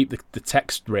that to keep the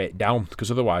text rate down, because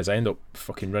otherwise I end up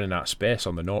fucking running out of space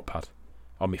on the notepad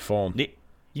on my phone. You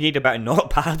need a better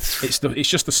notepad. It's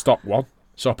just the stock one,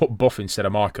 so I put Buff instead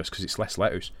of Marcus because it's less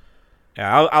letters.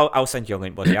 Yeah, I'll send you a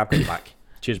link, buddy. I'll put you back.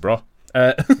 Cheers, bro.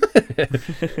 I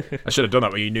should have done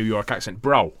that with your New York accent,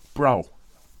 bro.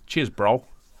 Cheers, bro.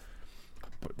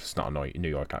 but it's not a New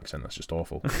York accent. That's just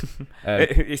awful.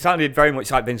 It sounded very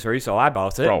much like Vince Russo. I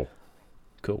bought it. Bro,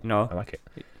 cool. No, I like it.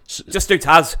 just do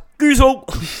Taz.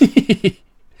 Goozle.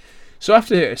 So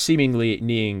after seemingly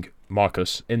kneeing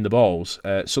Marcus in the balls,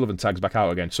 Sullivan tags back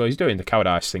out again. So he's doing the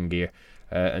cowardice thing here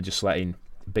and just letting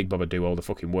Big Bubba do all the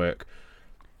fucking work.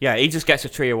 Yeah, he just gets a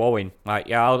trio Owen. Like,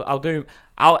 yeah,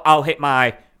 I'll hit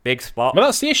my big spot. Well,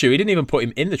 that's the issue. He didn't even put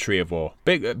him in the Tree of War.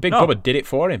 Big Bubba did it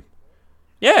for him.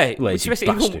 Yeah, Lazy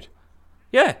bastard.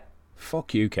 Yeah.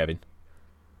 Fuck you, Kevin.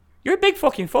 You're a big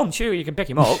fucking fun. Sure, you can pick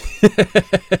him up.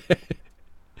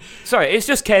 Sorry, it's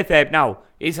just kayfabe now.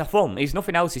 He's a fun. He's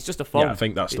nothing else. He's just a fun. Yeah, I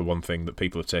think that's the one thing that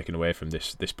people have taken away from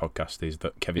this podcast is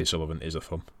that Kevin Sullivan is a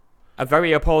fun. A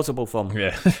very opposable fun.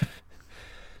 Yeah.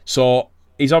 So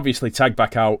he's obviously tagged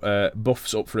back out.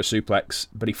 Buff's up for a suplex,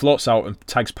 but he floats out and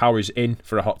tags Powers in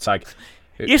for a hot tag.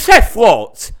 You said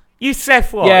float. You said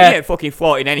float. Yeah. He ain't fucking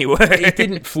floating anywhere. He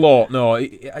didn't float. No,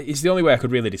 it's the only way I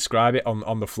could really describe it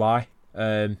on the fly.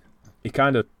 He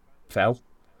kind of fell.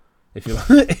 If you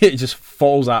like. It just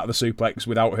falls out of the suplex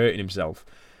without hurting himself.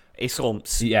 He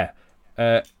slumps. Yeah.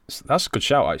 That's a good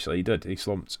shout, actually. He did. He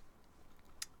slumped.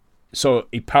 So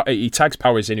he tags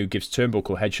Powers in, who gives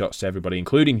turnbuckle headshots to everybody,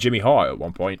 including Jimmy Hart at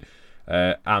one point,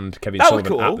 and Kevin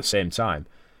Sullivan cool. at the same time.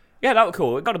 Yeah, that was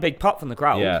cool. It got a big pop from the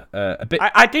crowd. Yeah, a bit.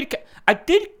 I did.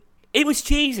 It was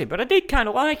cheesy, but I did kind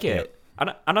of like it.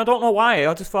 Yeah. And I don't know why.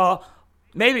 I just thought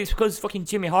maybe it's because fucking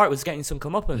Jimmy Hart was getting some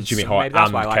comeuppance. Jimmy Hart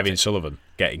and Kevin Sullivan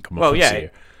getting comeuppance. Well, yeah.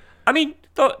 Here. I mean,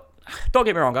 don't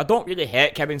get me wrong. I don't really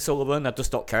hate Kevin Sullivan. I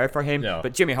just don't care for him. No.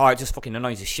 But Jimmy Hart just fucking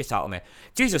annoys the shit out of me.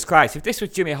 Jesus Christ! If this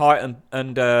was Jimmy Hart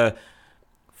and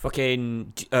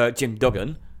fucking Jim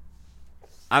Duggan,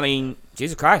 I mean,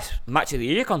 Jesus Christ, match of the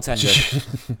year contender.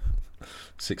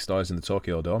 $6 in the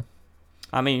Tokyo Dome.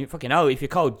 I mean, fucking hell. If you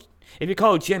call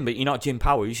Jim, but you're not Jim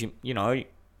Powers, you know.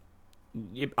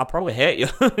 I'll probably hate you.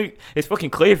 It's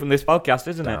fucking clear from this podcast,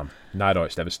 isn't it?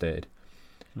 Nido's devastated.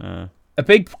 A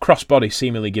big crossbody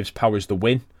seemingly gives Powers the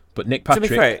win, but Nick Patrick... To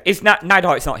be fair,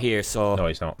 Nido's not here, so... No,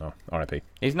 he's not, no. R.I.P.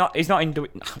 He's not in...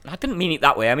 I didn't mean it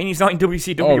that way. I mean, he's not in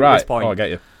WCW Oh, right. at this point. Oh, I get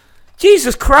you.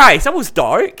 Jesus Christ, that was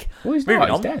dark. Well, he's Moving not.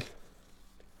 He's on. dead.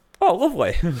 Oh,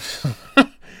 lovely.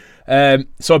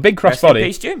 So a big Rest in crossbody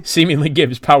peace, Jim. seemingly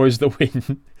gives Powers the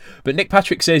win, but Nick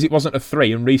Patrick says it wasn't a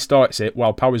 3 and restarts it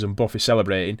while Powers and Buff is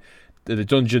celebrating. The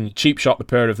Dungeon cheap shot the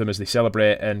pair of them as they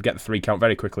celebrate and get the 3 count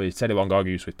very quickly. Teddy Long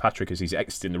argues with Patrick as he's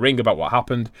exiting the ring about what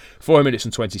happened. 4 minutes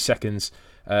and 20 seconds.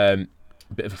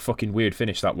 Bit of a fucking weird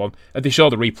finish, that one. And they show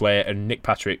the replay and Nick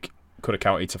Patrick could have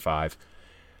counted to 5.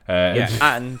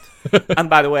 Yeah, and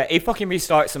by the way, he fucking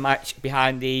restarts the match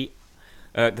behind the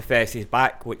face's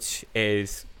back, which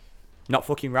is not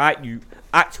fucking right. You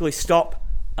actually stop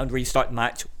and restart the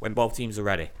match when both teams are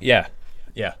ready. Yeah.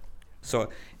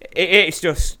 So it's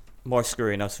just more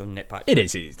screwing us from Nick Patrick.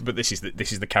 It is, but this is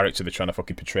the character they're trying to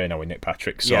fucking portray now with Nick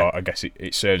Patrick, so Yeah. I guess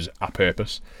it serves a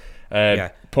purpose. Yeah.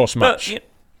 Post-match. But,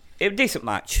 it was a decent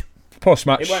match.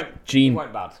 Post-match, It Gene...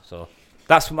 weren't bad. So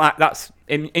that's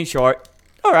in short.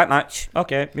 All right, match.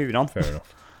 Okay, moving on. Fair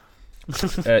enough.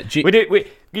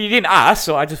 You didn't ask,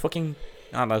 so I just fucking...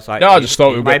 I was like, No, I just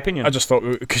thought my opinion. I just thought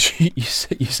because you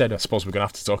said I suppose we're gonna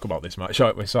have to talk about this match,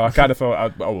 aren't we? So I kind of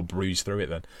thought I will breeze through it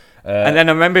then. And then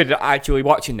I remembered actually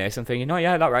watching this and thinking, oh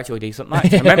yeah, that was actually a decent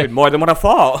match. I remembered more than what I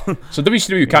thought. So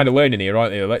WCW kind of learning here,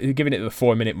 aren't they? Like, they're giving it the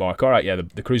 4 minute mark. All right, yeah, the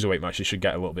cruiserweight matches should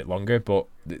get a little bit longer, but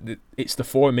it's the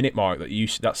 4 minute mark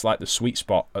that's like the sweet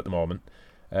spot at the moment.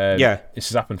 Yeah, this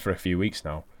has happened for a few weeks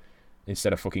now.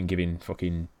 Instead of fucking giving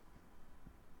fucking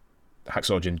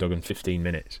Hacksaw Jim Duggan 15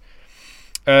 minutes.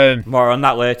 more on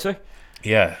that later.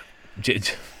 Yeah.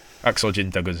 Hacksaw Jim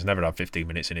Duggan's never had 15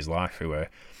 minutes in his life.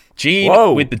 Gene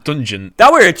Whoa. with the Dungeon.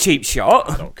 That were a cheap shot.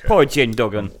 I don't care. Poor Jim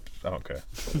Duggan. I don't care.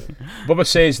 Bubba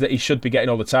says that he should be getting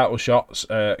all the title shots.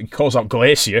 He calls out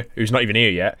Glacier, who's not even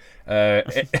here yet,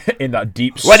 in that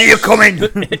deep... When are you coming?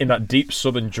 in that deep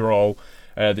southern drawl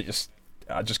that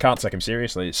I just can't take him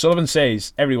seriously. Sullivan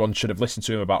says everyone should have listened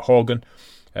to him about Hogan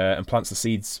and plants the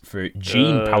seeds for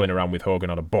Gene palling around with Hogan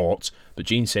on a boat. But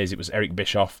Gene says it was Eric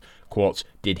Bischoff, quote,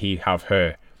 did he have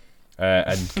her?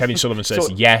 And Kevin Sullivan says,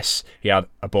 yes, he had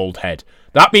a bald head.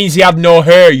 That means he had no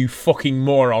hair, you fucking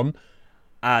moron.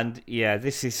 And yeah,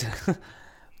 this is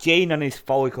Gene and his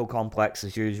follicle complex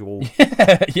as usual.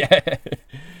 Yeah.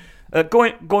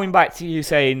 Going back to you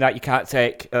saying that you can't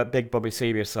take Big Bubby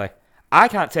seriously. I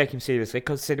can't take him seriously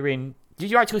considering... Did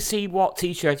you actually see what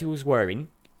t-shirt he was wearing?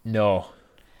 No.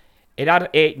 It had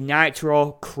a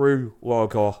Nitro Crew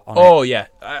logo on it. Oh yeah,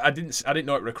 I didn't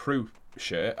know it was a Crew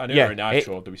shirt. I knew Yeah, it was a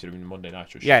Nitro. WCW Monday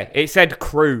Nitro shirt. Yeah, it said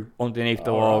Crew underneath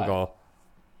the All right. logo.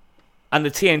 And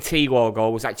the TNT logo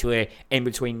was actually in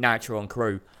between Nitro and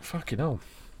Crew. Fucking hell.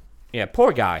 Yeah,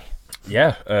 poor guy.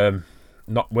 Yeah,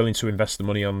 not willing to invest the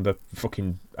money on the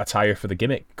fucking attire for the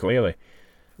gimmick, clearly.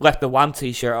 Left the Wham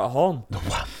t-shirt at home. The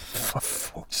Wham, for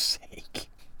fuck's sake.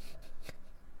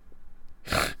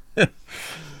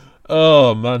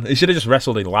 Oh, man. He should have just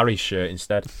wrestled in Larry's shirt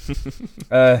instead.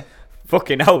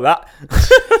 Fucking hell, that.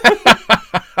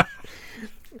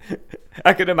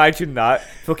 I can imagine that.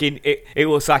 Fucking, it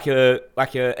looks like an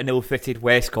ill-fitted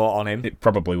waistcoat on him. It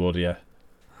probably would, yeah.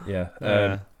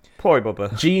 Yeah. Poor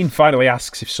Bubba. Gene finally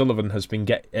asks if Sullivan has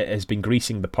been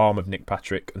greasing the palm of Nick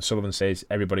Patrick, and Sullivan says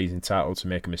everybody's entitled to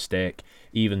make a mistake,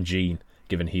 even Gene,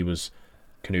 given he was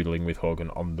canoodling with Hogan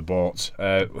on the boat.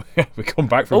 We come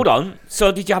back from... Hold on.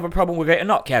 So did you have a problem with it or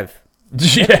not, Kev?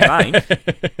 Yeah. Mind.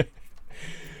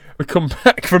 We come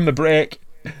back from the break.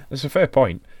 That's a fair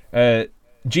point.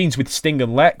 Gene's with Sting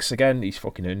and Lex. Again, he's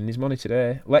fucking earning his money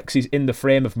today. Lex is in the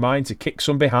frame of mind to kick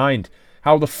some behind.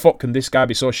 How the fuck can this guy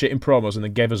be so shit in promos and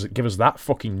then give us that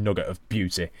fucking nugget of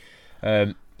beauty?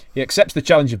 He accepts the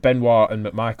challenge of Benoit and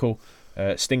McMichael.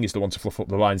 Sting is the one to fluff up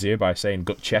the lines here by saying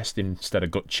gut chest instead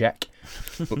of gut check,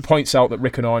 but points out that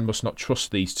Rick and Owen must not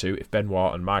trust these two if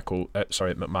Benoit and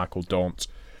McMichael don't.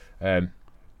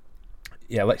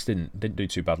 Yeah, Lex didn't do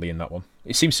too badly in that one.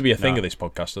 It seems to be a thing of this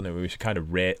podcast, doesn't it? We should kind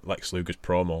of rate Lex Luger's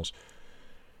promos.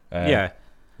 Yeah.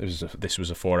 This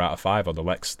was a 4 out of 5 on the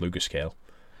Lex Luger scale.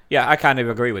 Yeah, I kind of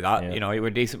agree with that. Yeah. You know, it was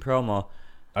a decent promo.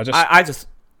 I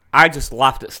I just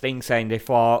laughed at Sting saying they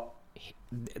thought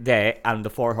they and the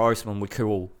Four Horsemen were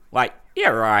cool. Like, yeah,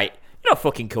 right. You're not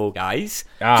fucking cool, guys.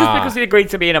 Just because they agreed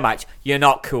to be in a match, you're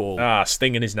not cool.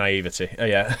 Sting and his naivety. Oh,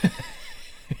 yeah.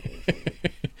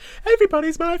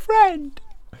 Everybody's my friend.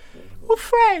 Well,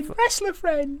 friend, wrestler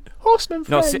friend, horseman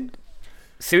friend. No,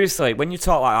 seriously, when you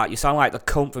talk like that, you sound like the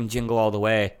cunt from Jingle All the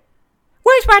Way.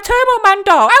 Where's my Turbo Man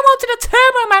doll? I wanted a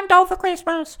Turbo Man doll for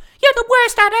Christmas. You're the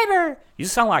worst dad ever. You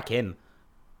just sound like him.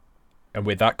 And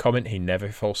with that comment, he never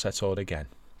falsettoed again.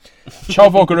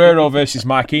 Chavo Guerrero versus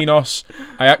Mike Enos.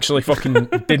 I actually fucking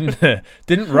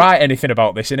didn't write anything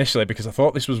about this initially because I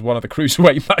thought this was one of the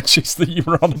cruiserweight matches that you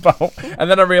were on about, and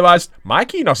then I realised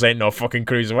Mike Enos ain't no fucking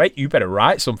cruiserweight. You better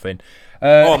write something.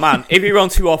 Oh man, if he were on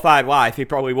 205 Live, he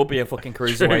probably would be a fucking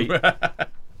cruiserweight.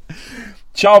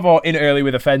 Chavo in early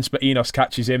with a fence, but Enos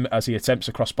catches him as he attempts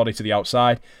a crossbody to the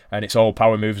outside, and it's all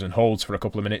power moves and holds for a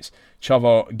couple of minutes.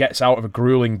 Chavo gets out of a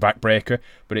grueling backbreaker,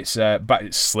 but it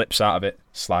slips out of it,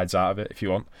 slides out of it if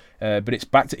you want. But it's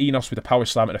back to Enos with a power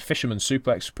slam and a fisherman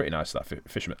suplex. Pretty nice, that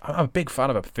fisherman. I'm a big fan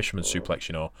of a fisherman suplex,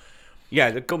 you know.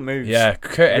 Yeah, they're good moves. Yeah,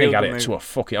 Kurt Hennig had it move. to a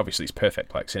fucking... Obviously, it's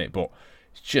perfect plex in it, but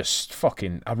it's just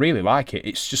fucking... I really like it.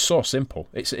 It's just so simple.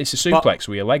 It's a suplex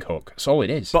with a leg hook. That's all it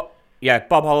is. But yeah,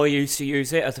 Bob Holly used to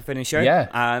use it as a finisher. Yeah.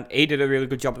 And he did a really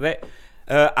good job of it.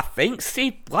 I think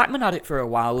Steve Blackman had it for a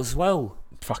while as well.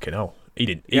 Fucking hell. He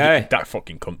didn't. That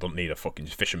fucking cunt don't need a fucking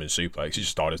fisherman suplex. He just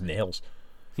started his nails.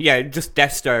 Yeah, just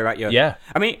death stare at you. Yeah.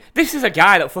 I mean, this is a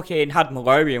guy that fucking had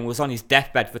malaria and was on his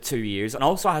deathbed for 2 years and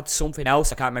also had something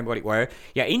else, I can't remember what it were.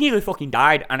 Yeah, he nearly fucking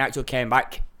died and actually came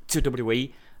back to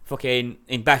WWE fucking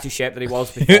in better shape than he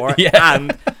was before. Yeah.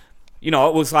 And, you know,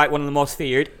 it was like one of the most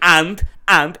feared. And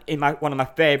in one of my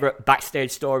favourite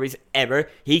backstage stories ever,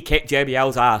 he kicked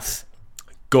JBL's ass.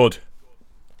 Good.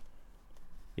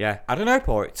 Yeah, at an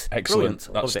airport. Excellent.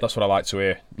 That's what I like to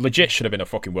hear. Legit should have been a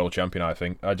fucking world champion, I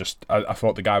think. I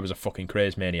thought the guy was a fucking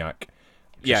crazy maniac.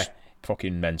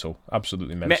 Fucking mental.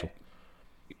 Absolutely mental.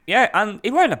 Yeah, and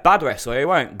he weren't a bad wrestler. He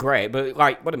weren't great, but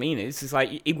like what I mean is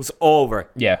like he was over.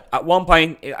 Yeah. At one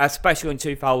point, especially in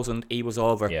 2000, he was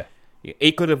over. Yeah.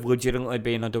 He could have legitimately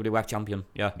been a WWF champion.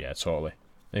 Yeah. Yeah, totally.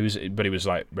 He was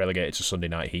like relegated to Sunday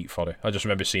Night Heat fodder. I just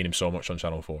remember seeing him so much on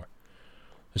Channel 4.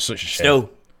 It's such a shame. Still,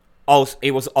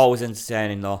 he was always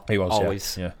entertaining though. He was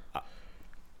always. Yeah.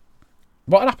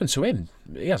 What happened to him?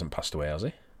 He hasn't passed away, has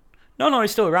he? No,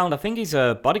 he's still around. I think he's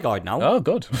a bodyguard now. Oh,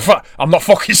 good. I'm not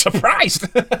fucking surprised.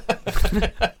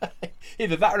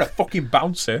 Either that or a fucking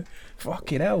bouncer.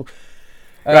 Fucking hell.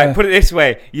 Right, put it this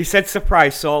way. You said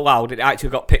surprise so loud it actually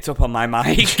got picked up on my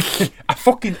mic.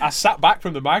 I sat back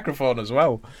from the microphone as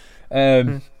well.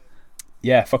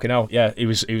 Yeah, fucking hell. Yeah, he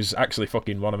was actually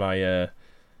fucking one of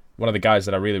the guys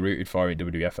that I really rooted for in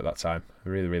WWF at that time. I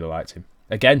really, really liked him.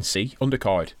 Again, see,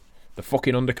 undercard. The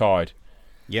fucking undercard.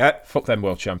 Yeah. Fuck them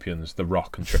world champions, The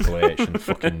Rock and Triple H and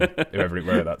fucking whoever it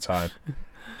were at that time.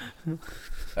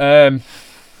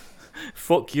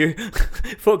 Fuck you.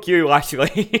 Fuck you,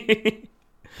 Lashley.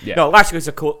 Yeah. No, Lashley's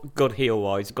a good heel,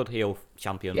 boy. He's a good heel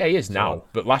champion. Yeah, he is now.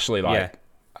 But Lashley,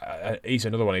 he's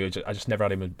another one. I just never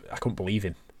had him. I couldn't believe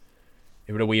him.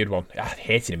 It was a weird one. I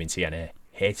hated him in TNA.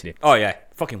 hated him. Oh yeah,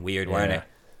 fucking weird, weren't it?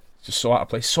 Just so out of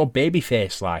place, so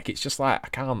babyface like. It's just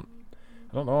like I don't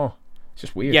know. It's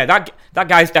just weird. Yeah, that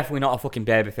guy's definitely not a fucking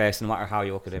babyface, no matter how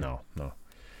you look at him.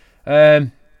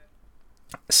 No.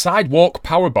 Sidewalk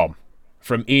powerbomb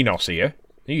from Enos here.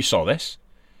 You saw this.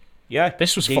 Yeah,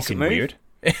 This was decent fucking move. weird.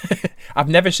 I've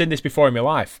never seen this before in my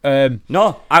life.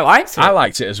 No, I liked it. I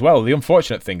liked it as well. The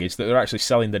unfortunate thing is that they're actually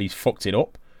selling that he's fucked it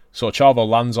up. So Chavo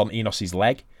lands on Enos's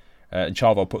leg, and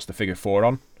Chavo puts the figure 4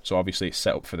 on. So obviously it's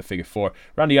set up for the figure 4.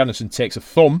 Randy Anderson takes a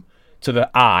thumb to the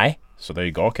eye. So there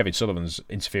you go. Kevin Sullivan's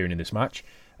interfering in this match.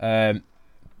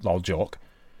 Lol joke.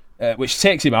 Which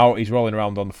takes him out. He's rolling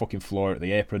around on the fucking floor at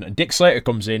the apron. And Dick Slater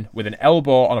comes in with an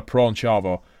elbow on a prone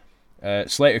Chavo.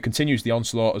 Slater continues the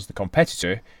onslaught as the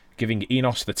competitor, giving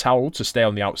Enos the towel to stay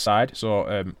on the outside.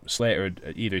 So Slater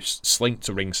had either slinked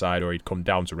to ringside or he'd come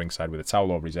down to ringside with a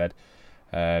towel over his head.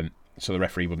 So the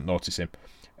referee wouldn't notice him.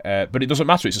 But it doesn't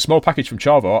matter. It's a small package from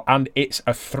Chavo, and it's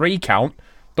a 3 count.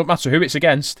 Don't matter who it's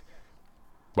against.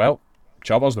 Well,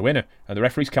 Chavo's the winner, and the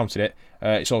referee's counted it.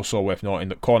 It's also worth noting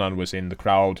that Conan was in the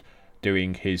crowd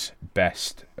doing his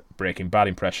best Breaking Bad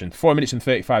impression. 4 minutes and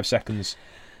 35 seconds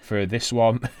for this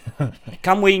one.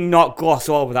 Can we not gloss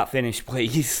over that finish,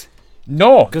 please?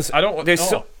 No, Because I don't.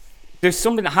 there's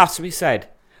something that has to be said.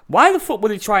 Why the fuck were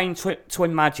they trying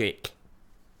twin magic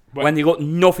when they look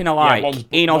nothing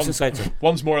alike? Enos and Slater.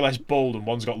 One's more or less bald, and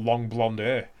one's got long blonde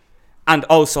hair. And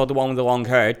also the one with the long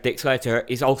hair, Dick Slater,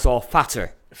 is also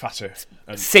fatter.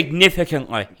 And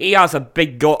Significantly. He has a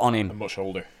big gut on him. much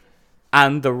older.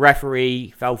 And the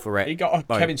referee fell for it. He got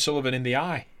Kevin Sullivan in the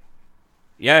eye.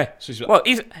 Yeah. So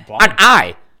he's blind. an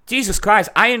eye. Jesus Christ,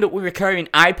 I end up with recurring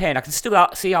eye pain. I can still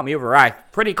see out my other eye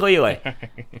pretty clearly.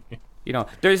 You know,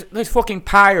 there's fucking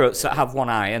pirates that have one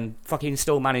eye and fucking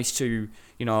still manage to,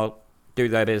 you know, do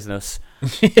their business.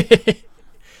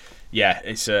 Yeah,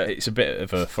 it's a bit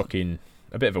of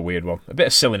a weird one. A bit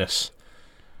of silliness.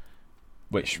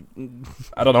 Which,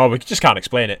 I don't know, we just can't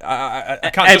explain it.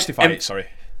 I can't justify it, sorry.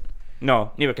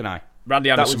 No, neither can I. Randy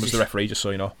Anderson was the referee, just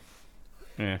so you know.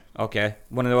 Yeah, okay.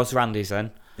 One of those Randys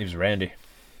then. He was Randy.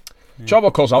 Yeah.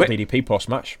 Chavo calls out DDP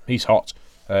post-match. He's hot.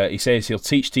 He says he'll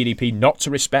teach TDP not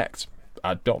to respect.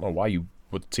 I don't know why you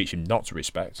would teach him not to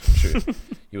respect. I'm sure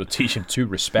you would teach him to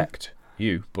respect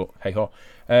you, but hey-ho.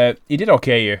 He did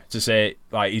okay here to say,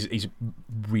 like, he's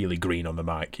really green on the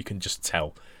mic. You can just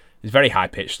tell. He's very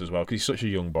high-pitched as well, because he's such a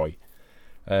young boy.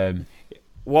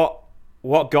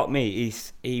 What got me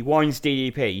is he warns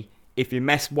DDP, if you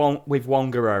mess with one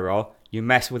Guerrero, you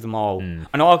mess with them all.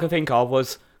 And all I could think of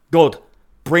was, good,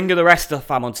 bring the rest of the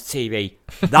fam onto TV.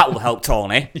 That will help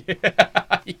Tony.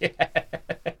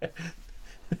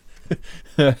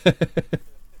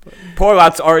 Poor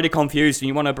lad's already confused, and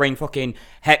you want to bring fucking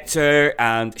Hector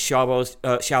and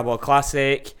Chavo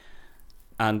Classic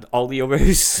and all the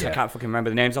others. Yeah. I can't fucking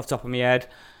remember the names off the top of my head.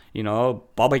 You know,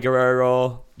 Bobby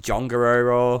Guerrero, John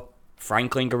Guerrero,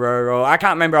 Franklin Guerrero. I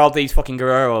can't remember all these fucking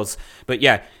Guerreros. But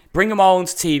yeah, bring them all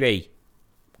onto TV.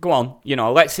 Go on, you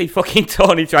know, let's see fucking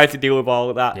Tony try to deal with all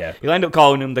of that. Yeah. You'll end up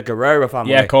calling them the Guerrero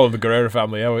family. Yeah, call them the Guerrero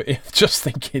family. I was just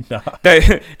thinking that.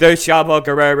 There's Chavo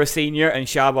Guerrero Sr. and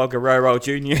Chavo Guerrero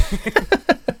Jr.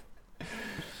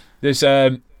 There's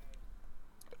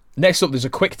next up, there's a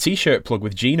quick T-shirt plug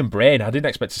with Gene and Brain. I didn't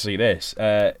expect to see this.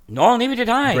 No, neither did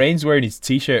I. Brain's wearing his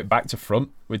T-shirt back to front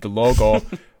with the logo,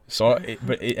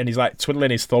 and he's like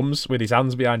twiddling his thumbs with his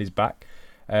hands behind his back.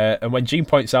 And when Gene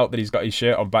points out that he's got his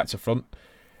shirt on back to front,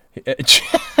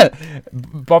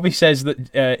 Bobby says that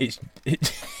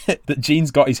that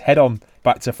Gene's got his head on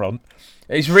back to front.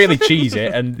 It's really cheesy,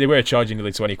 and they were charging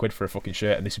nearly 20 quid for a fucking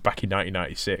shirt, and this is back in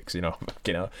 1996. You know,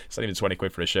 it's not even 20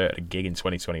 quid for a shirt at a gig in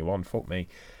 2021. Fuck me.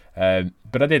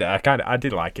 But I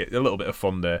did like it. A little bit of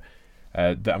fun there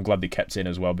that I'm glad they kept in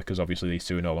as well, because obviously these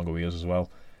two are no longer with us as well.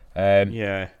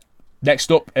 Yeah.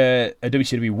 Next up, a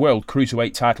WCW World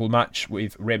Cruiserweight title match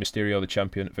with Rey Mysterio, the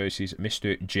champion, versus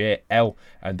Mr. JL.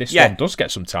 And this one does get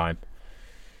some time.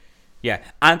 Yeah,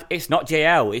 and it's not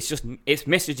JL, it's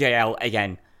Mr. JL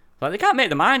again. Like, they can't make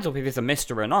their minds up if it's a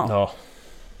Mr. or not.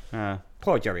 No.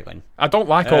 Poor Jerry Lynn. I don't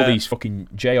like all these fucking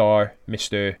JR,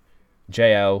 Mr.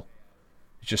 JL.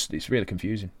 It's really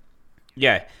confusing.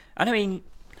 Yeah, and I mean,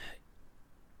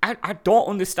 I don't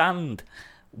understand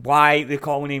why they're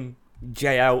calling him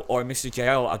JL or Mr.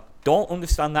 JL. I don't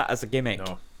understand that as a gimmick.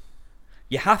 No.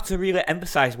 You have to really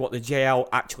emphasise what the JL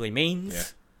actually means. Yeah.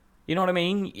 You know what I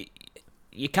mean?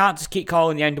 You can't just keep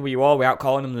calling the NWO without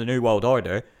calling them the New World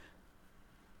Order.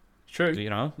 True.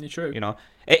 You know? You're true. You know?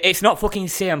 It's not fucking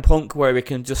CM Punk where we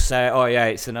can just say, oh yeah,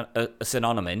 it's a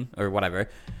synonym or whatever.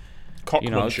 Cock you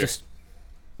know, puncher. just...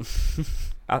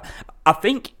 I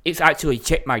think it's actually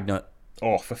Chick Magnet.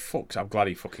 Oh, for fuck's sake, I'm glad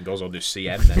he fucking goes on this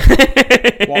CM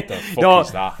then. What the fuck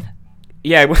is that?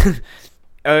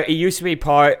 Yeah, he used to be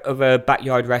part of a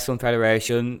Backyard Wrestling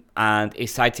Federation, and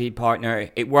his tag team partner,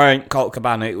 it weren't Colt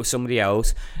Cabana, it was somebody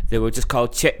else. They were just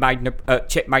called Chick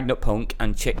Magnet Punk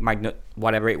and Chick Magnet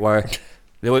whatever it were.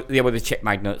 They were the Chick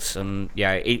Magnets, and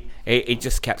yeah, he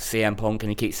just kept CM Punk, and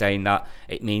he keeps saying that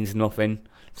it means nothing.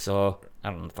 So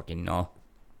I don't fucking know.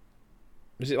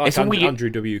 Is it like Andrew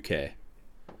WK?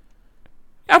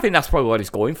 I think that's probably what he's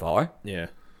going for. Yeah.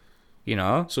 You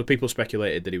know? So people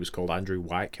speculated that he was called Andrew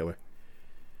Whitekiller.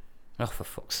 Oh, for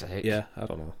fuck's sake. Yeah, I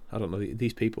don't know.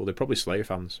 These people, they're probably Slayer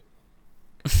fans.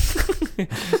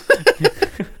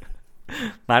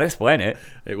 Might explain it.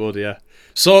 It would, yeah.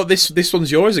 So this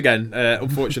one's yours again,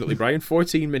 unfortunately, Brian.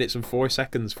 14 minutes and 4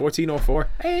 seconds. 14:04.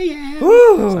 Hey, yeah.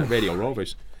 Woo! It's like Radio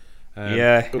Rovers.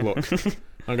 Yeah. Good luck. I'm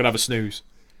going to have a snooze.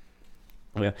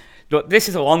 Yeah. But this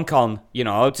is a long con, you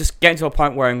know, just getting to a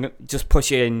point where I'm just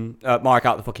pushing Mark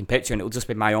out the fucking picture and it'll just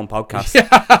be my own podcast.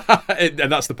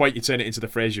 And that's the point you turn it into the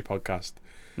Fraser podcast.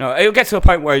 No, it'll get to a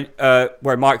point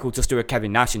where Mark will just do a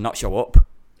Kevin Nash and not show up.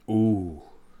 Ooh.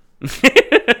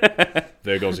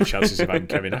 There goes the chances of having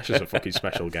Kevin Nash as a fucking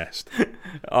special guest.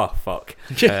 Oh, fuck.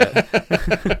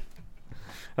 I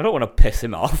don't want to piss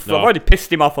him off. No. I've already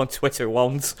pissed him off on Twitter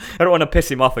once. I don't want to piss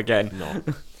him off again. No.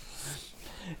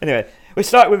 Anyway, we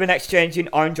start with an exchange in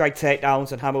arm drag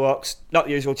takedowns and hammerlocks. Not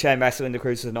the usual chain wrestling the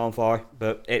Cruisers are known for,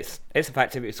 but it's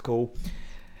effective, it's cool.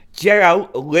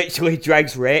 JL literally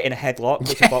drags Ray in a headlock,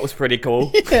 which I thought was pretty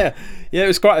cool. Yeah, it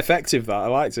was quite effective, that. I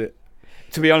liked it.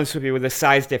 To be honest with you, with the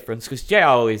size difference, because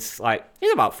JL is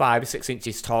he's about 5 or 6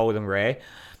 inches taller than Ray,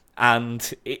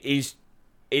 and he's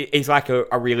like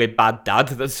a really bad dad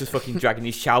that's just fucking dragging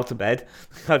his child to bed.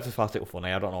 I just thought it was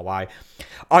funny, I don't know why.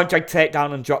 Arm drag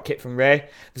takedown and drop kick from Ray.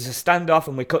 There's a standoff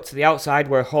and we cut to the outside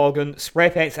where Hogan spray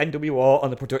paints NWO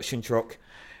on the production truck.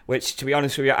 Which, to be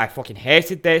honest with you, I fucking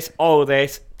hated this. All of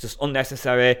this, just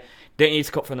unnecessary. Didn't need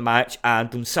to cut from the match,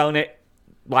 and them selling it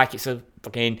like it's a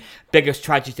fucking biggest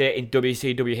tragedy in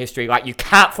WCW history. Like, you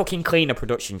can't fucking clean a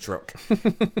production truck.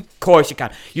 Of course you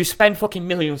can. You spend fucking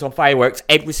millions on fireworks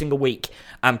every single week.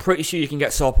 I'm pretty sure you can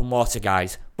get soap and water,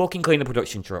 guys. Fucking clean a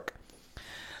production truck.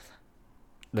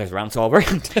 There's rant over.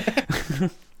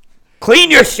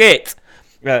 Clean your shit!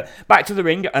 Back to the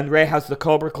ring, and Ray has the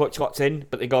Cobra clutch locked in,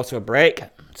 but they go to a break.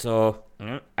 So,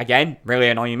 again, really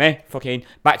annoying me. Fucking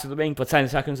back to the ring for 10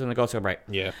 seconds and they go to a break.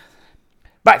 Yeah.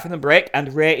 Back from the break,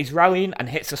 and Ray is rallying and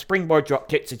hits a springboard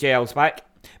dropkick to JL's back.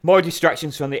 More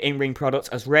distractions from the in-ring product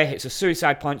as Ray hits a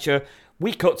suicide puncher.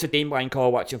 We cut to Dean Blanco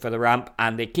watching for the ramp,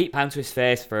 and they keep hands to his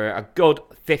face for a good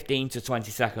 15 to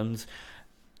 20 seconds.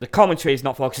 The commentary is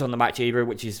not focused on the match either,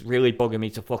 which is really bugging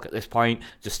me to fuck at this point.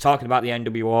 Just talking about the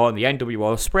NWO and the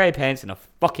NWO spray paints in a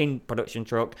fucking production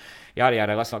truck. Yada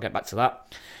yada, let's not get back to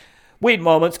that. Weird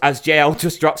moments as JL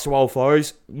just drops to all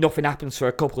fours. Nothing happens for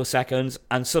a couple of seconds,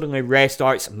 and suddenly Ray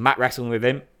starts mat wrestling with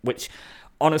him, which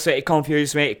honestly it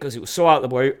confused me because it was so out of the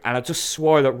blue, and I just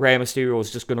swore that Rey Mysterio was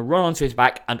just going to run onto his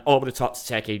back and over the top to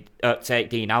take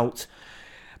Dean out.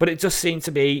 But it just seemed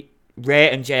to be Ray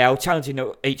and JL challenging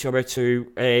each other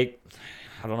to a,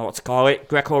 I don't know what to call it,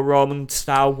 Greco-Roman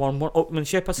style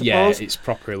one-upmanship, I suppose. Yeah, it's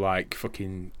proper like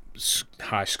fucking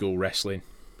high school wrestling.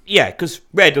 Yeah, because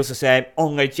Ray does the same,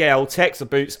 only JL takes the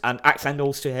boots and axe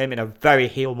handles to him in a very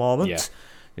heel moment. Yeah.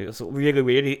 It's really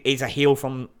weird. He's a heel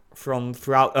from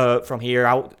here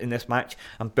out in this match.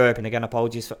 I'm burping again,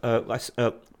 apologies for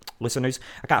listeners.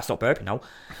 I can't stop burping now.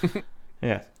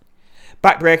 Yeah.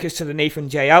 Backbreakers to the knee from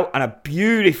JL, and a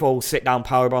beautiful sit-down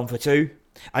powerbomb for 2.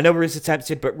 Another is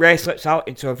attempted, but Ray slips out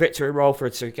into a victory roll for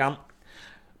a 2 count.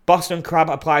 Boston Crab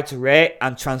applied to Ray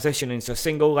and transitioned into a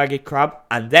single-legged crab,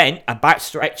 and then a back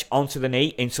stretch onto the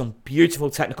knee in some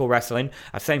beautiful technical wrestling.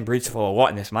 I've seen beautiful a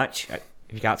lot in this match, if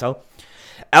you can't tell.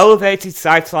 Elevated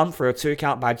side slam for a 2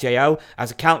 count by JL as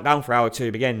a countdown for hour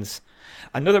 2 begins.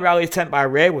 Another rally attempt by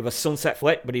Ray with a sunset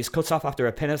flip, but he's cut off after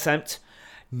a pin attempt.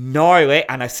 Gnarly,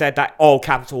 and I said that all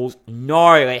capitals,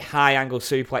 gnarly high angle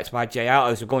suplex by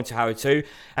JL as we're going to hour 2,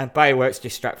 and fireworks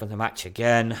distract from the match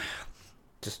again.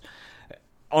 Just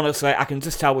honestly, I can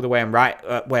just tell with the way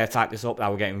I typed this up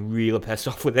that we're getting really pissed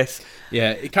off with this.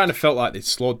 Yeah, it kind of felt like they'd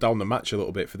slowed down the match a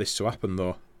little bit for this to happen,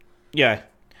 though. Yeah.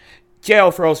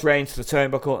 JL throws Ray into the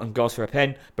turnbuckle and goes for a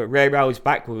pin, but Ray rallies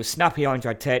back with a snappy arm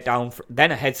drag takedown,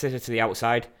 then a head scissor to the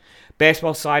outside.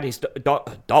 Baseball side is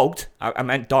dogged. I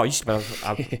meant dodged, but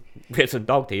I've written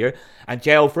dogged here. And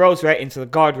JL throws Ray into the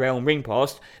guardrail and ring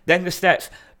post, then the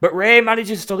steps. But Ray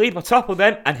manages to leap on top of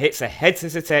them and hits a head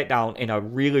scissor takedown in a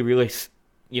really, really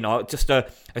You know, just a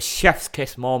chef's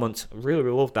kiss moment. Really,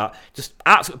 really loved that. Just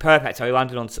absolutely perfect how he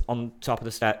landed on top of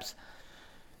the steps.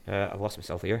 I've lost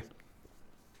myself here.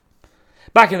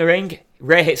 Back in the ring,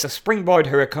 Ray hits a springboard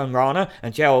Hurricane Rana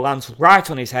and JL lands right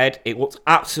on his head. It looks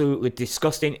absolutely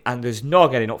disgusting and there's no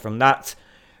getting up from that.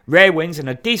 Ray wins in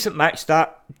a decent match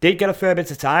that did get a fair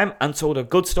bit of time and told a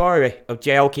good story of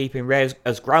JL keeping Ray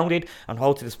as grounded and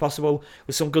halted as possible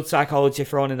with some good psychology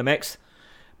thrown in the mix.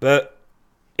 But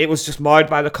it was just marred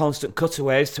by the constant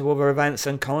cutaways to other events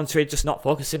and commentary just not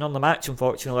focusing on the match,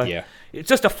 unfortunately. Yeah. It's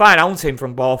just a fine outing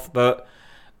from both, but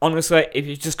honestly, if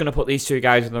you're just going to put these two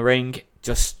guys in the ring,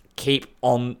 just keep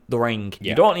on the ring. Yeah.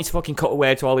 You don't need to fucking cut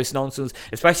away to all this nonsense,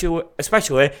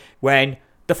 especially when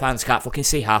the fans can't fucking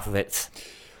see half of it.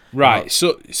 Right.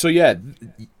 So yeah,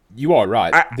 you are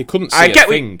right. They couldn't see a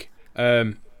thing.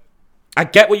 I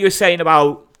get what you were saying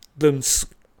about them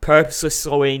purposely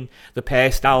slowing the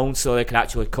pace down so they can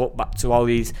actually cut back to all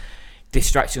these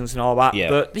distractions and all that. Yeah.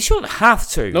 But they shouldn't have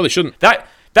to. No, they shouldn't.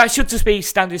 That should just be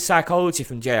standard psychology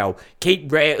from JL.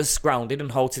 Keep Ray as grounded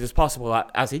and halted as possible,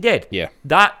 as he did. Yeah.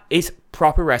 That is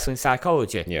proper wrestling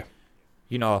psychology. Yeah.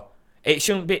 You know, there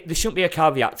shouldn't be a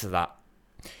caveat to that.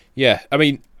 Yeah, I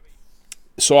mean,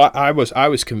 so I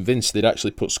was convinced they'd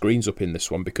actually put screens up in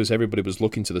this one because everybody was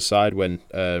looking to the side when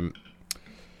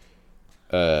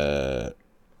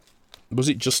was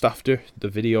it just after the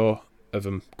video of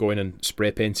them going and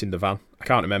spray painting the van? I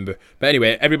can't remember. But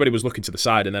anyway, everybody was looking to the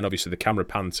side, and then obviously the camera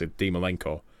panned to Dean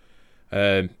Malenko.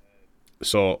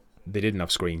 So they didn't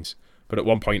have screens. But at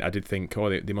one point I did think,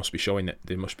 they must be showing it.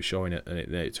 They must be showing it. And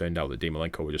it turned out that Dean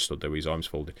Malenko was just stood there with his arms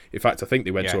folded. In fact, I think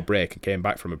they went to a break and came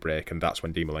back from a break, and that's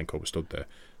when Dean Malenko was stood there.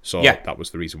 So that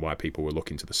was the reason why people were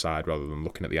looking to the side rather than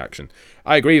looking at the action.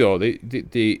 I agree, though.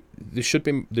 There should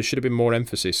have been more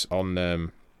emphasis on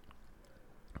the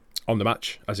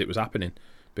match as it was happening,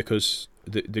 because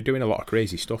they're doing a lot of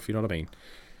crazy stuff. You know what I mean?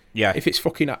 Yeah. If it's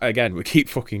fucking, again, we keep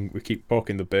poking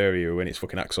the bear here when it's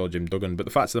fucking Hacksaw Jim Duggan, but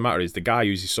the fact of the matter is the guy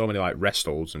uses so many like rest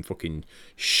holds and fucking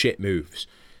shit moves.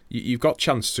 You've got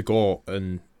chance to go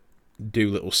and do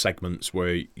little segments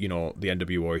where, you know, the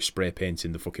NWO is spray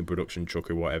painting the fucking production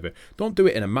truck or whatever. Don't do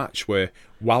it in a match where,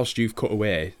 whilst you've cut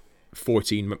away,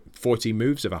 14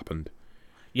 moves have happened.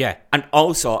 Yeah, and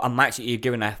also a match that you've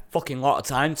given a fucking lot of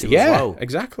time to as well. Yeah,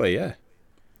 exactly, yeah.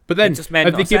 But then,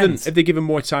 have they given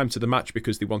more time to the match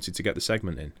because they wanted to get the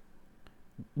segment in?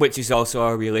 Which is also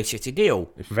a really shitty deal.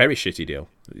 It's a very shitty deal.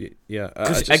 Yeah.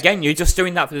 Because, again, you're just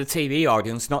doing that for the TV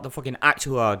audience, not the fucking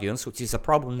actual audience, which is a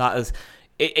problem that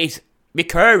is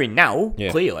recurring now,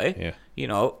 clearly. Yeah. You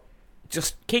know,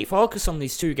 just keep focus on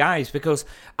these two guys, because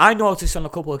I noticed on a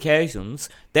couple of occasions,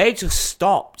 they just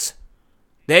stopped.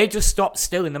 They just stopped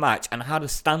still in the match and had a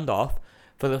standoff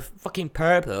for the fucking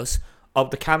purpose of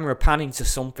the camera panning to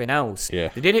something else. Yeah.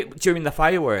 They did it during the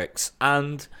fireworks,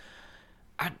 and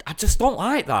I just don't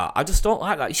like that.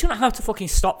 You shouldn't have to fucking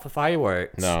stop for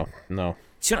fireworks. No. You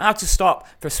shouldn't have to stop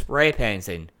for spray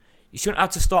painting. You shouldn't have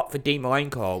to stop for Dean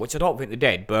Malenko, which I don't think they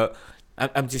did, but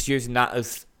I'm just using that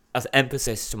as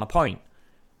emphasis to my point.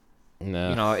 No.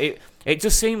 You know, it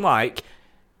just seemed like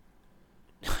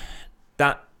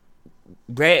that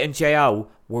Ray and JL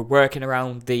were working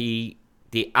around the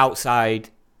outside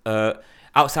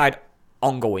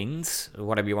ongoings, or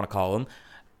whatever you want to call them,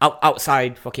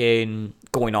 outside fucking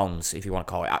going-ons, if you want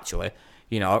to call it, actually,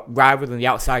 you know, rather than the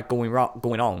outside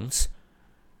going-ons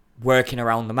working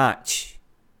around the match.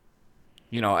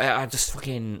 You know, I just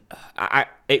fucking,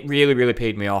 it really, really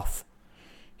peed me off.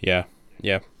 Yeah.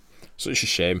 Such a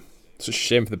shame for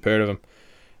the pair of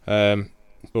them.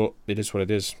 But it is what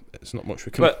it is. It's not much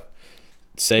we can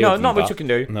say. No, not much we can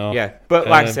do. No. Yeah, but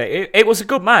like I say, it was a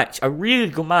good match, a really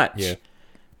good match. Yeah.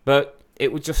 But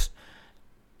it was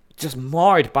just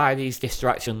marred by these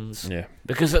distractions. Yeah.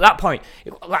 Because at that point,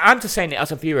 I'm just saying it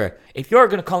as a viewer, if you're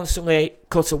going to constantly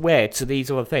cut away to these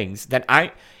other things, then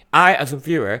I as a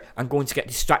viewer, am going to get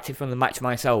distracted from the match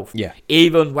myself. Yeah.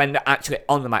 Even when they're actually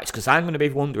on the match, because I'm going to be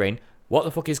wondering, what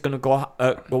the fuck is going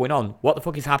to going on? What the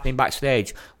fuck is happening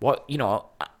backstage? What, you know,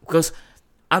 because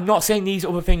I'm not saying these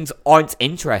other things aren't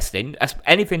interesting.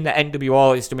 Anything that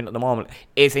NWO is doing at the moment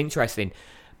is interesting.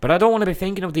 But I don't want to be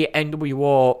thinking of the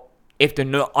NWO if they're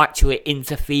not actually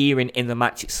interfering in the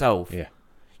match itself. Yeah.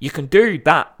 You can do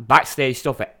that backstage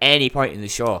stuff at any point in the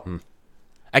show.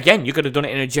 Again, you could have done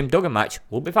it in a Jim Duggan match.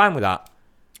 We'll be fine with that.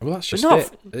 Well, that's just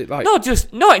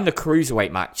it. Not in the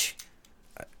cruiserweight match.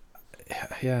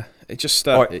 Yeah, it's just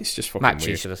or fucking matches,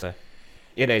 weird. should I say?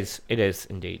 It is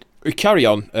indeed. We carry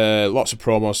on. Lots of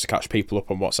promos to catch people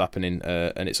up on what's happening,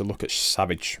 and it's a look at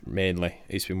Savage mainly.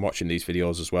 He's been watching these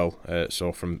videos as well.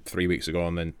 So from 3 weeks ago,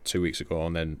 and then 2 weeks ago,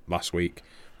 and then last week,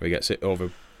 where he gets hit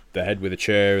over the head with a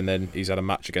chair, and then he's had a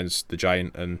match against the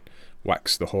Giant and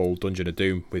whacks the whole Dungeon of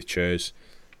Doom with chairs.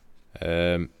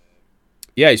 Yeah,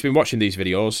 he's been watching these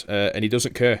videos, and he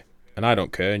doesn't care, and I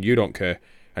don't care, and you don't care,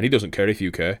 and he doesn't care if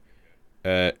you care.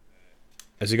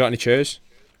 Has he got any chairs?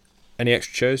 Any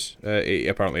extra chairs? He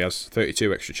apparently has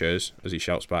 32 extra chairs, as he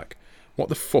shouts back. What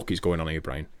the fuck is going on here,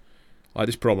 Brian? Like,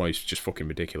 this promo is just fucking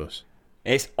ridiculous.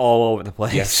 It's all over the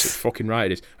place. Yes, fucking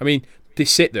right it is. I mean, they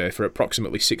sit there for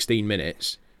approximately 16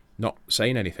 minutes, not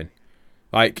saying anything.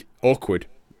 Like, awkward.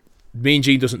 Mean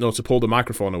Gene doesn't know to pull the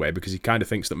microphone away because he kind of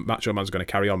thinks that Macho Man's going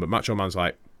to carry on, but Macho Man's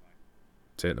like,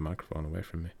 take the microphone away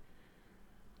from me.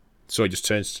 So he just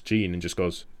turns to Gene and just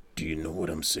goes, do you know what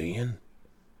I'm saying?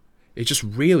 It's just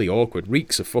really awkward.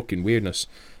 Reeks of fucking weirdness.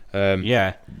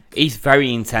 Yeah. He's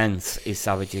very intense, is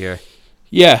Savage here.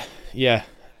 Yeah.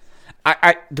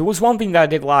 I there was one thing that I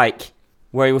did like,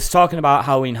 where he was talking about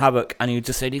Halloween Havoc, and he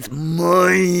just said, it's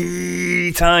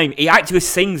my time. He actually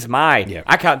sings my. Yeah.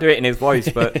 I can't do it in his voice,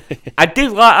 but I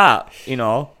did like that, you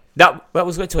know. That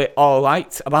was literally all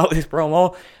right about this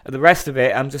promo. The rest of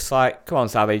it, I'm just like, come on,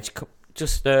 Savage,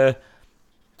 just chill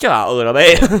out a little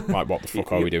bit. Like, what the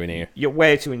fuck are we doing here? You're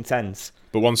way too intense.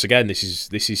 But once again, this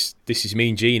is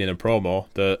Mean Gene in a promo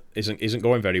that isn't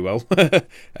going very well.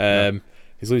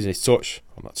 He's losing his touch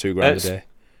on that $2,000 a day.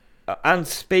 And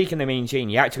speaking of Mean Gene,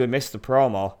 he actually missed the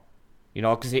promo, you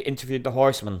know, because he interviewed the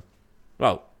Horseman.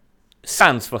 Well,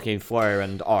 sans fucking Flair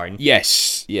and Orton.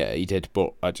 Yes, yeah, he did,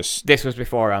 but This was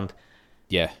beforehand.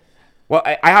 Yeah. Well,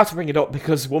 I have to bring it up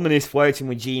because woman is flirting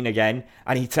with Gene again,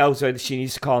 and he tells her that she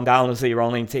needs to calm down and see her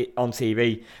on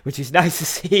TV, which is nice to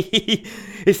see.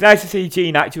 It's nice to see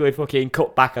Gene actually fucking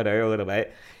cut back at her a little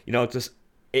bit. You know, just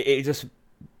it just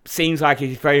seems like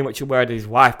he's very much aware that his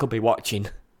wife could be watching.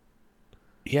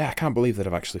 Yeah, I can't believe that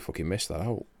I've actually fucking missed that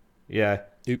out. Yeah.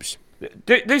 Oops.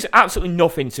 There's absolutely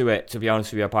nothing to it, to be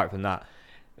honest with you, apart from that.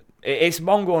 It's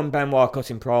Mongo and Benoit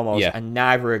cutting promos, and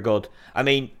neither are good. I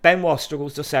mean, Benoit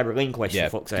struggles to say relinquish, for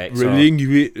fuck's sake.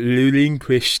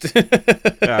 Relinquished.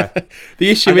 The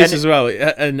issue is, as well,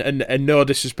 and no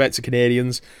disrespect to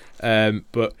Canadians,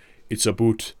 but it's a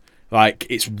boot. Like,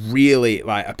 it's really,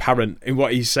 like, apparent in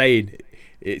what he's saying.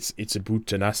 It's a boot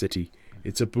tenacity.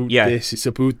 It's a boot this, it's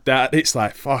a boot that. It's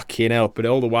like, fucking hell. But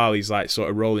all the while, he's, like, sort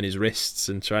of rolling his wrists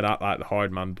and trying to act like the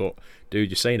hard man. But,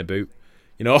 dude, you're saying a boot.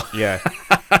 You know? Yeah.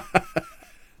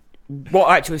 What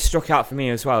actually struck out for me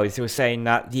as well is they were saying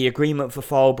that the agreement for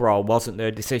Fall Brawl wasn't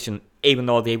their decision, even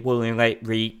though they willingly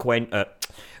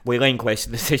relinquished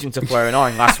the decision to Flair and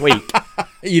Orton last week.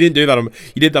 You didn't do that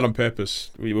you did that on purpose.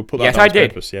 We will put that on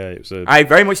purpose. Yeah, it was I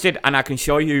very much did, and I can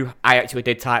show you I actually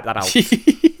did type that out.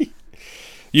 It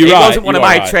wasn't one of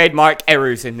my trademark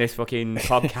errors in this fucking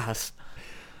podcast.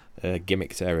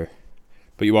 Gimmicked error.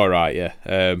 But you are right, yeah.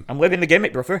 I'm living the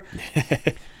gimmick, brother.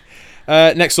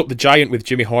 Next up, the Giant with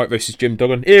Jimmy Hart versus Jim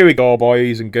Duggan. Here we go,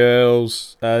 boys and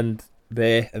girls, and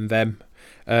they and them.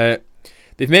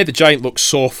 They've made the Giant look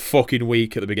so fucking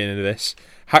weak at the beginning of this.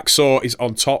 Hacksaw is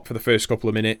on top for the first couple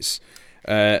of minutes,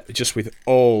 just with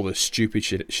all the stupid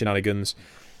shenanigans.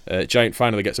 Giant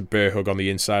finally gets a bear hug on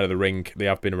the inside of the ring. They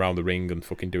have been around the ring and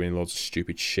fucking doing loads of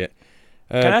stupid shit.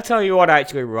 Can I tell you what I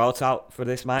actually wrote out for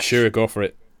this match? Sure, go for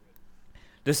it.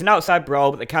 There's an outside brawl,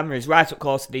 but the camera is right up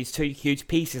close to these two huge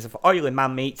pieces of oily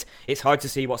man meat. It's hard to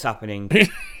see what's happening.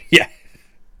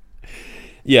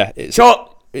 Yeah, it's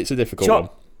a difficult one.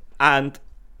 And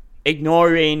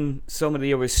ignoring some of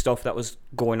the other stuff that was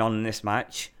going on in this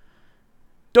match,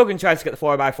 Duggan tries to get the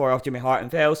 4x4 off Jimmy Hart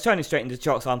and fails, turning straight into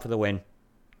chokeslam for the win.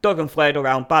 Duggan flared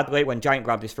around badly when Giant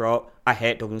grabbed his throat. I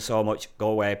hate Duggan so much. Go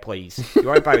away, please.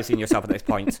 You're embarrassing yourself at this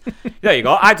point. There you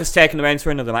go. I've just taken the reins for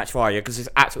another match for you because there's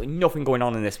absolutely nothing going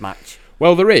on in this match.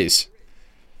 Well, there is.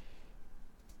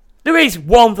 There is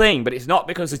one thing, but it's not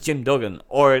because of Jim Duggan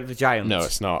or the Giants. No,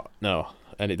 it's not. No.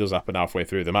 And it does happen halfway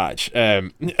through the match. As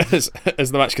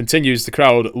the match continues, the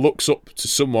crowd looks up to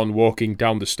someone walking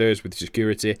down the stairs with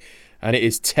security, and it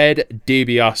is Ted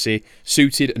DiBiase,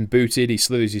 suited and booted. He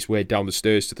slithers his way down the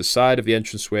stairs to the side of the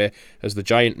entranceway as the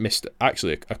Giant missed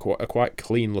actually a quite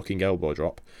clean-looking elbow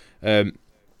drop.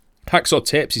 Hacksaw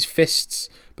tapes his fists,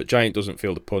 but Giant doesn't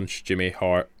feel the punch. Jimmy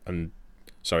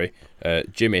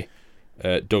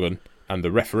Duggan and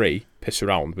the referee piss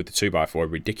around with the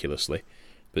 2x4 ridiculously.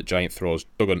 But Giant throws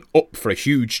Duggan up for a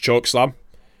huge chokeslam,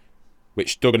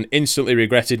 which Duggan instantly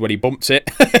regretted when he bumped it.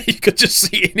 You could just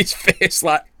see it in his face,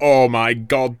 like, oh my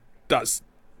god, that's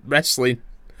wrestling.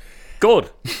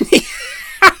 Good.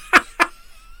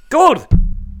 Good.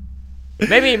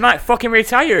 Maybe he might fucking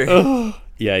retire.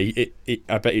 Yeah,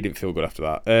 I bet he didn't feel good after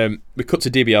that. We cut to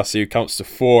DiBiase, who counts to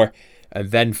 4 and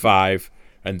then 5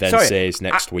 and then says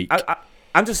next week.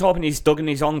 I'm just hoping he's dug in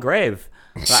his own grave.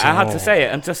 Like, I had to say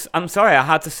it. I'm sorry, I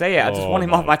had to say it. I just want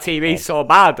him off my TV so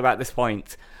bad at this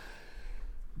point.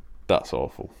 That's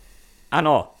awful. I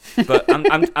know, but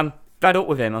I'm fed up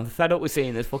with him. I'm fed up with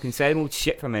seeing this fucking same old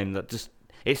shit from him that just,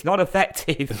 it's not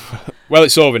effective. Well,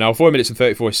 it's over now. 4 minutes and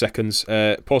 34 seconds.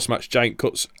 Post-match, Giant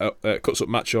cuts up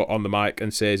Macho on the mic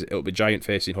and says it'll be Giant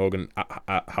facing Hogan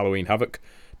at Halloween Havoc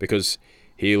because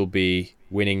he'll be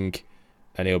winning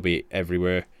and he'll be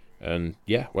everywhere. And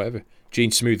yeah, whatever.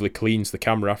 Gene smoothly cleans the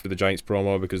camera after the Giant's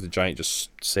promo because the Giant just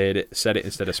said it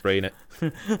instead of spraying it.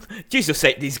 Jesus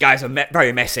sake, these guys are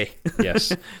very messy.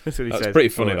 Yes. That's what he says. Pretty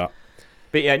funny, that.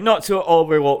 But yeah, not to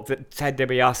overlook that Ted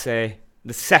DiBiase,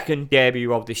 the second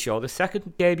debut of the show, the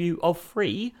second debut of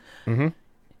 3. Mm-hmm.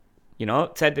 You know,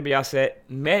 Ted DiBiase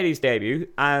made his debut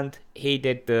and he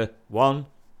did the 1,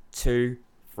 2,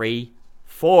 3,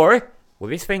 4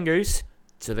 with his fingers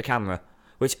to the camera.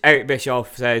 Which Eric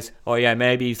Bischoff says, oh yeah,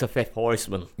 maybe he's the 5th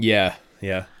horseman. Yeah.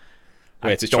 Way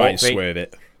to try and swerve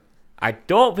it. I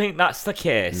don't think that's the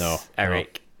case,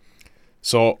 Eric. No.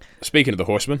 So, speaking of the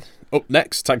horsemen, up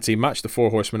next, tag team match, the 4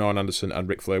 horsemen, Arn Anderson and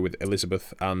Ric Flair with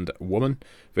Elizabeth and Woman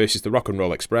versus the Rock and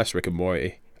Roll Express, Ricky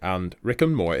Morton.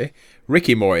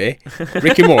 Ricky Morton,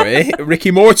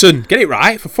 get it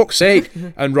right, for fuck's sake,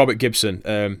 and Robert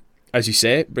Gibson. As you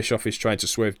say, Bischoff is trying to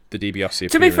swerve the DiBiase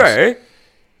appearance.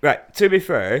 To be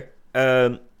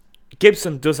fair,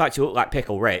 Gibson does actually look like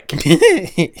Pickle Rick.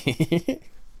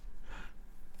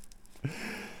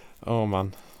 Oh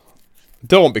man,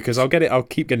 don't, because I'll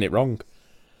keep getting it wrong.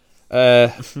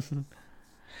 I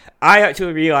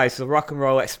actually realised the Rock and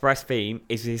Roll Express theme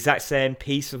is the exact same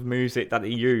piece of music that they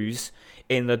use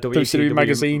in the WCW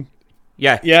magazine.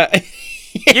 Yeah.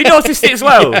 You noticed it as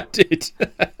well. Yeah, I did.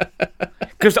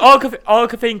 Because all I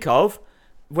could think of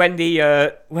when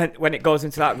when it goes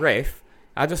into that riff,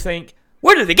 I just think,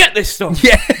 where did they get this stuff?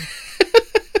 Yeah.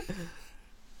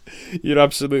 You're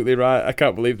absolutely right. I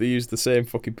can't believe they used the same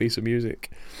fucking piece of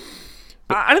music.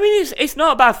 I mean, it's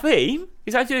not a bad theme.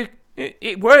 It's actually,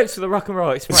 it works for the Rock and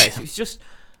Roll Express. It's just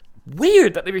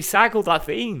weird that they recycled that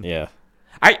theme. Yeah.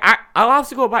 I'll have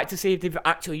to go back to see if they've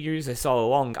actually used this all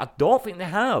along. I don't think they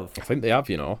have. I think they have,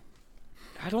 you know.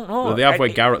 I don't know. Well, they have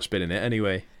when Garrett's been in it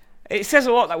anyway. It says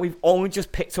a lot that we've only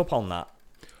just picked up on that.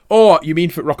 Oh, you mean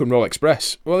for Rock and Roll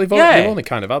Express? Well, they've only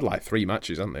kind of had like 3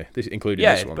 matches, haven't they? Including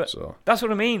this one. But so that's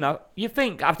what I mean. You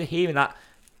think after hearing that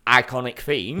iconic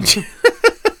theme,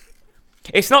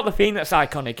 it's not the theme that's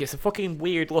iconic. It's a fucking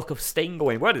weird look of Sting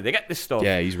going, where did they get this stuff?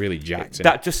 Yeah, he's really jacked.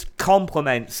 That just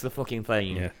complements the fucking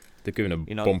theme. Yeah, they've given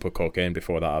a bump of cocaine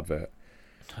before that advert.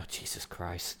 Oh, Jesus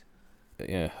Christ.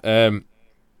 Yeah.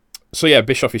 So yeah,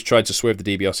 Bischoff is trying to swerve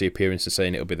the DiBiase appearance and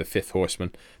saying it'll be the 5th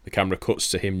horseman. The camera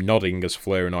cuts to him nodding as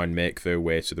Flair and Arn make their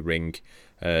way to the ring.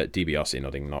 DiBiase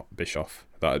nodding, not Bischoff.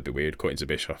 That would be weird, cutting to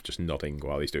Bischoff just nodding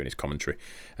while he's doing his commentary.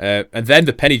 And then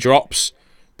the penny drops.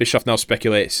 Bischoff now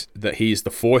speculates that he's the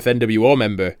 4th NWO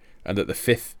member and that the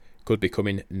 5th could be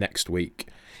coming next week.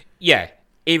 Yeah,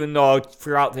 even though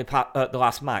throughout the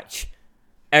last match,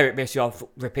 Eric Bischoff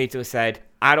repeatedly said,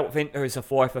 I don't think there is a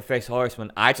 4th or 5th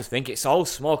horseman. I just think it's all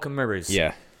smoke and mirrors.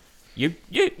 Yeah. You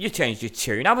changed your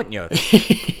tune, haven't you?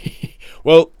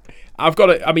 Well, I've got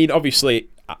to... I mean, obviously,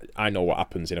 I know what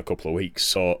happens in a couple of weeks,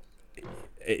 so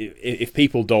if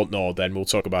people don't know, then we'll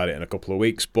talk about it in a couple of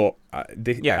weeks, but I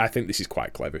think this is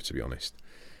quite clever, to be honest.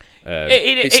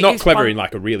 It's not clever in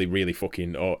like a really, really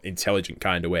fucking intelligent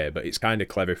kind of way, but it's kind of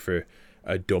clever for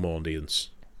a dumb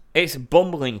audience. It's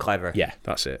bumbling clever. Yeah,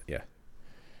 that's it, yeah.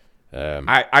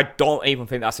 I don't even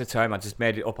think that's a term. I just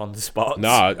made it up on the spot. No,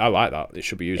 I like that. It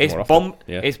should be used more often.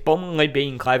 It's bumbling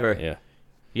being clever. Yeah.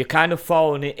 You're kind of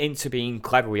falling into being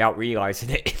clever without realising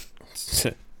it.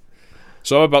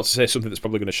 So I'm about to say something that's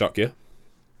probably going to shock you.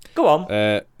 Go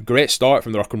on. Great start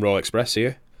from the Rock and Roll Express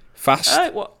here. Fast,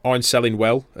 Arn selling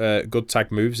well. Good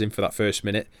tag moves in for that first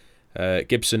minute.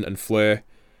 Gibson and Flair,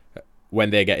 when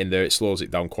they get in there, it slows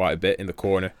it down quite a bit in the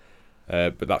corner.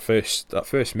 But that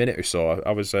first minute or so,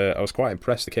 I was quite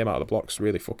impressed. They came out of the blocks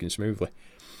really fucking smoothly.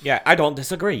 Yeah, I don't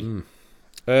disagree.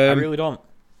 I really don't.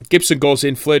 Gibson goes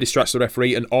in, Flair distracts the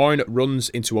referee, and Arn runs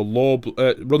in to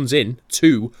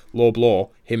low blow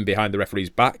him behind the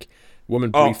referee's back. Woman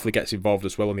briefly gets involved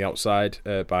as well on the outside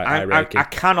by eye raking. I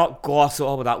cannot gloss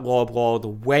over that low blow the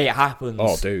way it happens.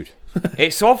 Oh, dude,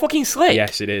 it's so fucking slick.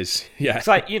 Yes, it is. Yeah, it's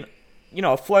like you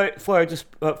know, Flair just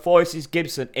forces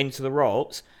Gibson into the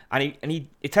ropes, and he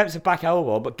attempts a back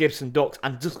elbow, but Gibson ducks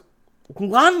and just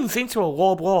lands into a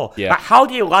low blow. Yeah. Like, how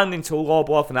do you land into a low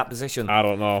blow from that position? I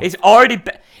don't know. It's already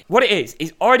what it is.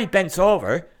 He's already bent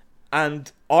over,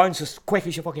 and Orange just quick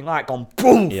as you fucking like gone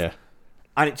boom. Yeah,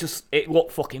 And it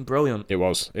looked fucking brilliant. it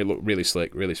was. It looked really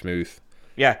slick, really smooth.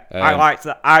 Yeah, I liked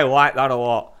that. I like that a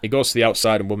lot. He goes to the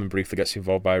outside and Woman briefly gets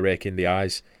involved by a rake in the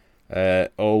eyes.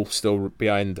 All still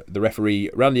behind the referee.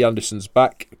 Randy Anderson's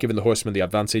back, giving the Horsemen the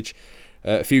advantage.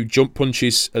 A few jump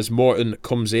punches as Morton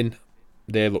comes in.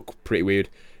 They look pretty weird.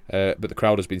 But the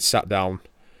crowd has been sat down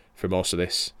for most of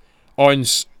this.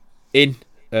 Owen's in.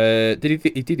 He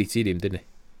DDT'd him, didn't he?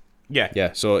 Yeah.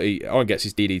 Yeah, so Owen gets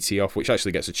his DDT off, which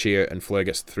actually gets a cheer, and Flair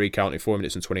gets the 3 count in 4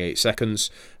 minutes and 28 seconds.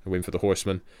 A win for the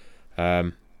Horsemen.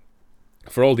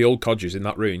 For all the old codgers in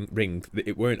that ring,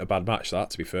 it weren't a bad match,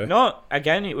 that, to be fair. No,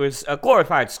 again, it was a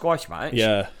glorified squash match.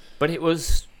 Yeah. But it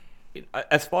was,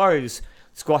 as far as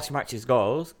squash matches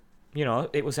goes,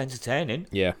 it was entertaining.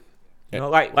 Yeah.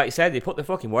 Like you said, they put the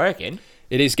fucking work in.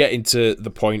 It is getting to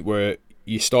the point where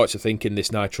you start to think in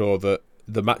this Nitro that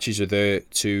the matches are there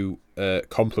to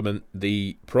complement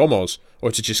the promos,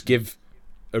 or to just give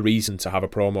a reason to have a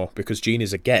promo, because Gene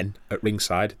is again at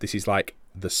ringside. This is like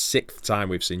the 6th time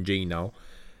we've seen Gene now.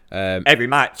 Every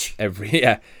match.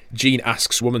 Gene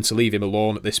asks Woman to leave him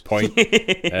alone at this point.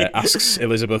 Asks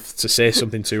Elizabeth to say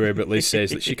something to her, but Liz says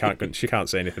that she can't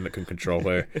say anything that can control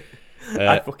her.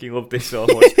 I fucking love this so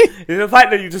much. The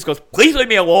fact that he just goes, please leave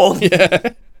me alone.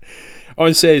 Yeah.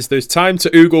 Owen says, there's time to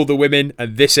oogle the women,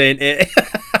 and this ain't it.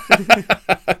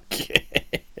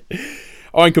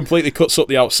 Owen completely cuts up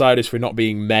the outsiders for not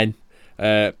being men.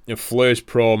 Flair's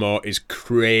promo is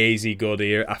crazy good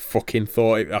here. I thought he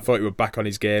was back on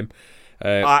his game.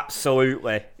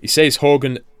 Absolutely. He says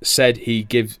Hogan said he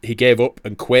gave up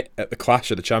and quit at the Clash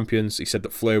of the Champions. He said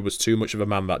that Flair was too much of a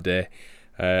man that day.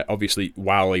 Obviously,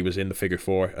 while he was in the figure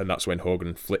 4, and that's when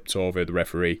Hogan flipped over the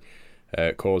referee,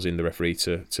 causing the referee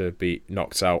to be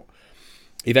knocked out.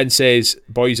 He then says,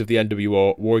 boys of the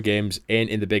NWO, War Games ain't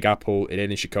in the Big Apple, it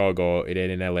ain't in Chicago, it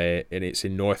ain't in LA, and it's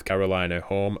in North Carolina,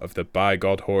 home of the By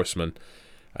God Horsemen.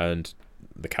 And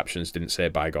the captions didn't say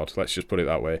By God, let's just put it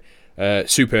that way.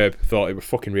 Superb. Thought it was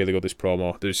fucking really good, this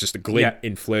promo. There's just a glint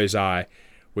in Flair's eye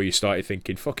where you started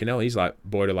thinking, fucking hell, he's like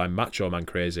borderline Macho Man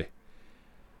crazy.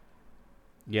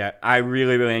 Yeah, I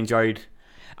really, really enjoyed.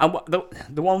 And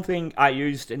the one thing I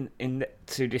used in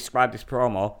to describe this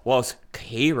promo was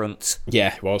coherence.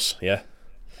 Yeah, it was. Yeah,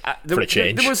 for a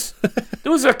change.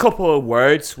 There was a couple of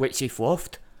words which he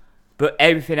fluffed, but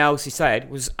everything else he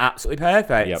said was absolutely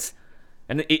perfect. Yep.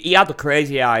 And he had the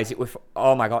crazy eyes. It was,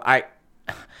 oh my god, I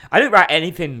didn't write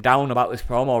anything down about this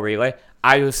promo really.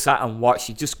 I just sat and watched.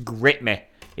 He just gripped me.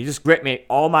 He just gripped me.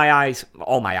 All my eyes,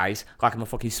 like I'm a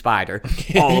fucking spider.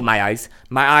 All of my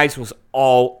eyes was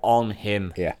all on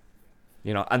him. Yeah.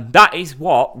 And that is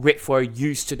what Ric Flair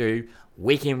used to do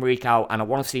week in, week out, and I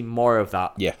want to see more of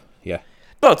that. Yeah, yeah.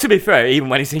 But to be fair, even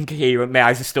when he's incoherent, my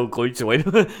eyes are still glued to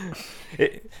him.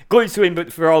 Glued to him,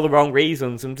 but for all the wrong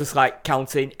reasons. I'm just like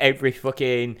counting every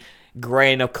fucking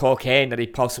grain of cocaine that he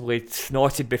possibly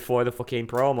snorted before the fucking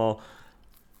promo.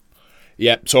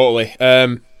 Yeah, totally.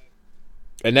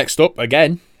 And next up,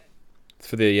 again,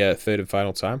 for the third and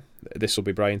final time, this will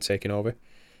be Brian taking over,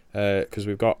 because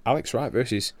we've got Alex Wright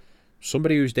versus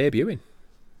somebody who's debuting.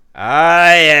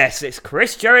 Ah, yes, it's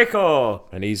Chris Jericho.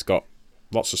 And he's got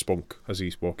lots of spunk as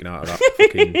he's walking out of that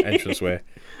fucking entranceway.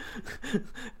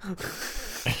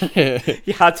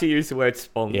 You had to use the word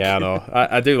spunk. Yeah, I know.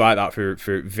 I do like that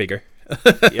for vigour.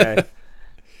 Yeah.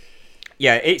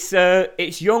 Yeah,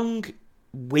 it's young,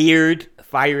 weird,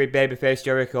 fiery babyface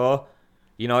Jericho.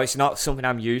 It's not something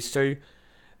I'm used to.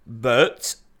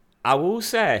 But I will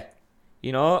say,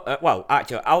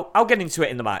 actually, I'll get into it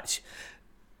in the match.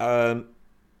 But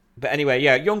anyway,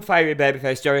 yeah, young, fiery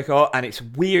babyface Jericho, and it's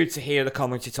weird to hear the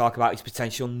commentary talk about his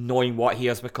potential, knowing what he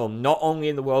has become, not only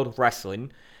in the world of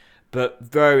wrestling, but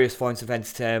various forms of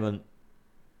entertainment.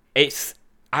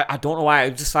 I don't know why,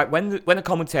 it's just like, when the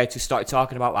commentators started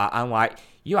talking about that, I'm like,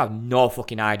 you have no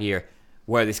fucking idea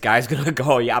where this guy's going to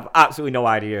go. You have absolutely no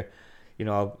idea.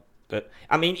 But,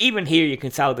 I mean, even here you can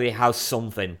tell that he has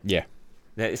something. Yeah.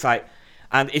 It's like,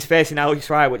 and he's facing Alex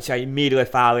Wright, which I immediately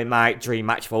file in my dream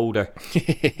match folder.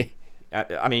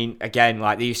 I mean, again,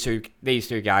 like these two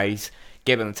guys,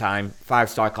 given the time,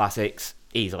 5-star classics,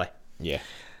 easily. Yeah.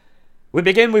 We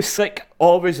begin with slick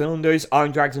overs and unders,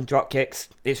 arm drags and drop kicks.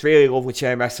 It's really lovely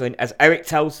chain wrestling as Eric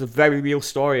tells the very real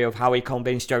story of how he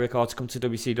convinced Jericho to come to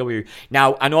WCW.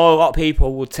 Now, I know a lot of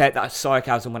people would take that as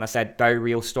sarcasm when I said very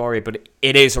real story, but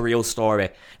it is a real story.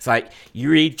 It's like, you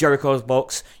read Jericho's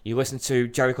books, you listen to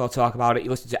Jericho talk about it,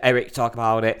 you listen to Eric talk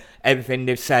about it, everything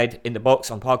they've said in the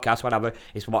books, on podcasts, whatever,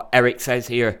 is what Eric says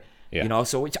here. Yeah. You know,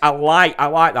 so which I like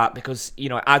that because, you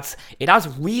know, it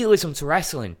adds realism to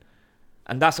wrestling.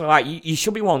 And that's what I like. You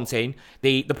should be wanting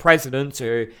the president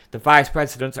or the vice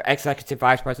president or executive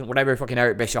vice president, whatever fucking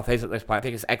Eric Bischoff is at this point. I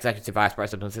think it's executive vice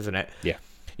president, isn't it? Yeah.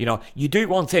 You know, you do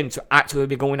want him to actually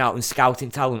be going out and scouting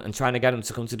talent and trying to get him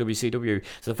to come to WCW.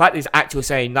 So the fact that he's actually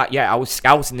saying that, yeah, I was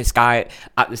scouting this guy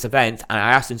at this event and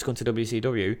I asked him to come to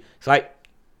WCW, it's like,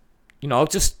 you know,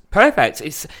 just perfect.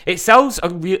 It sells a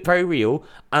very real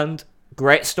and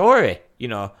great story, you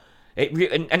know.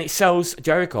 And it sells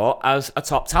Jericho as a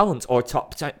top talent or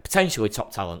potentially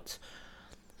top talent,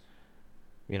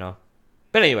 you know.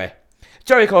 But anyway,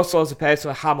 Jericho slows the pace to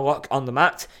a hammerlock on the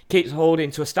mat, keeps holding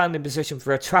to a standing position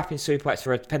for a trapping suplex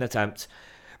for a pin attempt.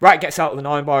 Wright gets out of the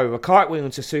 9-bar with a cartwheel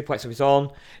into a suplex of his own.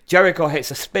 Jericho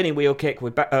hits a spinning wheel kick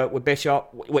with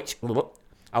Bischoff, which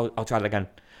I'll try that again.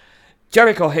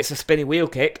 Jericho hits a spinning wheel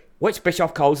kick, which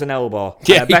Bischoff calls an elbow.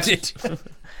 Yeah, he did.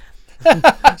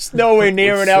 It's nowhere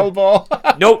near an elbow.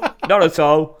 Nope, not at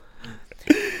all.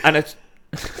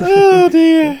 Oh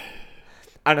dear.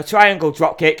 And a triangle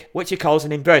drop kick, which he calls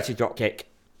an inverted drop kick.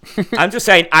 I'm just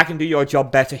saying I can do your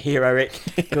job better here, Eric,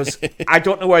 because I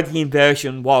don't know where the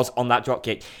inversion was on that drop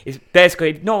kick. It's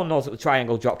basically, no one knows what the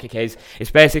triangle drop kick is. It's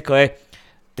basically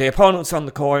the opponent's on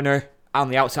the corner, on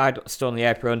the outside, still on the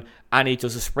apron, and he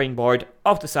does a springboard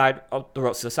off the side, off the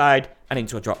ropes to the side, and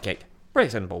into a drop kick.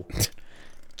 Pretty simple.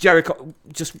 Jericho,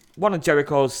 just one of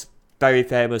Jericho's very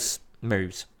famous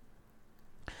moves.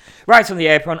 Right on the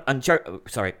apron, and Jericho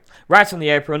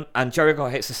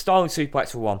hits a stalling suplex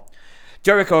for one.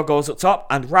 Jericho goes up top,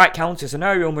 and Wright counters an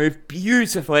aerial move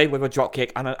beautifully with a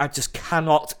dropkick, and I just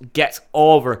cannot get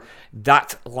over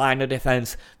that line of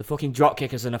defense. The fucking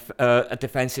dropkick is a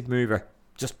defensive mover.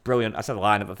 Just brilliant. I said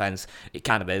line of defense. It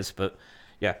kind of is, but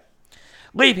yeah.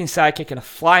 Leaping sidekick and a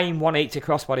flying 180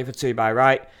 crossbody for 2 by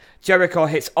Wright. Jericho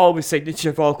hits all the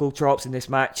signature vocal tropes in this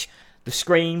match. The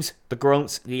screams, the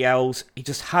grunts, the yells. He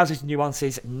just has his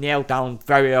nuances nailed down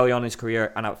very early on in his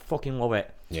career, and I fucking love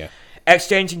it. Yeah.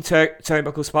 Exchanging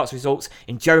turnbuckle spots results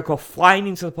in Jericho flying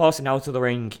into the post and out of the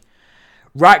ring.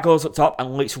 Wright goes up top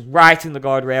and leaps right in the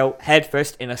guardrail, head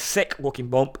first in a sick looking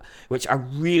bump, which I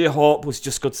really hope was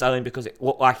just good selling because it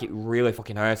looked like it really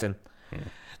fucking hurt him.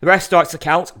 The ref starts to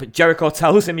count, but Jericho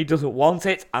tells him he doesn't want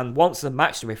it and wants the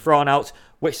match to be thrown out,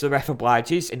 which the ref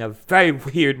obliges in a very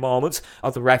weird moment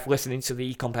of the ref listening to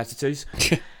the competitors.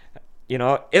 You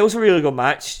know, it was a really good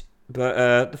match,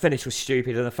 but the finish was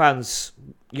stupid, and the fans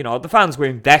were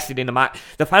invested in the match.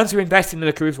 The fans were invested in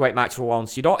the cruiserweight match for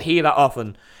once. You don't hear that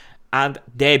often, and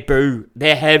they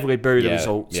heavily boo the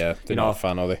results. Yeah, they're not a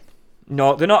fan, are they?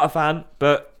 No, they're not a fan,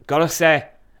 but gotta say,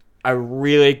 a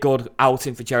really good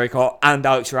outing for Jericho and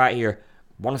Alex Wright here.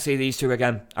 Want to see these two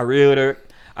again. I really do.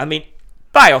 I mean,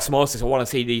 by osmosis, I want to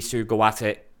see these two go at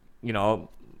it, you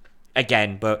know,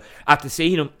 again. But after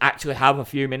seeing them actually have a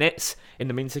few minutes in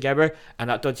the ring together and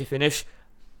that dodgy finish,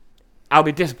 I'll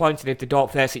be disappointed if they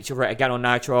don't face each other again on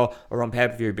Nitro or on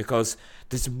pay-per-view because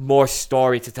there's more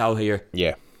story to tell here.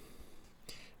 Yeah.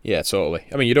 Yeah, totally.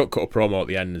 I mean, you don't cut a promo at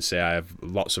the end and say, I have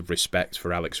lots of respect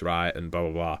for Alex Wright and blah,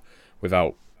 blah, blah,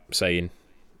 without saying,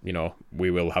 you know,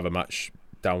 we will have a match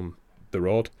down the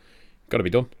road. Got to be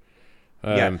done.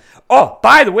 Yeah. Oh,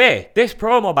 by the way, this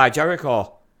promo by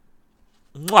Jericho,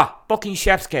 fucking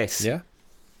chef's kiss. Yeah.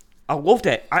 I loved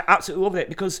it. I absolutely loved it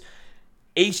because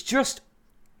he's just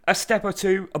a step or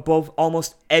two above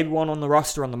almost everyone on the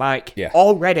roster on the mic. Yeah.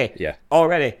 Already. Yeah.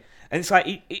 Already. And it's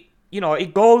like,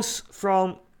 it goes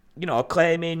from,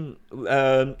 claiming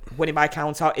winning by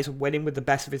count out is winning with the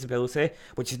best visibility,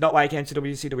 which is not why he came to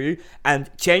WCW, and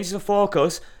changes the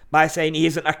focus by saying he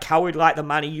isn't a coward like the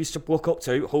man he used to look up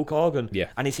to, Hulk Hogan. Yeah.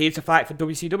 And he's here to fight for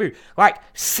WCW. Like,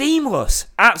 seamless.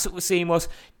 Absolutely seamless.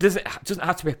 Doesn't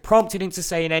have to be prompted into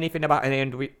saying anything about the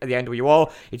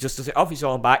NWO. He just does it off his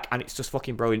own back, and it's just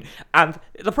fucking brilliant. And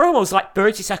the promo's like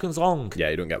 30 seconds long. Yeah,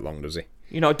 he don't get long, does he?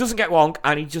 It doesn't get long,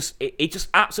 and he just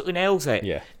absolutely nails it.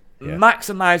 Yeah.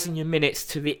 Maximising your minutes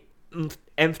to the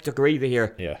nth degree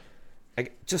here. Yeah.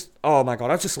 Oh my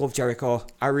god, I just love Jericho.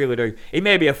 I really do. He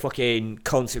may be a fucking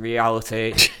cunt in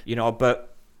reality,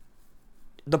 but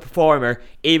the performer,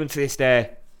 even to this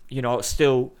day,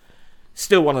 still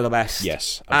one of the best.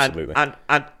 Yes, absolutely.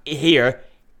 And here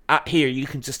you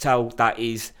can just tell that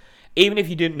he's even if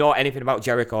you didn't know anything about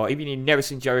Jericho, even if you've never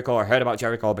seen Jericho or heard about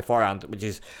Jericho beforehand, which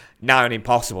is now an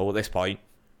impossible at this point,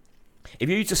 if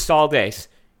you just saw this,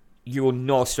 you will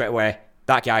know straight away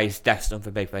that guy is destined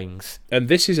for big things. And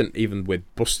this isn't even with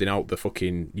busting out the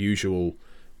fucking usual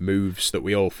moves that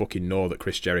we all fucking know that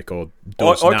Chris Jericho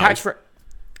does Or now. catchphrases.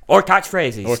 Or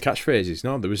catchphrases.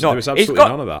 No, there was No, absolutely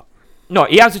none of that. No,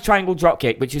 he has a triangle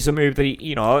dropkick, which is a move that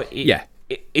Yeah.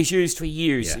 It's used for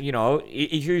years. Yeah.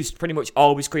 He's used pretty much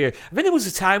all of his career. I think there was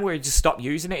a time where he just stopped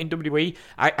using it in WWE.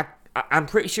 I'm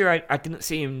pretty sure I didn't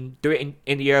see him do it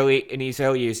in his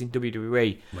early years in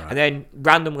WWE, Right. and then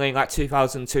randomly in like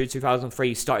 2002, 2003,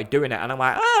 he started doing it, and I'm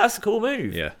like, that's a cool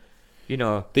move. Yeah.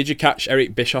 Did you catch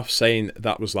Eric Bischoff saying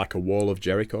that was like a wall of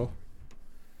Jericho?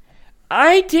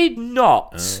 I did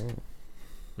not.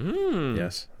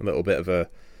 Yes, a little bit of a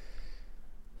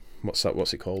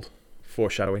what's it called?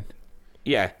 Foreshadowing,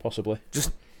 Yeah, possibly.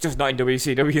 just not in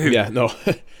WCW. Yeah, no.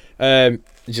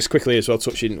 Just quickly as well,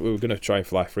 touching. We're going to try and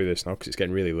fly through this now because it's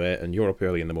getting really late and you're up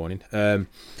early in the morning.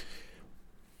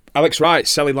 Alex Wright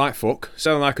selling like fuck,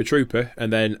 selling like a trooper,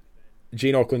 and then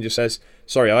Gene Okerlund just says,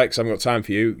 "Sorry, Alex, I haven't got time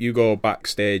for you. You go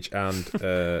backstage and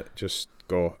just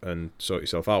go and sort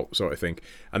yourself out," sort of thing.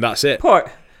 And that's it.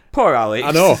 Poor Alex.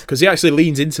 I know, because he actually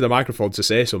leans into the microphone to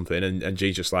say something, and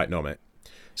Gene's just like, "No, mate."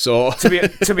 So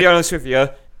to be honest with you,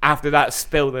 after that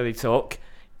spill that he took,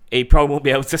 he probably won't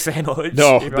be able to say much.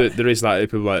 no, there is that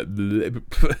people like.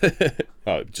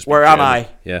 Where am I?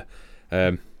 Yeah,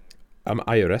 am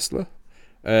I a wrestler?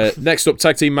 Next up,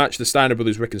 tag team match: the Steiner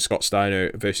brothers, Rick and Scott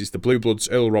Steiner, versus the Blue Bloods,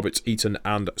 Earl Roberts, Eaton,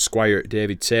 and Squire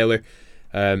David Taylor.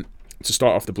 To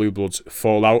start off, the Blue Bloods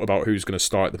fall out about who's going to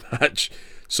start the match.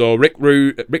 So Rick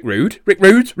Rude's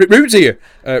here.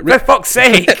 For fuck's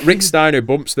sake! Rick Steiner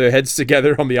bumps their heads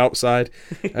together on the outside.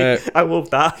 I love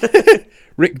that.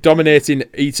 Rick dominating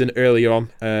Eaton early on,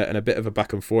 and a bit of a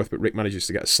back and forth, but Rick manages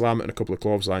to get a slam and a couple of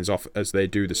clotheslines off as they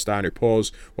do the Steiner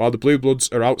pause, while the Blue Bloods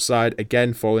are outside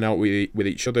again, falling out with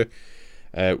each other.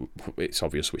 It's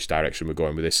obvious which direction we're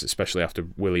going with this, especially after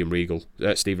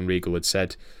Steven Regal had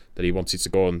said that he wanted to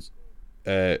go and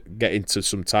get into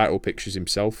some title pictures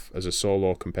himself as a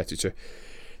solo competitor.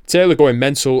 Taylor going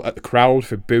mental at the crowd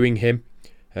for booing him,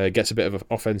 gets a bit of an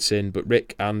offense in, but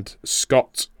Rick and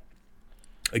Scott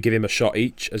give him a shot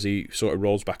each as he sort of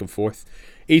rolls back and forth.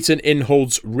 Eaton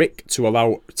holds Rick to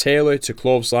allow Taylor to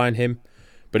clothesline him,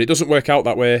 but it doesn't work out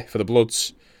that way for the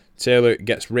Bloods. Taylor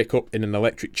gets Rick up in an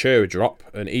electric chair drop,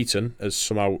 and Eaton has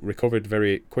somehow recovered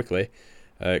very quickly.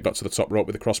 Got to the top rope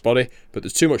with a crossbody, but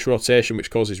there's too much rotation, which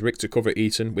causes Rick to cover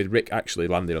Eaton, with Rick actually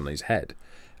landing on his head.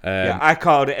 I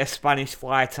called it a Spanish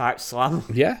fly type slam.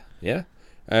 Yeah.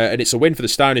 And it's a win for the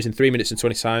Steiners in 3 minutes and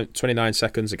 29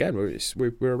 seconds. Again,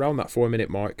 we're around that 4 minute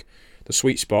mark, the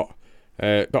sweet spot.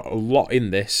 Got a lot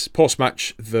in this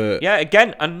post-match.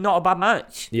 Again, and not a bad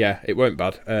match. Yeah, it weren't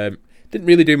bad. Didn't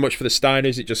really do much for the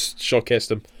Steiners. It just showcased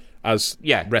them as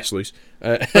wrestlers.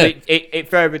 But it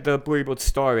furthered the Blue Blood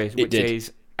stories, which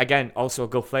is, again, also a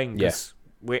good thing. Because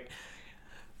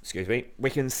we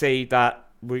can see that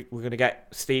we're going to get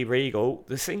Steve Regal,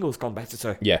 the singles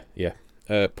competitor. Yeah.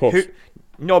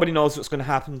 Nobody knows what's going to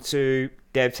happen to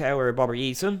Dave Taylor or Bobby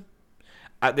Eaton.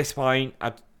 At this point,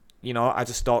 I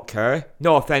just don't care.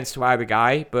 No offense to either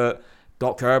guy, but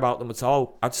don't care about them at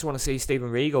all. I just want to see Steven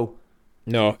Regal.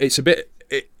 No, it's a bit.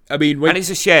 And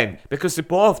it's a shame because they're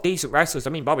both decent wrestlers.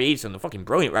 I mean, Bobby Eaton, a fucking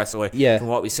brilliant wrestler from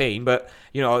what we've seen. But,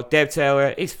 Dave Taylor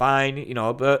is fine,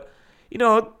 but,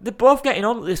 they're both getting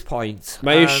on at this point.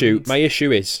 My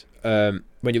issue is,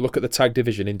 when you look at the tag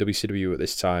division in WCW at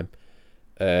this time,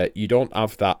 you don't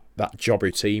have that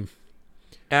jobber team.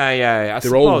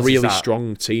 They're all really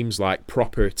strong teams, like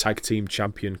proper tag team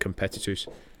champion competitors.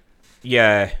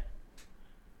 Yeah.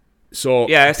 So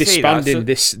disbanding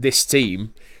this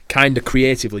team kind of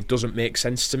creatively doesn't make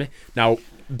sense to me. Now,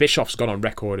 Bischoff's gone on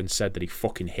record and said that he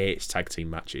fucking hates tag team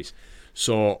matches.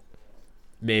 So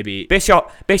maybe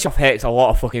Bischoff hates a lot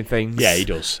of fucking things. Yeah, he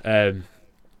does.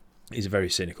 He's a very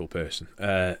cynical person.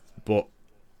 But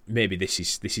maybe this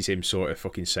is him sort of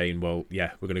fucking saying, well,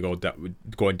 yeah, we're going to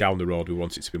going down the road. We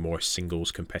want it to be more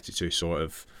singles competitor sort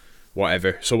of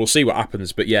whatever. So we'll see what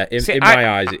happens. But yeah, in my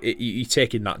eyes, you're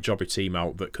taking that jobber team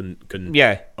out that can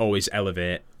always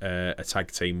elevate a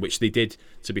tag team, which they did,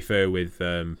 to be fair, with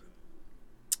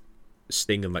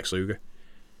Sting and Lex Luger.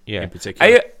 Yeah, in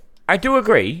particular. I do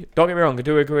agree. Don't get me wrong. I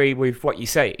do agree with what you're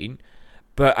saying.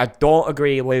 But I don't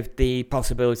agree with the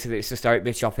possibility that it's just Eric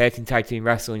Bischoff hating tag team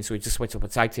wrestling, so he just switched up a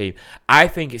tag team. I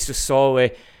think it's just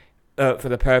solely for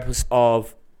the purpose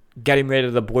of getting rid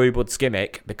of the Blue Bloods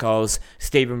gimmick, because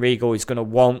Steven Regal is going to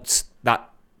want that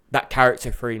that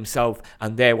character for himself,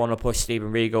 and they want to push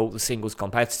Steven Regal, the singles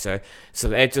competitor. So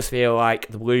they just feel like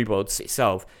the Blue Bloods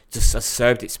itself just has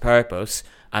served its purpose,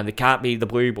 and they can't be the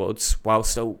Blue Bloods while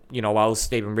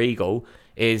Steven Regal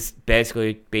is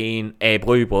basically being a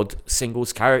Blue Blood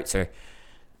singles character.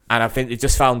 And I think they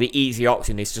just found the easy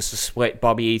option is just to split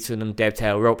Bobby Eaton and Dave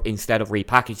Taylor up instead of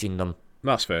repackaging them.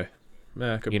 That's fair.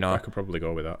 Yeah, I could probably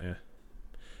go with that, yeah.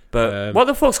 But what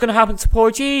the fuck's going to happen to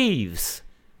poor Jeeves?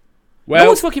 Well,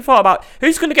 no one's fucking thought about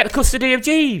who's going to get the custody of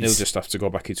Jeeves. He'll just have to go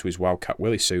back into his Wildcat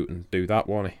Willie suit and do that,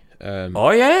 won't he?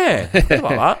 Oh yeah, forgot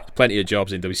about that. Plenty of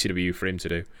jobs in WCW for him to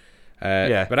do.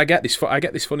 Yeah. But I get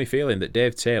this funny feeling that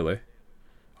Dave Taylor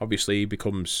obviously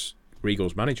becomes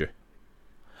Regal's manager.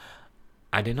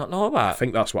 I did not know about. I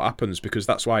think that's what happens because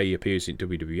that's why he appears in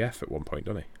WWF at one point,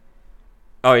 doesn't he?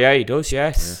 Oh yeah, he does.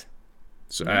 Yes. Yeah.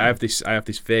 So I have this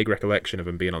vague recollection of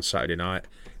him being on Saturday Night.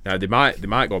 Now they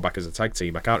might go back as a tag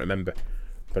team. I can't remember,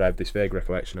 but I have this vague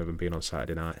recollection of him being on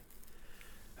Saturday Night.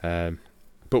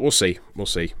 But we'll see.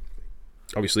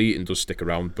 Obviously, Eaton does stick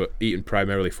around, but Eaton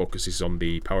primarily focuses on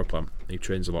the power plant. He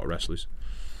trains a lot of wrestlers.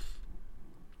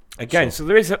 Again, so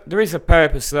there is a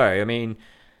purpose there. I mean,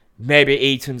 maybe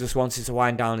Eaton just wanted to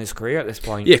wind down his career at this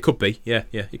point. Yeah, could be. Yeah,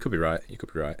 you could be right.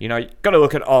 You know, you've got to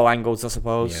look at all angles, I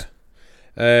suppose.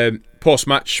 Yeah.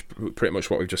 Post-match, pretty much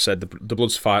what we've just said. The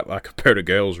Bloods fight like a pair of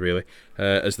girls, really,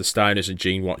 as the Steiners and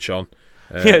Gene watch on.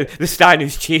 Yeah, the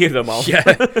Steiners cheer them on. Yeah,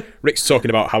 Rick's talking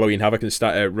about Halloween Havoc, and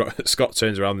Scott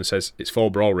turns around and says, "It's Fall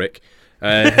Brawl, Rick."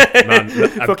 Man,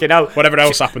 fucking hell. Whatever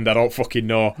else happened, I don't fucking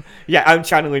know. Yeah, I'm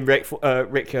channeling Rick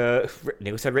Steiner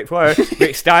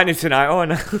tonight. Oh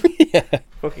no, yeah,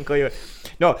 fucking clear.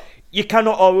 No, you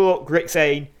cannot overlook Rick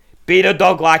saying, "Being a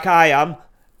dog like I am,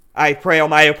 I prey on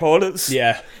my opponents."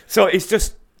 Yeah. So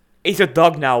he's a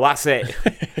dog now. That's it.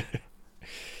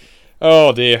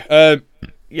 Oh dear.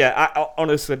 Yeah,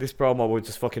 honestly, this promo was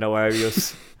just fucking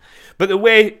hilarious. But the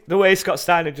way Scott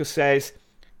Steiner just says,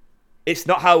 "It's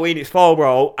not Halloween, it's Fall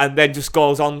Brawl," and then just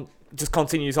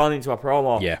continues on into a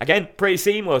promo. Yeah. Again, pretty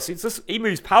seamless. It's just he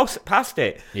moves past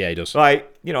it. Yeah, he does.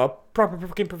 Like, you know, proper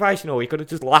fucking professional. He could have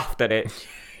just laughed at it.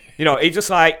 You know, he just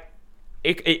like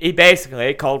he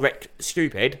basically called Rick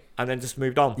stupid and then just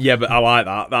moved on. Yeah, but I like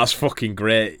that. That's fucking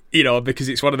great. You know, because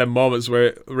it's one of them moments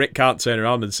where Rick can't turn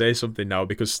around and say something now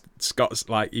because Scott's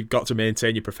like, you've got to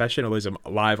maintain your professionalism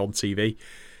live on TV.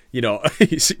 You know,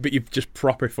 but you've just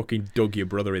proper fucking dug your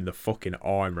brother in the fucking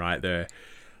arm right there.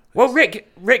 Well,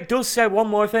 Rick does say one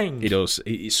more thing. He does.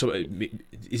 Is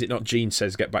it not Gene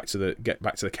says get back to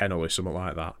the kennel or something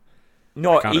like that?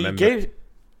 No,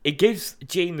 he gives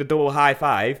Gene the double high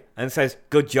five and says,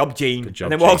 "Good job, Gene,"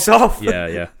 and then walks off.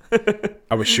 Yeah.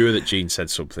 I was sure that Gene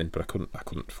said something, but I couldn't.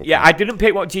 Yeah, I didn't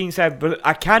pick what Gene said, but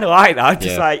I kind of like that.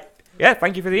 Just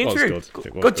thank you for the intro.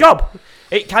 Good job.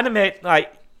 It kind of made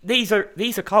like these are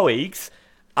colleagues,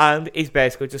 and he's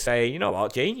basically just saying, you know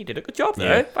what, Gene, you did a good job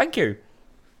there. Thank you.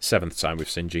 7th time we've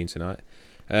seen Gene tonight.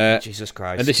 Jesus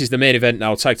Christ. And this is the main event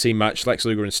now. Tag team match. Lex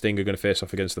Luger and Sting are going to face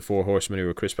off against the Four Horsemen, who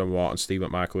are Chris Benoit and Steve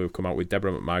McMichael, who have come out with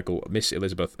Deborah McMichael, Miss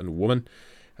Elizabeth, and Woman.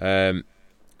 The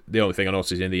only thing I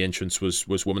noticed in the entrance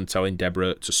was Woman telling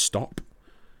Deborah to stop,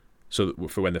 so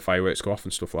that for when the fireworks go off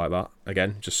and stuff like that.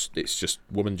 Again, it's just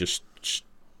Woman. She's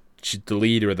the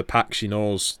leader of the pack. She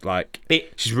knows, like,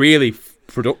 she's really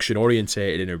production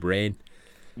orientated in her brain.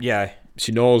 Yeah.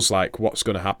 She knows like what's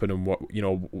going to happen and what, you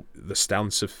know, the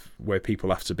stance of where people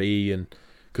have to be, and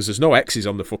because there's no X's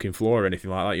on the fucking floor or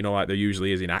anything like that, you know, like there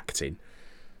usually is in acting.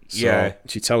 So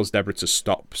she tells Deborah to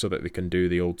stop so that they can do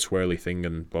the old twirly thing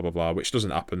and blah blah blah, which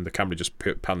doesn't happen. The camera just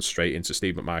pans straight into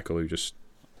Steve McMichael, who just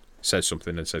says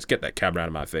something and says, "Get that camera out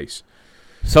of my face."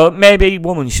 So maybe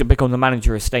Woman should become the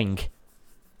manager of Sting.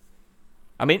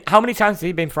 I mean, how many times has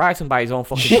he been frightened by his own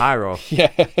fucking pyro?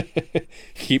 Yeah.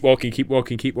 Keep walking.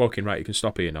 Right, you can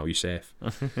stop here now. You're safe.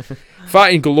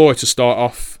 Fighting galore to start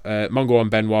off. Mongo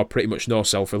and Benoit pretty much no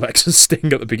sell for Lex and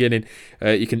Sting at the beginning.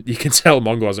 You can tell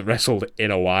Mongo hasn't wrestled in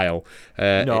a while.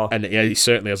 No. And he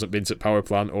certainly hasn't been to Power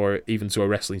Plant or even to a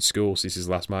wrestling school since his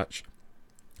last match.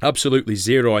 Absolutely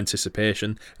zero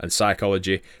anticipation and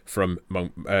psychology from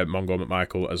Mongo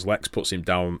McMichael as Lex puts him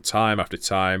down time after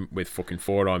time with fucking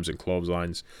forearms and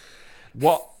clotheslines.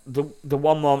 What the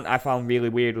one moment I found really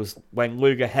weird was when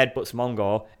Luger headbutts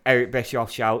Mongo, Eric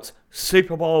Bischoff shouts,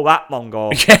 "Super Bowl that,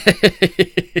 Mongo."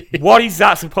 What is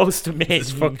that supposed to mean?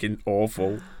 It's fucking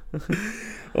awful.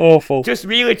 Awful. Just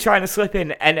really trying to slip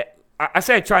in, and I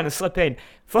say trying to slip in,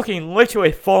 fucking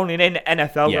literally phoning in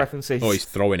NFL references. Oh, he's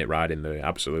throwing it right in there,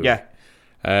 absolutely. Yeah.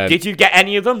 Did you get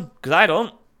any of them? Because I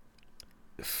don't.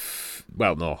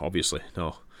 Well, no, obviously,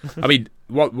 no. I mean,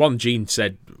 one Gene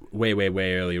said way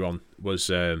earlier on, was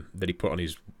that he put on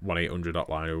his 1-800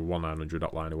 hotline or 1-900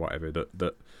 hotline or whatever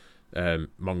that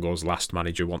Mongo's last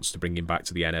manager wants to bring him back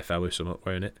to the NFL or something,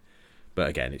 weren't it? But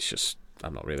again, it's just,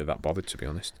 I'm not really that bothered, to be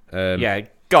honest. Yeah,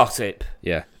 gossip.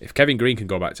 Yeah, if Kevin Green can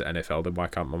go back to NFL, then why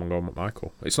can't Mongo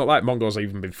McMichael? It's not like Mongo's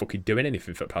even been fucking doing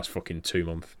anything for the past fucking 2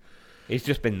 months. He's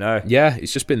just been there. Yeah,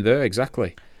 he's just been there,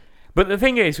 exactly. But the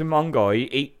thing is, with Mongo,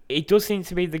 he does seem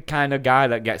to be the kind of guy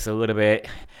that gets a little bit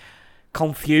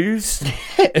confused.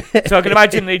 So I can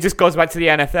imagine he just goes back to the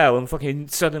NFL and fucking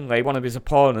suddenly one of his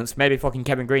opponents, maybe fucking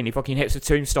Kevin Green, he fucking hits a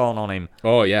tombstone on him.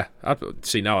 Oh yeah,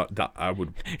 see now that I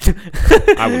would watch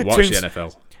the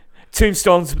NFL.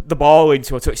 Tombstones the ball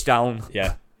into a touchdown.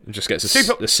 Yeah, and just gets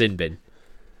the sin bin.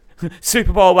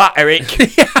 Super Bowl that, Eric.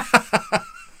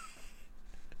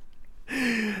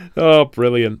 Oh,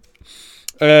 brilliant.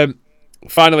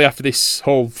 Finally, after this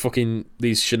whole fucking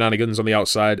these shenanigans on the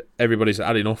outside, everybody's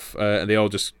had enough, and they all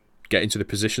just get into the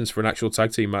positions for an actual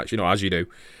tag team match. You know, as you do.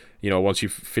 You know, once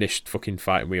you've finished fucking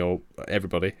fighting,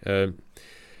 everybody.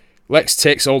 Lex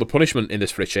takes all the punishment in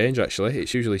this for a change. Actually,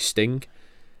 it's usually Sting.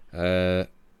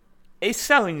 His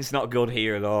selling's not good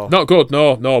here though. Not good,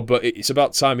 no. But it's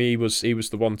about time he was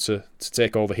the one to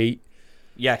take all the heat.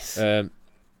 Yes.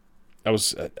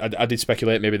 I did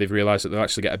speculate maybe they've realised that they'll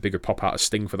actually get a bigger pop out of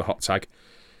Sting for the hot tag.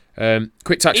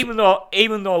 Quick tag. Even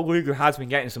though Luger has been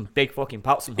getting some big fucking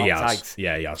pops and hot tags.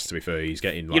 Yeah, he has. To be fair, he's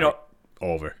getting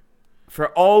over. For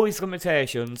all his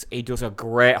limitations, he does a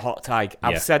great hot tag.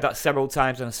 I've said that several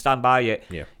times and I stand by it.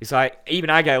 Yeah. It's like,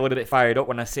 even I get a little bit fired up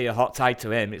when I see a hot tag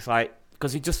to him. It's like,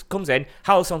 because he just comes in,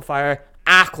 house on fire,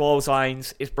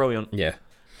 clotheslines. It's brilliant. Yeah.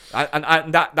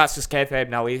 And that's just kayfabe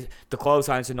now. The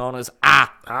clotheslines are known as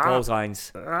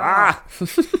clotheslines.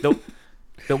 The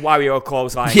warrior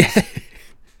clotheslines. Yeah.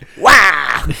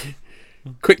 Wow.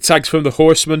 Quick tags from the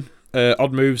Horsemen.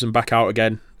 Odd moves and back out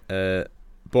again.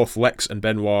 Both Lex and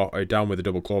Benoit are down with a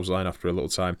double clothesline after a little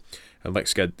time. And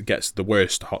Lex gets the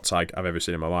worst hot tag I've ever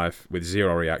seen in my life with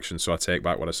 0 reaction. So I take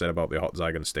back what I said about the hot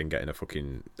tag and Sting getting a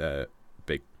fucking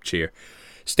big cheer.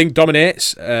 Sting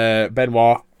dominates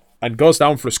Benoit and goes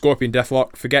down for a Scorpion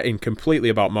Deathlock, forgetting completely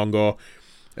about Mongo.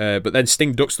 But then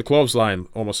Sting ducks the clothesline,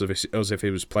 almost as if he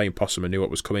was playing possum and knew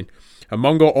what was coming. And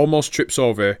Mongo almost trips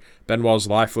over Benoit's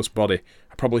lifeless body.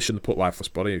 I probably shouldn't have put lifeless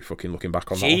body, fucking looking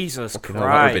back on that. Jesus Christ.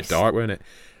 That was a bit dark, wasn't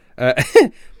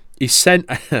it? He's sent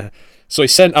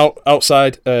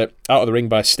outside, out of the ring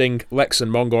by Sting. Lex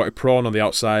and Mongo are prone on the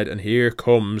outside, and here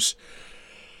comes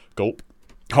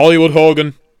Hollywood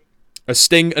Hogan. As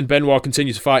Sting and Benoit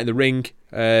continue to fight in the ring,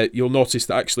 you'll notice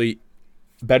that actually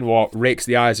Benoit rakes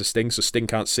the eyes of Sting, so Sting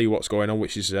can't see what's going on,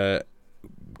 which is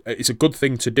it's a good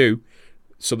thing to do,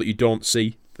 so that you don't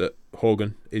see that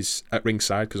Hogan is at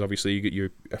ringside, because obviously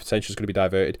your attention is going to be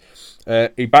diverted.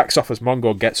 He backs off as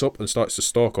Mongo gets up and starts to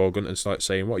stalk Hogan and starts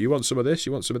saying, "What, you want some of this?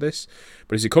 You want some of this?"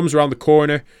 But as he comes around the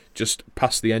corner, just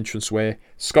past the entranceway,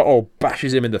 Scott Hall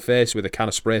bashes him in the face with a can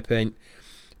of spray paint.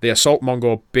 They assault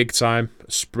Mongo big time,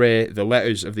 spray the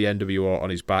letters of the NWO on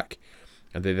his back,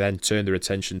 and they then turn their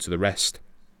attention to the rest.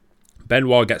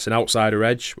 Benoit gets an outsider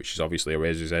edge, which is obviously a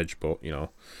razor's edge, but, you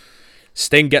know.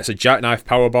 Sting gets a jackknife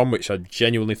powerbomb, which I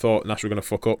genuinely thought Nash were going to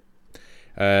fuck up.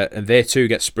 And they too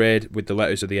get sprayed with the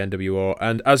letters of the NWO.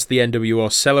 And as the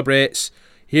NWO celebrates,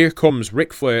 here comes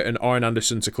Ric Flair and Arn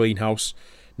Anderson to clean house.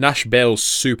 Nash bails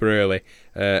super early,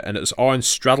 and as Arn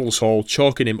straddles Hall,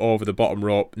 choking him over the bottom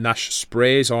rope, Nash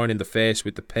sprays Arn in the face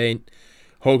with the paint.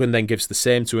 Hogan then gives the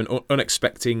same to an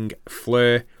unexpected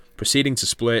Flair, proceeding to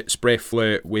spray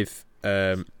Flair with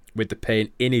the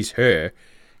paint in his hair,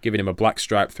 giving him a black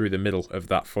stripe through the middle of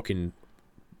that fucking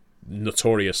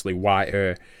notoriously white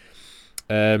hair.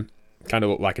 Kind of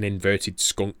looked like an inverted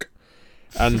skunk.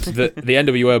 And the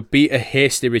NWO beat a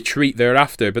hasty retreat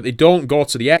thereafter, but they don't go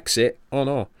to the exit. Oh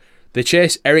no. They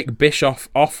chase Eric Bischoff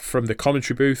off from the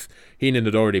commentary booth. Heenan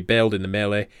had already bailed in the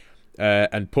melee,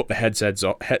 and put the headsets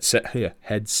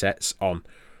on.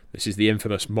 This is the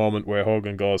infamous moment where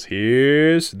Hogan goes,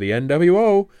 "Here's the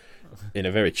NWO," in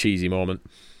a very cheesy moment.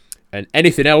 And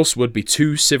anything else would be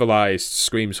too civilized,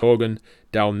 screams Hogan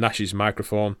down Nash's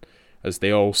microphone as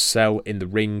they all sell in the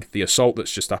ring the assault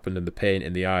that's just happened and the pain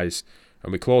in the eyes.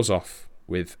 And we close off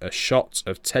with a shot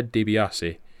of Ted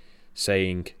DiBiase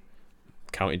saying,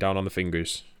 counting down on the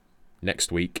fingers,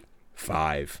 next week,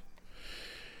 5.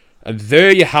 And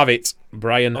there you have it,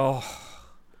 Brian. Oh,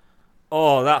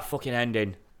 that fucking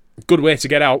ending. Good way to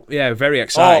get out. Yeah, very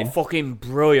exciting. Oh, fucking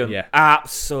brilliant. Yeah.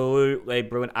 Absolutely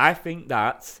brilliant. I think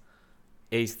that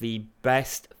is the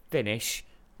best finish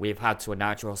we've had to a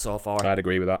Nitro so far. I'd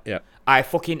agree with that, yeah. I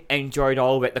fucking enjoyed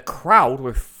all of it. The crowd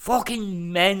were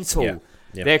fucking mental.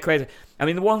 Yeah. They're crazy. I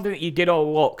mean, the one thing that you did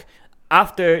overlook,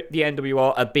 after the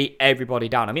NWO had beat everybody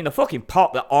down, I mean, the fucking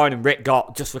pop that Arn and Rick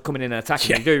got just for coming in and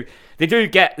attacking, they do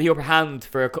get the upper hand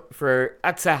for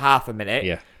I'd say half a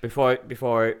minute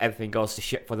before everything goes to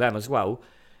shit for them as well.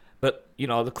 But, you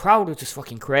know, the crowd was just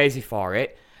fucking crazy for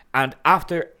it. And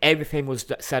after everything was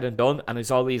said and done, and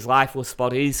there's all these lifeless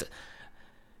bodies,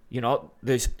 you know,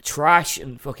 there's trash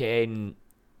and fucking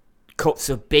cups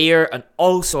of beer and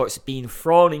all sorts being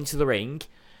thrown into the ring.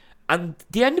 And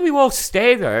the NWO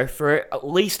stay there for at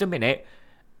least a minute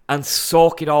and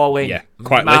soak it all in. Yeah,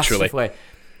 quite massively. literally.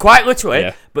 Quite literally,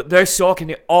 Yeah. but they're soaking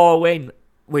it all in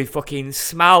with fucking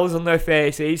smiles on their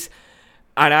faces.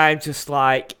 And I'm just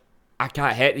like, I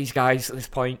can't hate these guys at this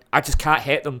point. I just can't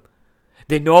hate them.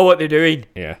 They know what they're doing.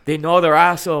 Yeah. They know they're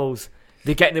assholes.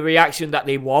 They're getting the reaction that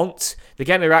they want. They're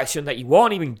getting the reaction that you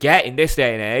won't even get in this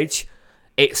day and age.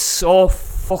 It's so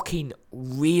fucking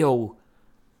real.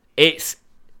 It's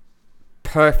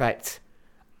perfect.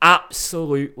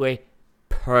 Absolutely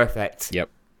perfect. Yep.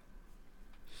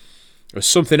 It was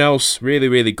something else really,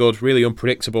 really good, really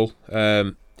unpredictable.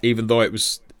 Even though it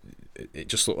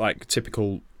just looked like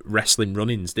typical wrestling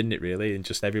run-ins, didn't it? Really, and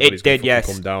just everybody's going to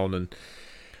come down and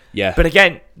But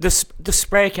again, the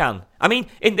spray can. I mean,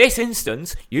 in this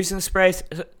instance, using the spray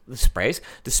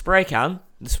can,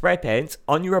 the spray paint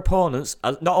on your opponents,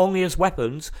 not only as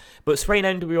weapons, but spraying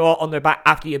NWO on their back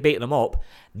after you beat them up,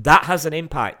 that has an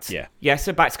impact. Yeah. Yes,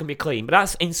 their back's gonna be clean, but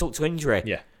that's insult to injury.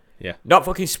 Yeah. Yeah. Not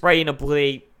fucking spraying a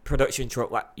bloody production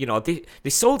truck like, you know, they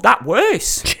sold that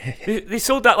worse. they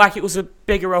sold that like it was a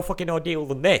bigger fucking ordeal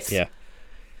than this. Yeah.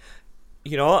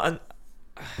 You know, and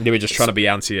they were just trying to be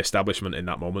anti-establishment in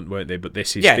that moment, weren't they? But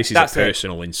this is a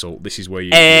personal insult. This is where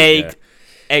you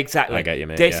exactly. I get you,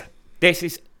 mate. This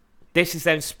is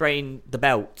them spraying the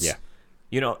belts. Yeah.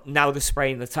 You know, now they're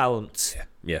spraying the talents.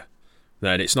 Yeah. No,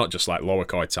 and it's not just like lower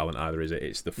card talent either, is it?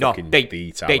 It's the fucking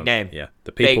the talent. Big name. Yeah.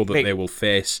 The people that they will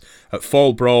face at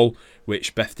Fall Brawl,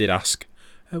 which Beth did ask,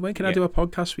 when can I do a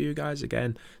podcast for you guys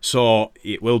again? So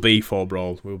it will be Fall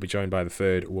Brawl. We'll be joined by the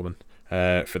third woman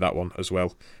for that one as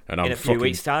well. And in a few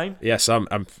weeks' time? Yes, I'm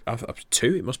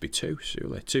two. It must be two,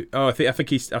 surely. Two. Oh, I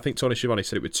think Tony Schiavone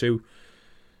said it was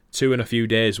two in a few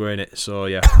days, weren't it? So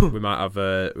yeah, we might have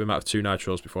two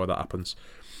nitros before that happens.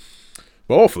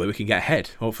 But hopefully we can get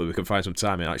ahead. Hopefully we can find some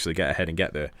time and actually get ahead and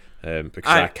get there.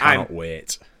 Because I cannot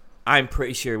wait. I'm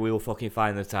pretty sure we'll fucking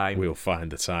find the time. We'll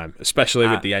find the time. Especially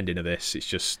with the ending of this. It's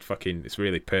just fucking, it's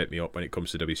really perked me up when it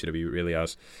comes to WCW. It really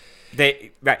has.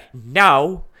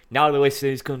 Now the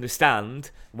listeners can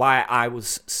understand why I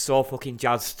was so fucking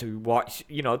jazzed to watch,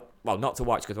 you know, well, not to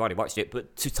watch because I already watched it,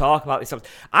 but to talk about this episode.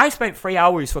 I spent 3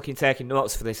 hours fucking taking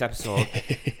notes for this episode.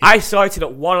 I started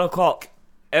at 1 o'clock,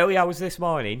 early hours this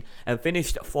morning, and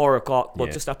finished at 4 o'clock,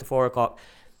 well, just after 4 o'clock,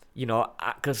 you know,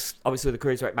 because obviously the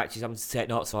cruiserweight matches, I'm to take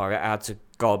notes for it. I had to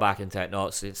go back and take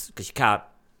notes. It's because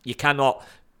you cannot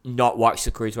not watch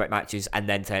the cruiserweight matches and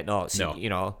then take notes. No. You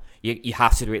know, you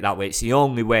have to do it that way. It's the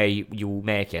only way you will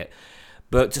make it.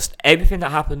 But just everything that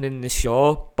happened in the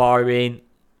show, barring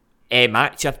a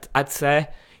match, I'd say,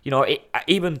 you know,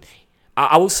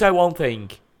 I will say one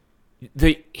thing: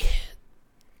 the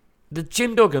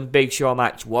Jim Duggan Big Show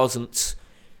match wasn't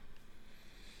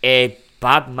a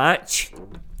bad match.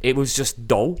 It was just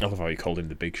dull. I love how you called him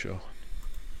the Big Show.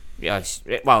 Yeah,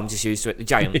 well, I'm just used to it. The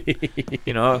Giant,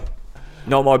 you know.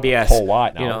 No more BS. Paul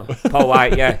White now. You know, Paul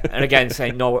White, yeah. And again,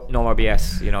 saying no more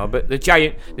BS, you know. But the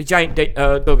Giant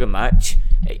Duggan match,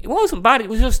 it wasn't bad. It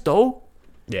was just dull.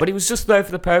 Yeah. But it was just there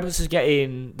for the purpose of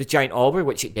getting the Giant over,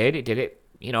 which it did. It did it,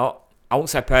 you know, I won't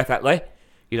say perfectly.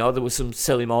 You know, there was some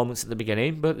silly moments at the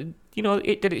beginning, but, you know,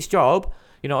 it did its job.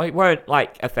 You know, it weren't,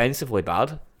 like, offensively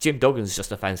bad. Jim Duggan's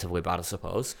just offensively bad, I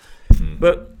suppose.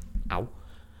 But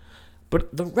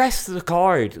the rest of the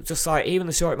card, just like, even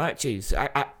the short matches,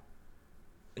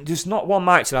 there's not one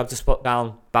match that I've just put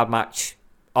down, bad match,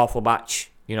 awful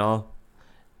match, you know.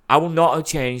 I would not have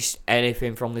changed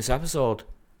anything from this episode.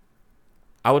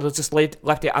 I would have just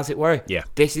left it as it were. Yeah.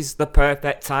 This is the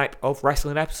perfect type of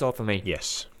wrestling episode for me.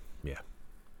 Yes. Yeah.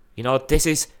 You know, this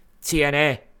is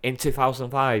TNA in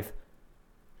 2005.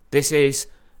 This is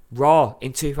Raw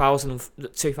in 2000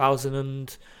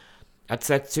 and I'd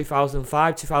say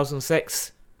 2005,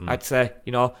 2006. I'd say,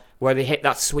 you know, where they hit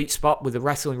that sweet spot with the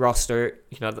wrestling roster,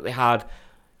 you know, that they had,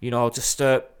 you know, just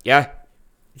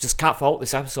can't fault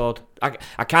this episode.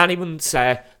 I can't even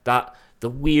say that the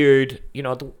weird, you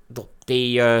know,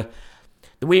 the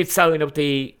weird selling of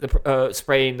the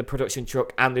spraying the production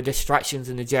truck and the distractions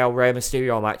in the jail Rey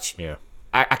Mysterio match. Yeah,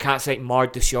 I can't say it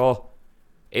marred the show.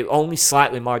 It only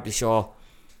slightly marred the show.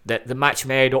 The match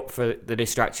made up for the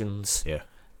distractions. Yeah.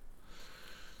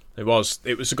 It was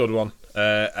a good one,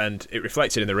 and it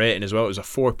reflected in the rating as well. It was a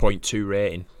 4.2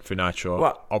 rating for Nitro.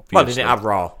 Well, obviously. they didn't have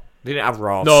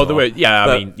Raw. No, so, there were. Yeah,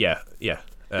 I mean, yeah.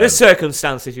 There's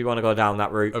circumstances if you want to go down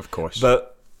that route, Of course.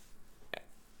 But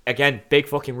again, big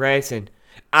fucking rating,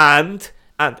 and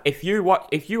if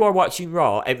you are watching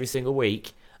Raw every single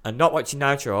week and not watching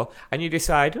Nitro, and you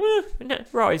decide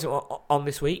Raw isn't on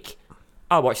this week,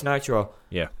 I'll watch Nitro.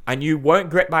 Yeah. And you weren't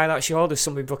gripped by that show, there's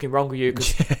something fucking wrong with you,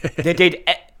 because they did.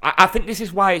 I think this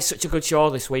is why it's such a good show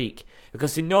this week,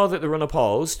 because they know that they're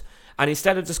unopposed, and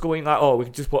instead of just going like, oh, we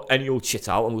can just put any old shit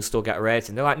out and we'll still get a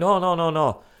rating, they're like,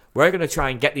 no. We're going to try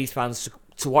and get these fans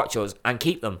to watch us and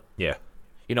keep them. Yeah.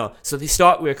 You know, so they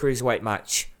start with a cruiserweight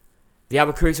match. They have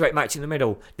a cruiserweight match in the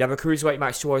middle. They have a cruiserweight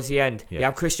match towards the end. Yeah. They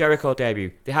have Chris Jericho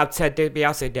debut. They have Ted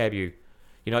DiBiase debut.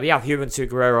 You know, they have Juventud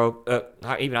Guerrero.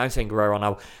 Even I'm saying Guerrero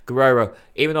now. Guerrero,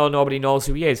 even though nobody knows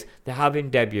who he is, they have him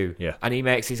debut. Yeah. And he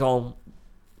makes his own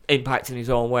impact in his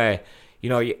own way. You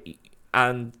know,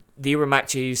 and the other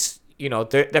matches, you know,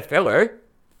 they're filler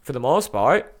for the most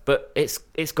part, but it's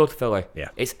good filler. Yeah.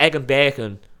 It's egg and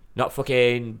bacon, not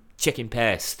fucking chicken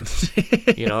paste.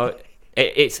 You know,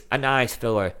 it's a nice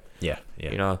filler. Yeah.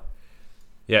 You know.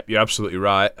 Yeah, you're absolutely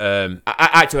right.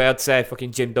 Actually, I'd say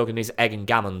fucking Jim Duggan is egg and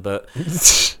gammon, but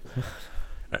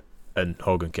and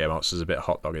Hogan came out, so there's a bit of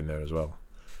hot dog in there as well.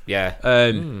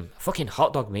 yeah, fucking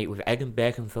hot dog meat with egg and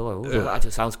bacon filler. Ooh, that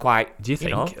just sounds quite. Do you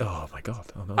think? know, Oh my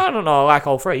god! Oh, no. I don't know, I like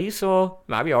all three, so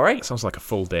might be all right. That sounds like a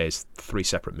full day's 3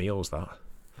 separate meals.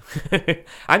 That.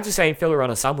 I'm just saying filler on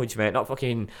a sandwich, mate, not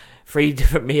fucking 3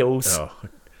 different meals. Oh,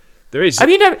 there is. Have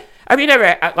you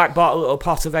never like bought a little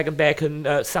pot of egg and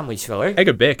bacon sandwich filler? Egg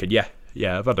and bacon, yeah.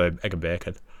 I've had egg and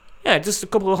bacon. Yeah, just a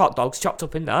couple of hot dogs chopped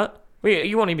up in that. Well,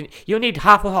 you need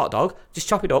half a hot dog, just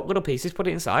chop it up, little pieces, put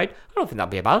it inside. I don't think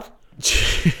that'd be bad.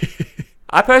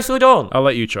 I personally don't. I'll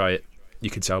let you try it.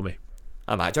 You can tell me.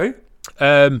 I might do.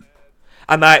 Um,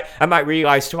 I might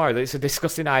realise tomorrow that it's a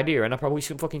disgusting idea and I probably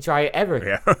shouldn't fucking try it ever.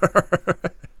 Yeah.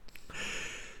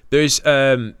 There's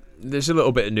a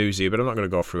little bit of news here, but I'm not going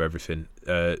to go through everything.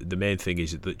 The main thing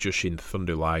is that Jushin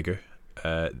Thunder Liger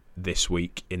this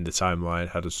week in the timeline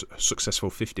had a successful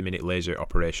 50-minute laser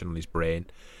operation on his brain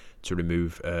to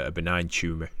remove a benign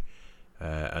tumour.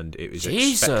 And it was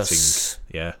it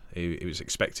was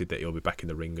expected that he'll be back in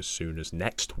the ring as soon as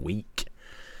next week.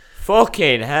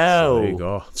 Fucking So hell. there you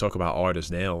go. Talk about hard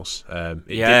as nails. It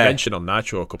did mention on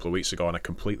Nitro a couple of weeks ago, and I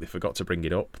completely forgot to bring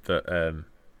it up, that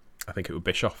I think it was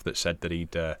Bischoff that said that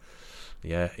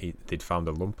he'd found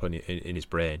a lump in his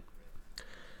brain,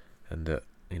 and that,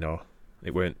 you know,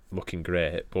 it weren't looking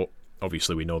great, but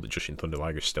obviously we know that Jushin Thunder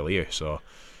Liger's still here, so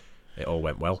it all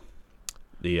went well.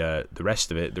 The rest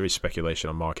of it, there is speculation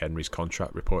on Mark Henry's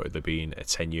contract reportedly being a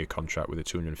 10-year contract with a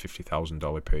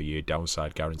 $250,000 per year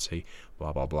downside guarantee,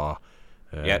 blah blah blah.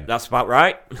 Yeah, that's about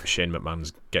right. Shane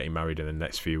McMahon's getting married in the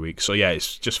next few weeks, so yeah,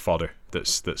 it's just fodder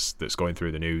that's going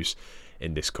through the news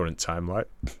in this current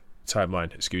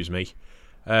timeline. Excuse me.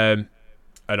 And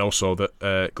also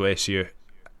that Glacier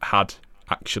had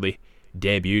actually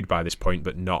debuted by this point,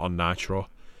 but not on Nitro.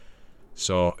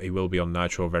 So he will be on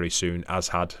Nitro very soon, as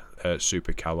had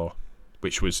Super Callow,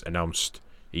 which was announced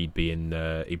he'd be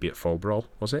at Fall Brawl,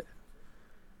 was it?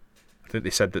 I think they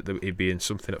said that he'd be in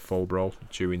something at Fall Brawl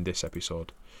during this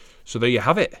episode. So there you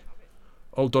have it,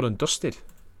 all done and dusted.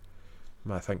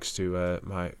 My thanks to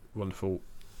my wonderful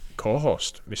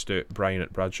co-host, Mr. Brian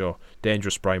Bradshaw,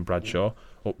 Dangerous Brian Bradshaw,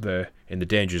 up there in the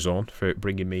danger zone, for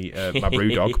bringing me my brew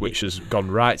dog, which has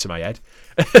gone right to my head.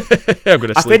 I'm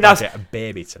going to sleep like a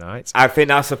baby tonight. I think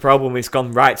that's the problem. It's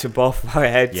gone right to both of our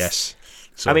heads. Yes.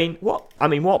 So I mean,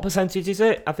 what percentage is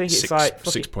it? I think it's like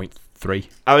 6.3.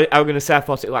 I was going to say I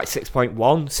thought it like 6.1,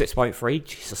 6.3.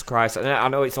 Jesus Christ! I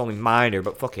know it's only minor,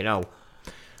 but fucking hell.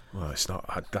 Well, it's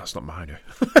not. That's not minor.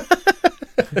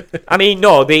 I mean,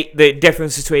 no, the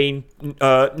difference between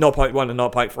 0.1 and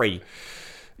 0.3.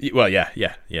 Well, yeah.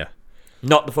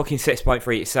 Not the fucking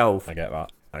 6.3 itself. I get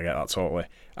that totally.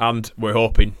 And we're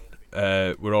hoping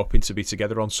to be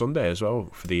together on Sunday as well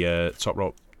for the Top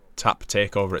Rope Tap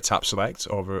takeover at Tap Select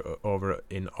over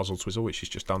in Oswald Twizzle, which is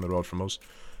just down the road from us.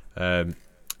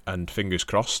 And fingers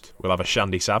crossed, we'll have a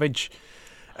Shandy Savage.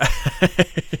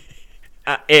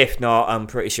 If not, I'm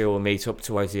pretty sure we'll meet up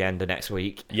towards the end of next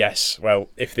week. Yes, well,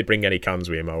 if they bring any cans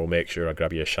with him, I will make sure I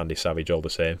grab you a Shandy Savage all the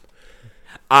same.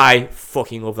 I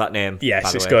fucking love that name.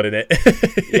 Yes, it's good, isn't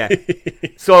it? Yeah.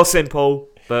 So simple,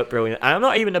 but brilliant. And I'm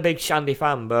not even a big Shandy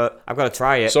fan, but I've got to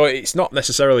try it. So it's not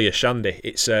necessarily a Shandy.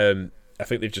 It's I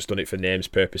think they've just done it for names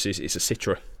purposes. It's a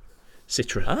Citra.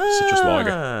 citrus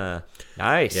lager.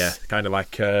 Nice. Yeah, kind of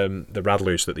like the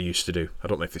Radlers that they used to do. I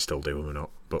don't know if they still do them or not,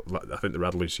 but I think the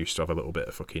Radlers used to have a little bit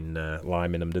of fucking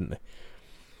lime in them, didn't they?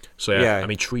 So yeah.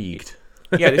 I'm intrigued.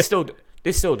 Yeah, they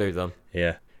still do them.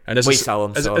 Yeah. And we sell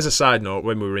them. As a side note,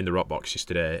 when we were in the rock box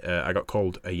yesterday, I got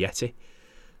called a Yeti.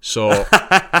 So,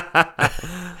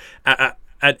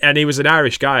 and he was an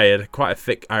Irish guy. He had quite a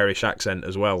thick Irish accent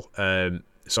as well.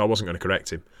 So I wasn't going to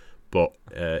correct him. But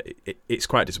it's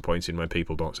quite disappointing when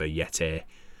people don't say Yeti.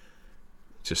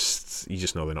 You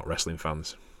just know they're not wrestling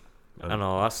fans. I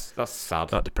know, that's sad.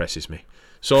 That depresses me.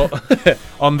 So,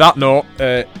 on that note,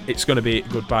 it's going to be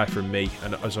goodbye from me.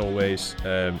 And as always,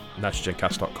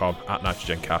 nitrogencast.com, at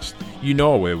nitrogencast. You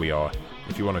know where we are.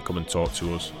 If you want to come and talk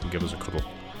to us and give us a cuddle,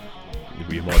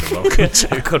 you're more than welcome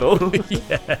to. A cuddle?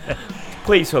 Yeah.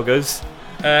 Please hug us.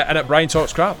 And at Brian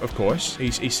Talks Crap, of course,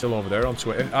 he's still over there on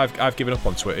Twitter. I've given up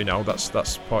on Twitter now. That's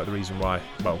part of the reason why.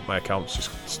 Well, my account's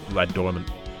just led dormant.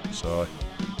 So,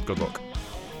 good luck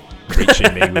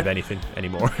reaching me with anything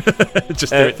anymore.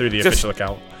 Just do it through the official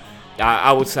account.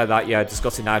 I would say that, yeah, just go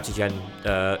to Nitrogen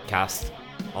Cast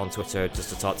on Twitter just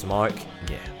to talk to Mark.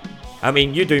 Yeah. I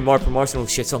mean, you do more promotional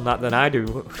shit on that than I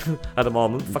do at the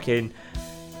moment. Fucking,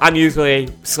 I'm usually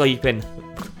sleeping.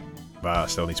 But I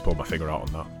still need to pull my figure out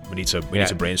on that. We need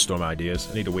to brainstorm ideas.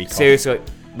 I need a week off. Seriously,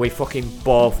 we fucking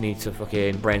both need to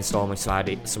fucking brainstorm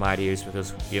some ideas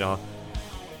because, you know,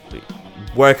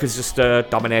 work has just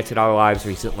dominated our lives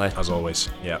recently. As always,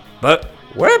 yeah. But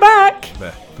we're back!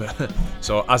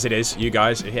 So, as it is, you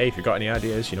guys, hey, if you've got any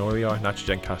ideas, you know where we are,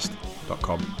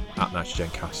 nitrogencast.com, at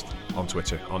nitrogencast, on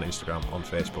Twitter, on Instagram, on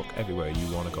Facebook, everywhere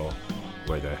you want to go,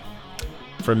 we're there.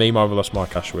 From me, Marvellous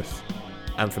Mark Ashworth.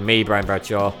 And from me, Brian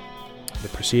Bradshaw. The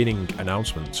preceding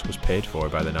announcement was paid for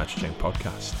by the Nitrogen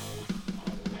Podcast.